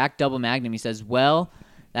from Jack Double Magnum. He says, well,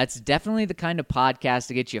 that's definitely the kind of podcast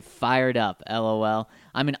to get you fired up, LOL.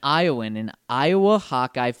 I'm an Iowan in Iowa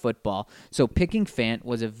Hawkeye football, so picking Fant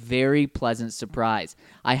was a very pleasant surprise.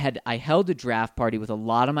 I held a draft party with a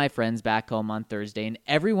lot of my friends back home on Thursday, and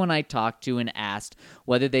everyone I talked to and asked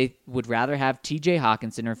whether they would rather have TJ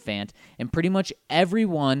Hawkinson or Fant, and pretty much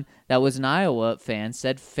everyone that was an Iowa fan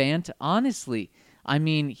said Fant, honestly. I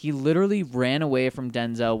mean, he literally ran away from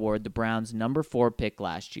Denzel Ward, the Browns' number 4 pick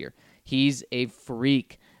last year. He's a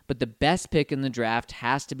freak. But the best pick in the draft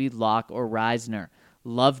has to be Locke or Reisner.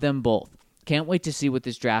 Love them both. Can't wait to see what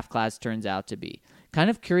this draft class turns out to be.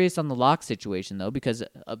 Kind of curious on the Locke situation, though, because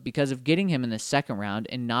of getting him in the second round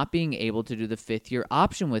and not being able to do the fifth-year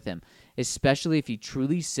option with him, especially if he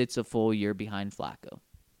truly sits a full year behind Flacco.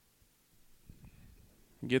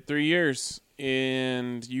 Get 3 years,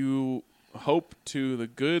 and you hope to the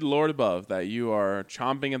good Lord above that you are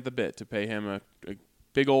chomping at the bit to pay him a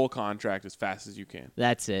big old contract as fast as you can.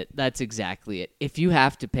 That's it. That's exactly it. If you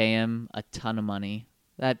have to pay him a ton of money,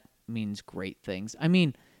 that means great things. I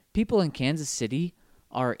mean, people in Kansas City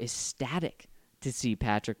are ecstatic to see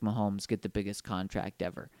Patrick Mahomes get the biggest contract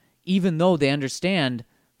ever, even though they understand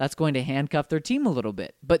that's going to handcuff their team a little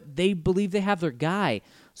bit. But they believe they have their guy,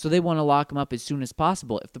 so they want to lock him up as soon as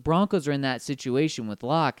possible. If the Broncos are in that situation with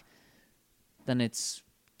Locke, then it's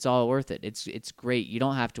all worth it. It's great. You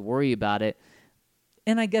don't have to worry about it.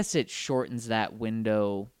 And I guess it shortens that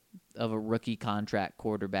window of a rookie contract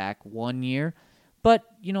quarterback 1 year. But,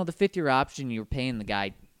 the 5th-year option, you're paying the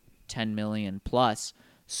guy $10 million plus.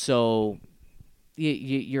 So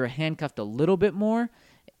you're handcuffed a little bit more,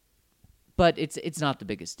 but it's not the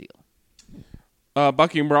biggest deal.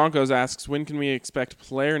 Bucking Broncos asks, when can we expect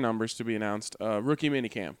player numbers to be announced? Rookie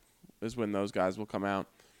minicamp is when those guys will come out.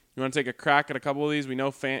 You want to take a crack at a couple of these? We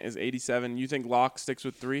know Fant is 87. You think Locke sticks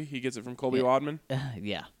with 3? He gets it from Colby Wadman?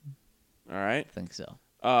 Yeah. All right. I think so.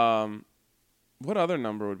 What other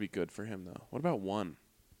number would be good for him, though? What about 1?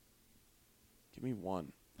 Give me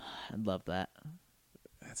 1. I'd love that.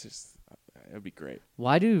 That's just, it would be great.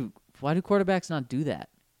 Why do quarterbacks not do that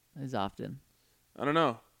as often? I don't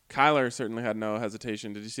know. Kyler certainly had no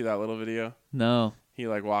hesitation. Did you see that little video? No. He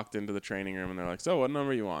walked into the training room and they're like, so what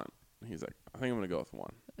number you want? And he's like, I think I'm going to go with 1.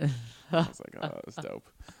 I was like, oh, that's dope.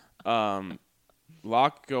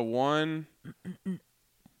 Locke, go 1.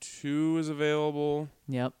 2 is available.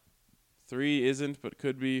 Yep. 3 isn't, but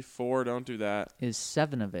could be. 4, don't do that. Is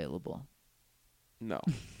 7 available? No.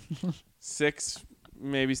 6,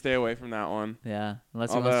 maybe stay away from that one. Yeah,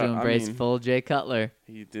 unless he wants to embrace full Jay Cutler.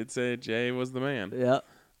 He did say Jay was the man. Yep.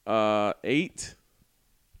 8.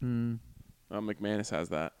 McManus has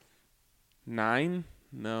that. 9,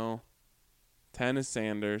 no. 10 is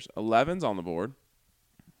Sanders. 11's on the board,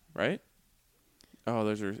 right? Oh,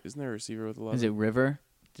 isn't there a receiver with 11? Is it River?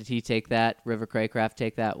 Did he take that? River Craycraft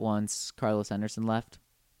take that once Carlos Henderson left?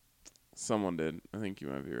 Someone did. I think you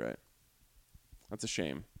might be right. That's a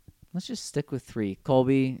shame. Let's just stick with 3.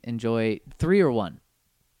 Colby, enjoy 3 or 1.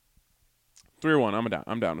 3 or 1.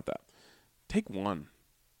 I'm down with that. Take 1.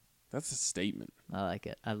 That's a statement. I like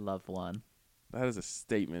it. I love 1. That is a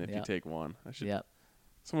statement if you take 1. Yep.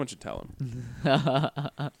 Someone should tell him.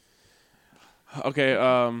 Okay,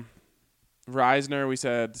 Reisner, we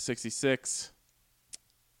said 66.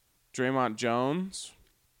 Draymond Jones,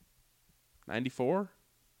 94.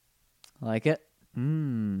 Like it.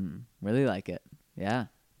 Really like it. Yeah.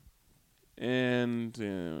 And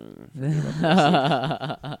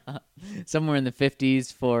somewhere in the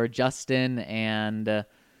 50s for Justin and,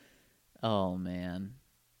 oh, man.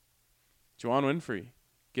 Juwan Winfrey.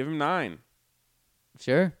 Give him 9.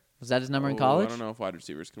 Sure. Was that his number in college? I don't know if wide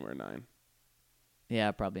receivers can wear 9.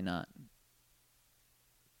 Yeah, probably not.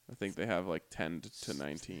 I think they have 10 to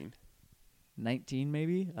 19. 19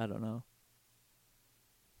 maybe? I don't know.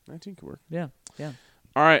 19 could work. Yeah. All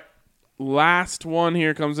right. Last one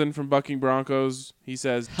here comes in from Bucking Broncos. He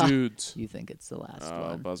says, dudes. You think it's the last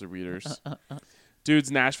one. Buzzer beaters.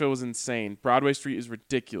 Dudes, Nashville was insane. Broadway Street is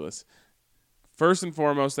ridiculous. First and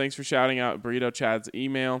foremost, thanks for shouting out Burrito Chad's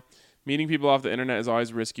email. Meeting people off the internet is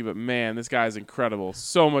always risky, but man, this guy is incredible.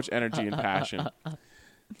 So much energy and passion.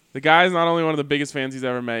 The guy is not only one of the biggest fans he's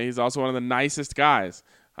ever met, he's also one of the nicest guys.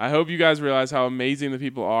 I hope you guys realize how amazing the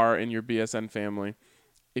people are in your BSN family.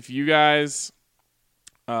 If you guys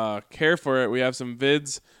care for it, we have some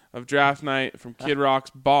vids of draft night from Kid Rock's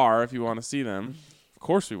bar if you want to see them. Of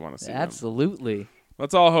course we want to see them. Absolutely.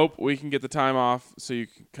 Let's all hope we can get the time off so you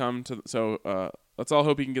can come to let's all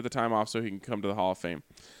hope he can get the time off so he can come to the Hall of Fame.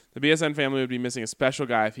 The BSN family would be missing a special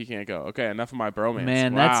guy if he can't go. Okay, enough of my bromance.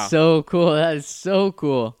 Man, wow. That's so cool. That is so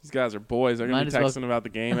cool. These guys are boys. They're going to be texting about the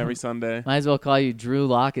game every Sunday. Might as well call you Drew,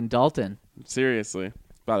 Locke, and Dalton. Seriously.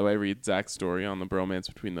 By the way, read Zach's story on the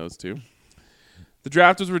bromance between those two. The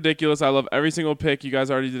draft was ridiculous. I love every single pick. You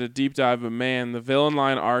guys already did a deep dive, but man, the villain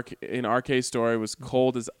line arc in RK's story was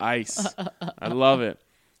cold as ice. I love it.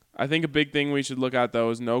 I think a big thing we should look at, though,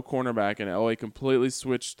 is no cornerback, and LA completely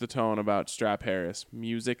switched the tone about Strap Harris.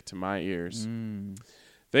 Music to my ears.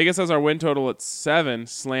 Vegas has our win total at 7.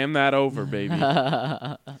 Slam that over, baby.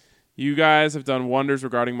 You guys have done wonders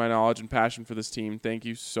regarding my knowledge and passion for this team. Thank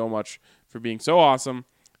you so much for being so awesome.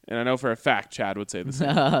 And I know for a fact Chad would say the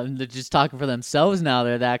same. They're just talking for themselves now.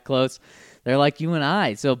 They're that close. They're like you and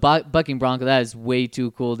I. So Bucking Bronco, that is way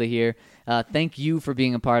too cool to hear. Thank you for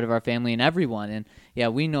being a part of our family and everyone. And, yeah,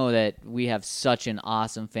 we know that we have such an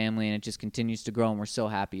awesome family, and it just continues to grow, and we're so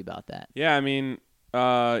happy about that. Yeah, I mean,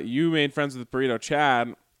 you made friends with Burrito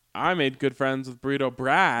Chad, I made good friends with Burrito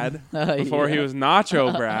Brad before he was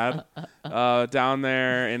Nacho Brad down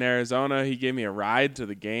there in Arizona. He gave me a ride to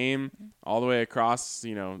the game all the way across,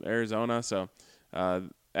 Arizona. So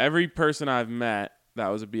every person I've met that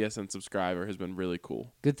was a BSN subscriber has been really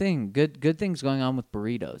cool. Good thing. Good things going on with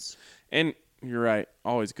burritos. And you're right.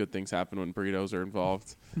 Always good things happen when burritos are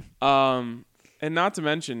involved. And not to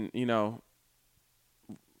mention,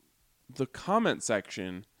 the comment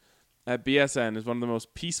section at BSN is one of the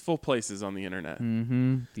most peaceful places on the internet.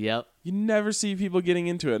 Mm-hmm. Yep. You never see people getting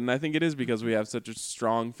into it. And I think it is because we have such a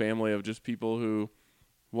strong family of just people who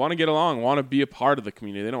want to get along, want to be a part of the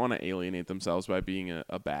community. They don't want to alienate themselves by being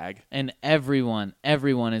a bag. And everyone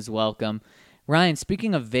is welcome. Ryan,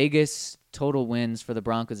 speaking of Vegas total wins for the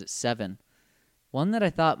Broncos at 7, one that I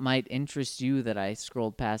thought might interest you that I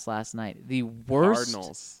scrolled past last night. The worst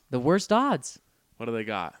Cardinals. The worst odds. What do they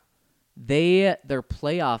got? Their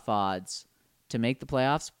playoff odds to make the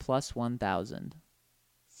playoffs plus 1,000.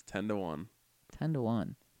 It's 10-1.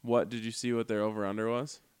 10-1. What did you see what their over-under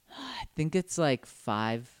was? I think it's like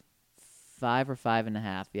 5 or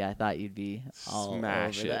 5.5. Yeah, I thought you'd be all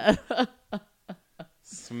Smash over it. that.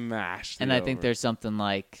 Smash. And I think there's something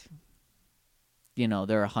like,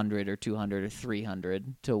 they're 100 or 200 or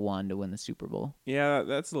 300 to 1 to win the Super Bowl. Yeah,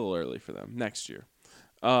 that's a little early for them. Next year.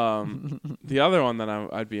 The other one that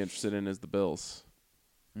I'd be interested in is the Bills.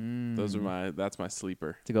 That's my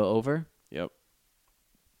sleeper. To go over? Yep.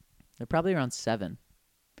 They're probably around 7,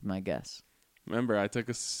 be my guess. Remember, I took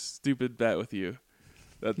a stupid bet with you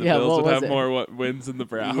that the Yeah, Bills would have it? more wins than the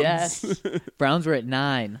Browns. Yes. Browns were at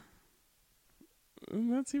 9.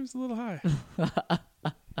 That seems a little high.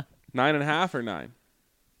 9.5 or 9?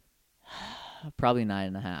 Probably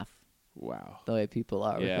 9.5. Wow. The way people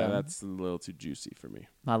are with Yeah, them. that's a little too juicy for me.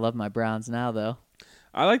 I love my Browns now, though.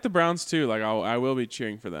 I like the Browns too. Like I will be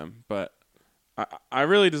cheering for them, but I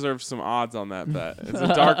really deserve some odds on that bet. It's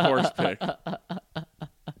a dark horse pick.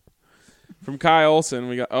 From Kai Olson,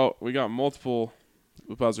 we got multiple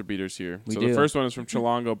buzzer beaters here. We so do. The first one is from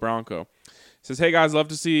Chilongo Bronco. It says, "Hey guys, love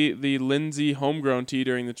to see the Lindsay homegrown tee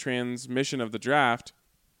during the transmission of the draft.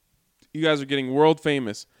 You guys are getting world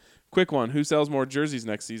famous. Quick one: who sells more jerseys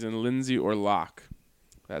next season, Lindsay or Locke?"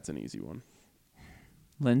 That's an easy one.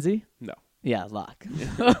 Lindsay? No. Yeah, Locke.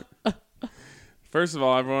 First of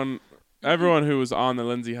all, everyone who was on the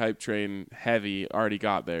Lindsay hype train heavy already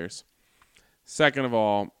got theirs. Second of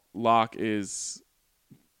all, Locke is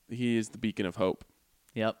the beacon of hope.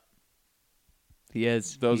 Yep. He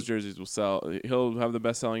is. Those jerseys will sell. He'll have the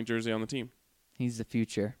best-selling jersey on the team. He's the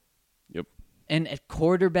future. Yep. And at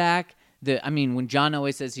quarterback, when John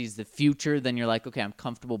always says he's the future, then you're like, okay, I'm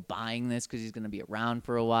comfortable buying this because he's going to be around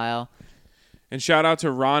for a while. And shout out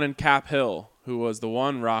to Ron and Cap Hill, who was the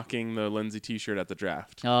one rocking the Lindsay t-shirt at the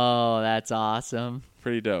draft. Oh, that's awesome.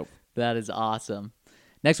 Pretty dope. That is awesome.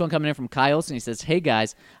 Next one coming in from Kyles, and he says, "Hey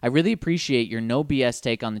guys, I really appreciate your no BS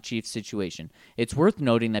take on the Chiefs situation. It's worth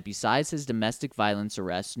noting that besides his domestic violence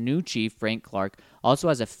arrest, new Chief Frank Clark also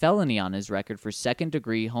has a felony on his record for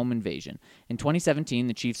second-degree home invasion. In 2017,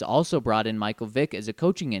 the Chiefs also brought in Michael Vick as a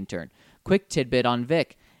coaching intern. Quick tidbit on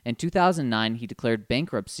Vick. In 2009, he declared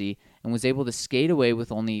bankruptcy and was able to skate away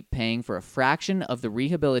with only paying for a fraction of the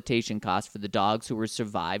rehabilitation costs for the dogs who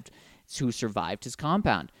survived his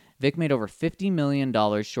compound. Vick made over $50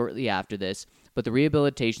 million shortly after this, but the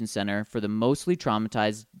rehabilitation center for the mostly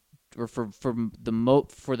traumatized, or for the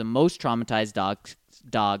most traumatized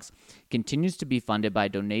dogs continues to be funded by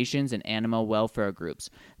donations and animal welfare groups.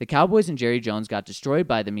 The Cowboys and Jerry Jones got destroyed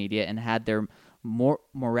by the media and had their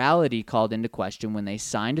morality called into question when they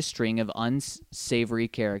signed a string of unsavory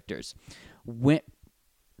characters.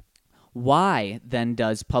 Why, then,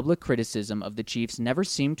 does public criticism of the Chiefs never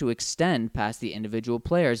seem to extend past the individual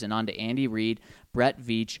players and onto Andy Reid, Brett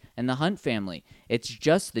Veach, and the Hunt family? It's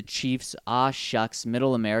just the Chiefs' shucks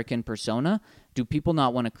middle American persona? Do people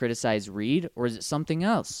not want to criticize Reid, or is it something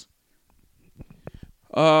else?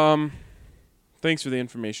 Thanks for the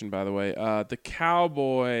information, by the way. The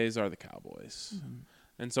Cowboys are the Cowboys. Mm-hmm.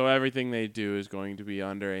 And so everything they do is going to be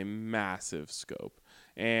under a massive scope.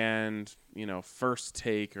 And, First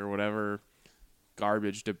Take or whatever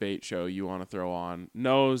garbage debate show you want to throw on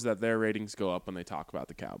knows that their ratings go up when they talk about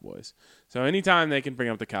the Cowboys. So anytime they can bring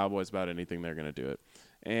up the Cowboys about anything, they're going to do it.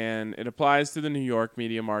 And it applies to the New York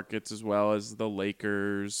media markets as well as the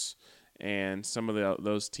Lakers and some of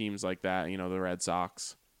those teams like that, the Red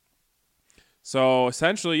Sox. So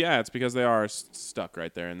essentially, yeah, it's because they are stuck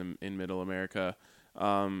right there in Middle America.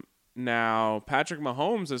 Now, Patrick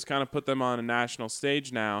Mahomes has kind of put them on a national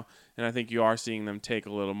stage now, and I think you are seeing them take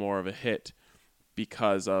a little more of a hit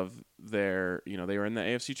because of their, they were in the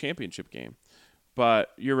AFC Championship game. But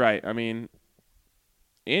you're right. I mean,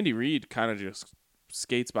 Andy Reid kind of just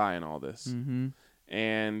skates by in all this. Mm-hmm.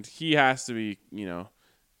 And he has to be,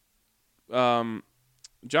 John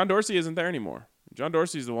Dorsey isn't there anymore. John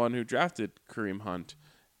Dorsey's the one who drafted Kareem Hunt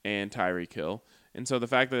and Tyreek Hill. And so the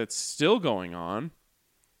fact that it's still going on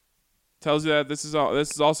tells you that this is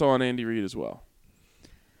also on Andy Reid as well.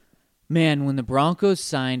 Man, when the Broncos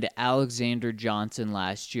signed Alexander Johnson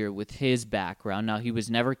last year with his background, now he was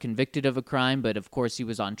never convicted of a crime, but of course he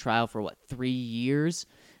was on trial for 3 years.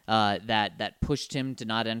 That pushed him to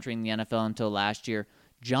not entering the NFL until last year.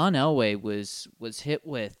 John Elway was hit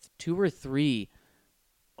with 2 or 3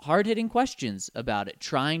 hard-hitting questions about it,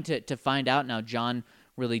 trying to find out. Now John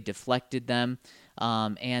really deflected them,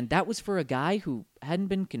 and that was for a guy who hadn't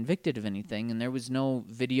been convicted of anything, and there was no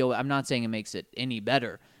video. I'm not saying it makes it any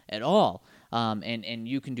better at all, and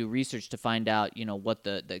you can do research to find out what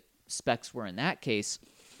the specs were in that case,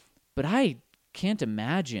 but I can't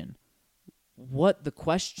imagine what the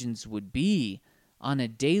questions would be on a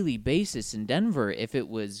daily basis in Denver if it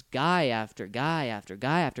was guy after guy after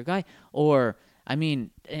guy after guy. Or, I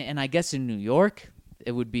mean, and I guess in New York,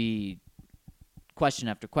 it would be question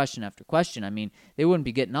after question after question. I mean, they wouldn't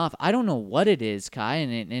be getting off. I don't know what it is, Kai,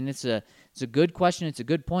 and it's a good question. It's a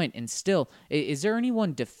good point. And still, is there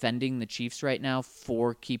anyone defending the Chiefs right now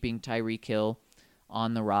for keeping Tyreek Hill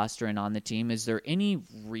on the roster and on the team? Is there any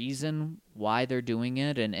reason why they're doing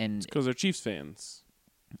it? And because they're Chiefs fans.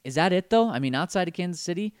 Is that it, though? I mean, outside of Kansas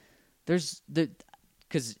City, because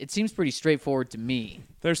it seems pretty straightforward to me.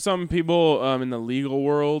 There's some people in the legal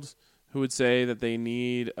world who would say that they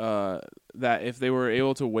need that if they were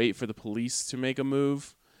able to wait for the police to make a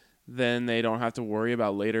move, then they don't have to worry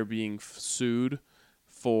about later being sued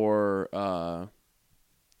for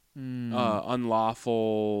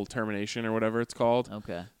unlawful termination or whatever it's called.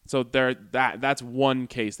 Okay. So that's one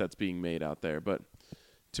case that's being made out there. But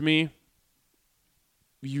to me,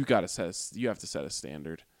 you have to set a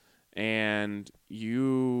standard, and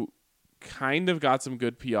you kind of got some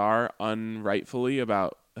good PR unrightfully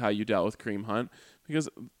about how you dealt with Kareem Hunt, because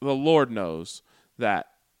the Lord knows that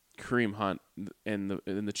Kareem Hunt and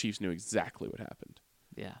the Chiefs knew exactly what happened.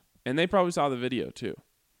 Yeah. And they probably saw the video too,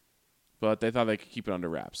 but they thought they could keep it under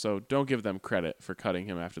wraps. So don't give them credit for cutting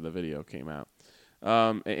him after the video came out.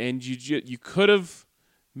 And you could have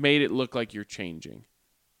made it look like you're changing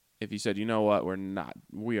if you said, you know what,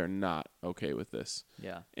 we are not okay with this.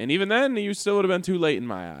 Yeah. And even then, you still would have been too late in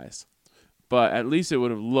my eyes. But at least it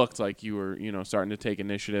would have looked like you were, starting to take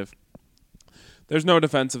initiative. There's no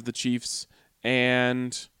defense of the Chiefs,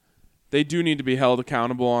 and they do need to be held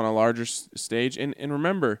accountable on a larger stage. And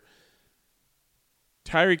remember,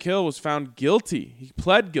 Tyreek Hill was found guilty. He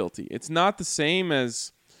pled guilty. It's not the same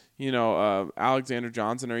as, Alexander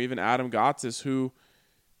Johnson or even Adam Gotsis, who,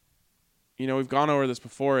 we've gone over this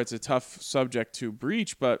before. It's a tough subject to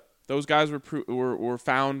breach, but those guys were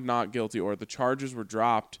found not guilty, or the charges were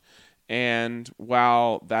dropped. And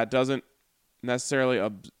while that doesn't necessarily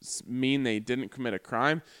mean they didn't commit a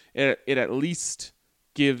crime, it at least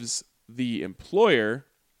gives the employer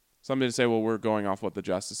something to say, well, we're going off what the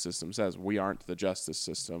justice system says. We aren't the justice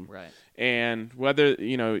system. Right. And whether,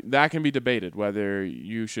 that can be debated, whether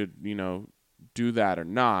you should, do that or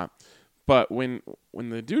not. But when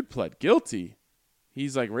the dude pled guilty,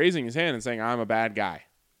 he's like raising his hand and saying, I'm a bad guy.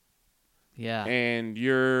 Yeah. And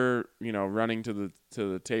you're, running to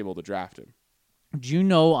the table to draft him. Do you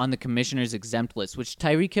know on the commissioner's exempt list, which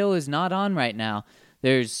Tyreek Hill is not on right now,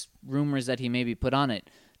 there's rumors that he may be put on it.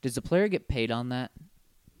 Does the player get paid on that?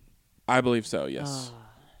 I believe so, yes. Oh,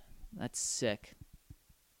 that's sick.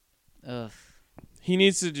 Ugh. He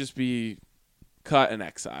needs to just be cut and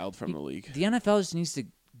exiled from the league. The NFL just needs to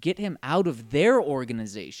get him out of their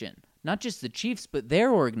organization. Not just the Chiefs, but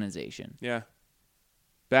their organization. Yeah.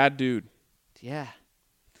 Bad dude. Yeah.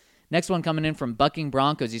 Next one coming in from Bucking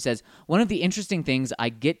Broncos. He says, one of the interesting things I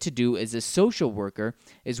get to do as a social worker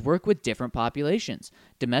is work with different populations.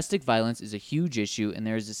 Domestic violence is a huge issue, and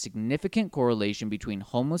there is a significant correlation between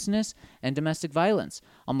homelessness and domestic violence.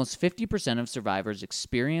 Almost 50% of survivors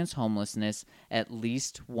experience homelessness at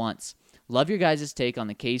least once. Love your guys' take on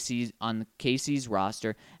the KC's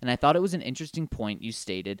roster, and I thought it was an interesting point you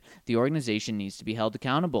stated. The organization needs to be held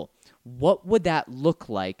accountable. What would that look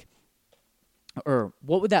like? Or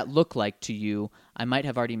what would that look like to you? I might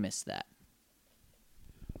have already missed that.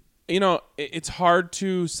 It's hard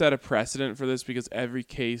to set a precedent for this because every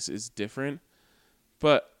case is different.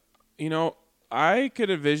 But, I could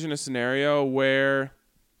envision a scenario where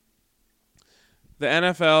the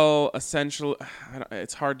NFL essentially,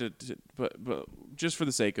 it's hard to but just for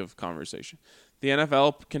the sake of conversation, the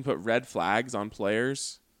NFL can put red flags on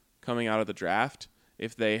players coming out of the draft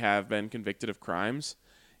if they have been convicted of crimes.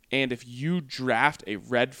 And if you draft a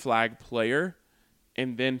red flag player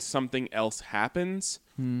and then something else happens,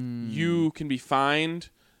 you can be fined.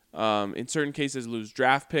 In certain cases, lose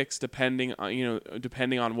draft picks depending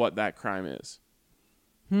on what that crime is.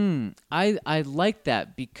 I like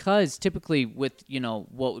that because typically with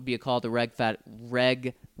what would be called a red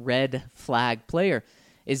flag player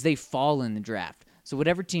is they fall in the draft. So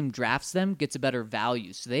whatever team drafts them gets a better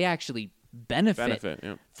value. So they actually benefit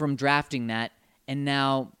from drafting that. And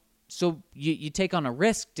now, so you take on a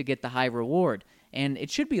risk to get the high reward. And it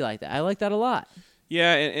should be like that. I like that a lot.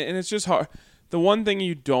 Yeah, and it's just hard. The one thing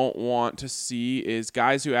you don't want to see is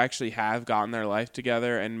guys who actually have gotten their life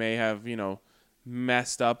together and may have,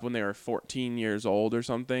 messed up when they were 14 years old or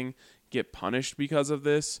something, get punished because of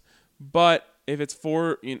this. But if it's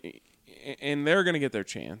for, and they're going to get their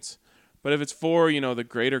chance. But if it's for, the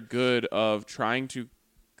greater good of trying to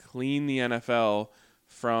clean the NFL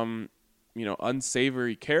from,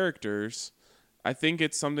 unsavory characters, I think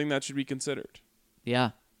it's something that should be considered.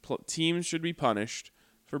 Yeah. Teams should be punished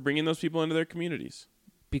for bringing those people into their communities.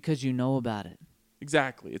 Because you know about it.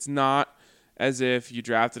 Exactly. It's not as if you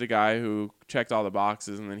drafted a guy who checked all the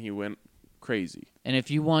boxes and then he went crazy. And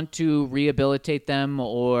if you want to rehabilitate them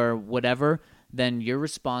or whatever, then you're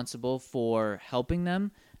responsible for helping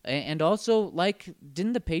them. And also,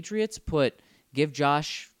 didn't the Patriots give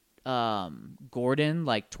Josh Gordon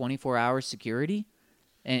 24-hour security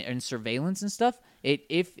and surveillance and stuff?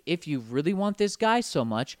 If you really want this guy so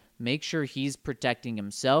much, make sure he's protecting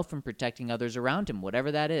himself and protecting others around him,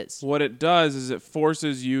 whatever that is. What it does is it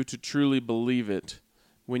forces you to truly believe it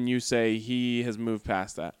when you say he has moved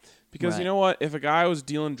past that. Because You know what? If a guy was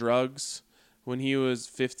dealing drugs when he was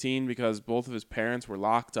 15 because both of his parents were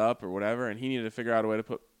locked up or whatever, and he needed to figure out a way to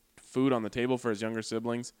put food on the table for his younger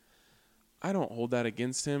siblings, I don't hold that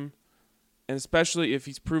against him. And especially if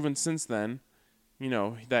he's proven since then,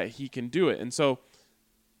 that he can do it. And so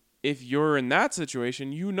if you're in that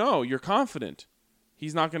situation, you're confident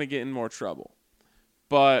he's not going to get in more trouble.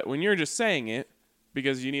 But when you're just saying it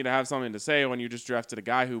because you need to have something to say when you just drafted a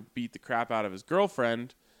guy who beat the crap out of his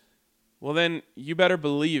girlfriend, well, then you better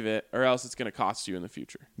believe it or else it's going to cost you in the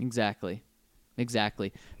future. Exactly.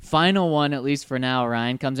 Final one, at least for now,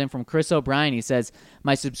 Ryan, comes in from Chris O'Brien. He says,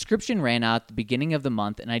 my subscription ran out at the beginning of the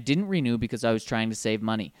month, and I didn't renew because I was trying to save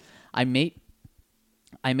money. I made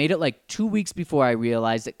it 2 weeks before I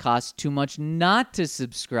realized it costs too much not to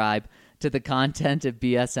subscribe to the content of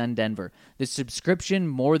BSN Denver. The subscription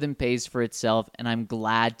more than pays for itself, and I'm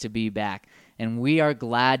glad to be back. And we are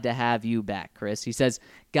glad to have you back, Chris. He says,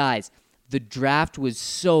 guys, the draft was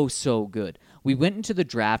so good. We went into the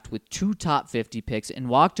draft with 2 top 50 picks and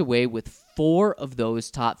walked away with 4 of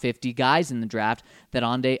those top 50 guys in the draft that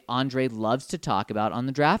Andre loves to talk about on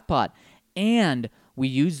the Draft Pod. And we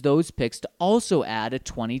used those picks to also add a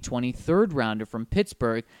 2020 third rounder from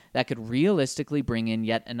Pittsburgh that could realistically bring in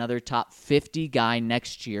yet another top 50 guy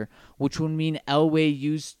next year, which would mean Elway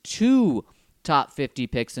used 2 top 50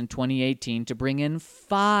 picks in 2018 to bring in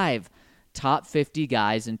 5 top 50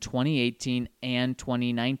 guys in 2018 and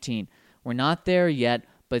 2019. We're not there yet,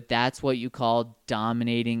 but that's what you call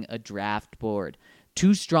dominating a draft board.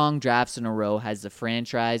 2 strong drafts in a row has the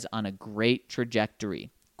franchise on a great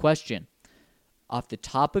trajectory. Question: off the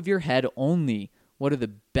top of your head only, what are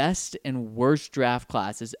the best and worst draft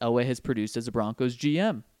classes Elway has produced as a Broncos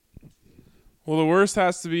GM? Well, the worst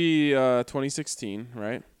has to be 2016,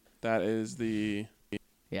 right? That is the...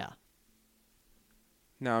 Yeah.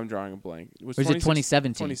 Now I'm drawing a blank. Or is it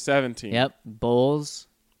 2017? 2017. Yep. Bowles,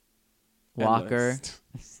 Walker.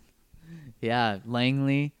 Yeah,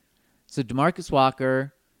 Langley. So DeMarcus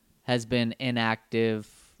Walker has been inactive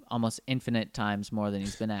almost infinite times more than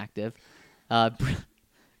he's been active.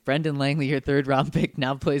 Brendan Langley, your third-round pick,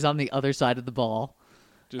 now plays on the other side of the ball.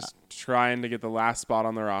 Just trying to get the last spot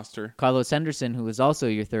on the roster. Carlos Henderson, who was also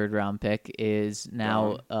your third-round pick, is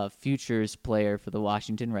now a futures player for the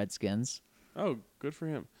Washington Redskins. Oh, good for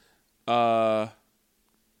him. 4th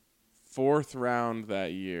round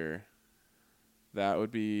that year. That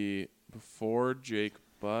would be before Jake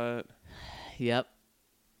Butt. Yep.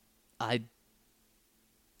 I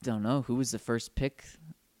don't know. Who was the first pick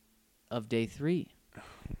of day 3?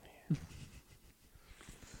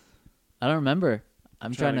 I don't remember.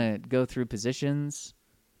 I'm trying to go through positions.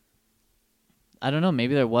 I don't know.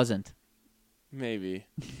 Maybe there wasn't. Maybe.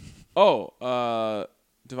 Devontae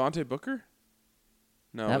Booker?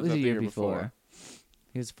 No, that was the year before.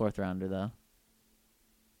 He was a 4th rounder, though.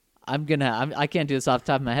 I can't do this off the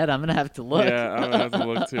top of my head. I'm gonna have to look. Yeah, I'm gonna have to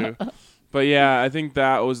look too. But yeah, I think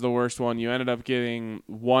that was the worst one. You ended up getting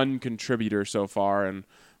 1 contributor so far, and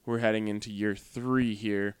we're heading into year 3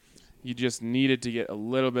 here. You just needed to get a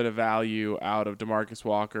little bit of value out of DeMarcus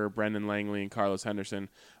Walker, Brendan Langley, and Carlos Henderson.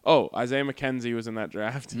 Oh, Isaiah McKenzie was in that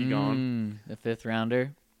draft. He gone. The 5th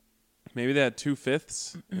rounder. Maybe they had 2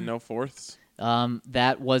 5ths and no 4ths.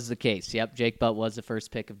 That was the case. Yep, Jake Butt was the first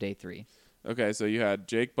pick of day 3. Okay, so you had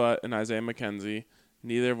Jake Butt and Isaiah McKenzie,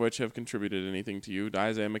 neither of which have contributed anything to you.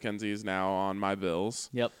 Isaiah McKenzie is now on my Bills.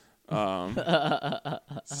 Yep.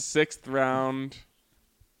 6th round.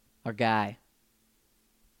 Our guy.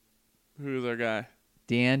 Who's our guy?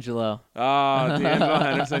 D'Angelo. D'Angelo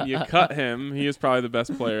Henderson. You cut him. He is probably the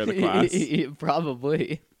best player of the class.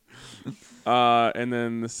 Probably. And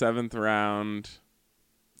then the 7th round,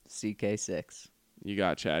 CK6. you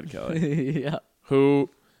got Chad Kelly, Yep. who,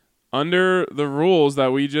 under the rules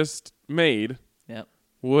that we just made, Yep.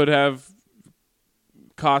 would have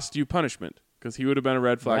cost you punishment because he would have been a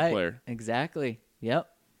red flag Right. player. Exactly. Yep.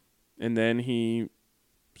 And then he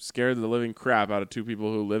scared the living crap out of 2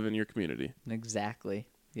 people who live in your community. Exactly.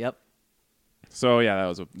 Yep. So yeah, that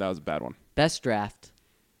was a bad one. Best draft.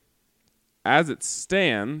 As it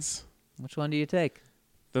stands, Which one do you take?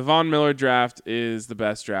 the Von Miller draft is the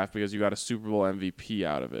best draft because you got a Super Bowl MVP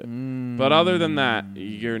out of it. But other than that,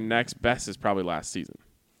 your next best is probably last season.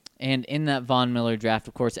 And in that Von Miller draft,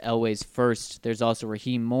 of course, Elway's first. There's also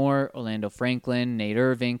Raheem Moore, Orlando Franklin, Nate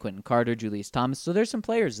Irving, Quentin Carter, Julius Thomas. So there's some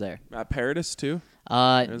players there. Matt Paradis too.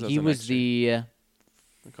 He was a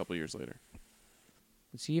couple years later.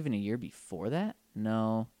 Was he even a year before that?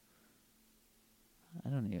 No. I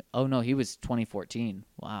don't even. Oh no, he was 2014.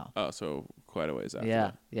 Wow. Oh, so quite a ways after.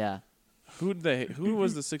 Yeah, that. yeah. Who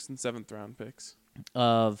was the 6th and 7th round picks?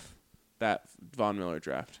 Of That Von Miller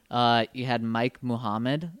draft. you had Mike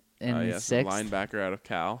Muhammad in the Yes, the 6th. linebacker out of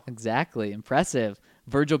Cal. Exactly, impressive.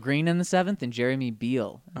 Virgil Green in the 7th and Jeremy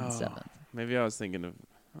Beal in the 7th. Maybe I was thinking of.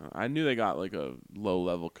 I knew they got like a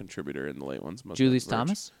low-level contributor in the late ones. Julius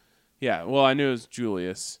Thomas, Yeah, well, I knew it was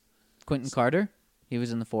Julius. Quentin Carter, he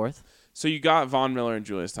was in the 4th. So you got Von Miller and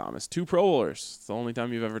Julius Thomas, 2 Pro Bowlers. It's the only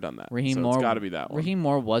time you've ever done that. Raheem so Moore, it's got to be that one. Raheem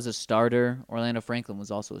Moore was a starter. Orlando Franklin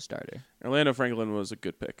was also a starter. Orlando Franklin was a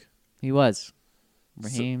good pick. He was.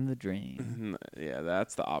 Raheem the Dream. Yeah,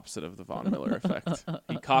 that's the opposite of the Von Miller effect.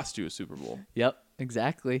 He cost you a Super Bowl. Yep,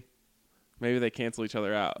 exactly. Maybe they cancel each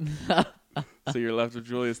other out. So you're left with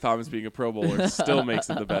Julius Thomas being a Pro Bowler. Still makes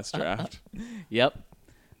it the best draft. Yep.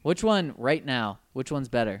 Which one right now? Which one's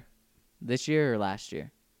better? This year or last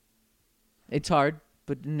year? It's hard,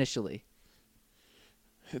 but initially.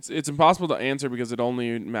 It's impossible to answer because the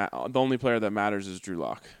only player that matters is Drew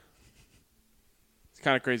Lock. It's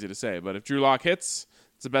kind of crazy to say, but if Drew Lock hits,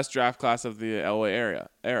 it's the best draft class of the Elway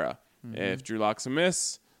era. Mm-hmm. If Drew Lock's a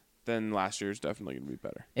miss, then last year's definitely going to be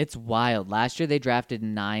better. It's wild. Last year they drafted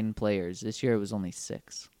 9 players. This year it was only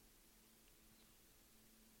 6.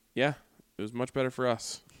 Yeah, it was much better for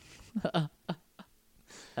us.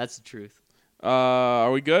 That's the truth.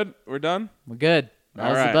 Are we good? We're done? We're good.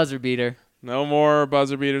 That was the buzzer beater. No more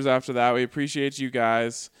buzzer beaters after that. We appreciate you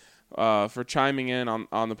guys for chiming in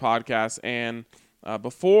on the podcast. And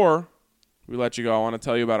before we let you go, I want to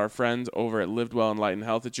tell you about our friends over at Lived Well Enlightened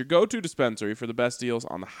Health. It's your go-to dispensary for the best deals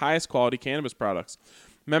on the highest quality cannabis products.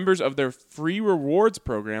 Members of their free rewards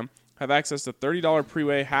program have access to $30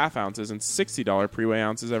 pre-weigh half ounces and $60 pre-weigh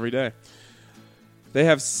ounces every day. They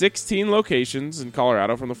have 16 locations in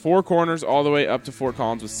Colorado, from the Four Corners all the way up to Fort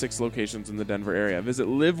Collins, with 6 locations in the Denver area. Visit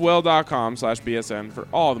livewell.com/BSN for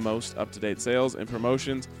all the most up-to-date sales and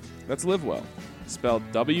promotions. That's Livewell, spelled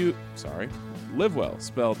Livewell,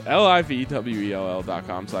 spelled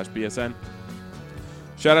LIVWELL.com/BSN.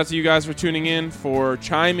 Shout out to you guys for tuning in, for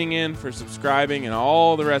chiming in, for subscribing, and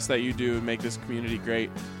all the rest that you do to make this community great.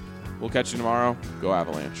 We'll catch you tomorrow. Go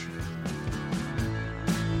Avalanche.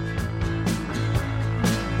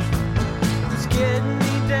 Getting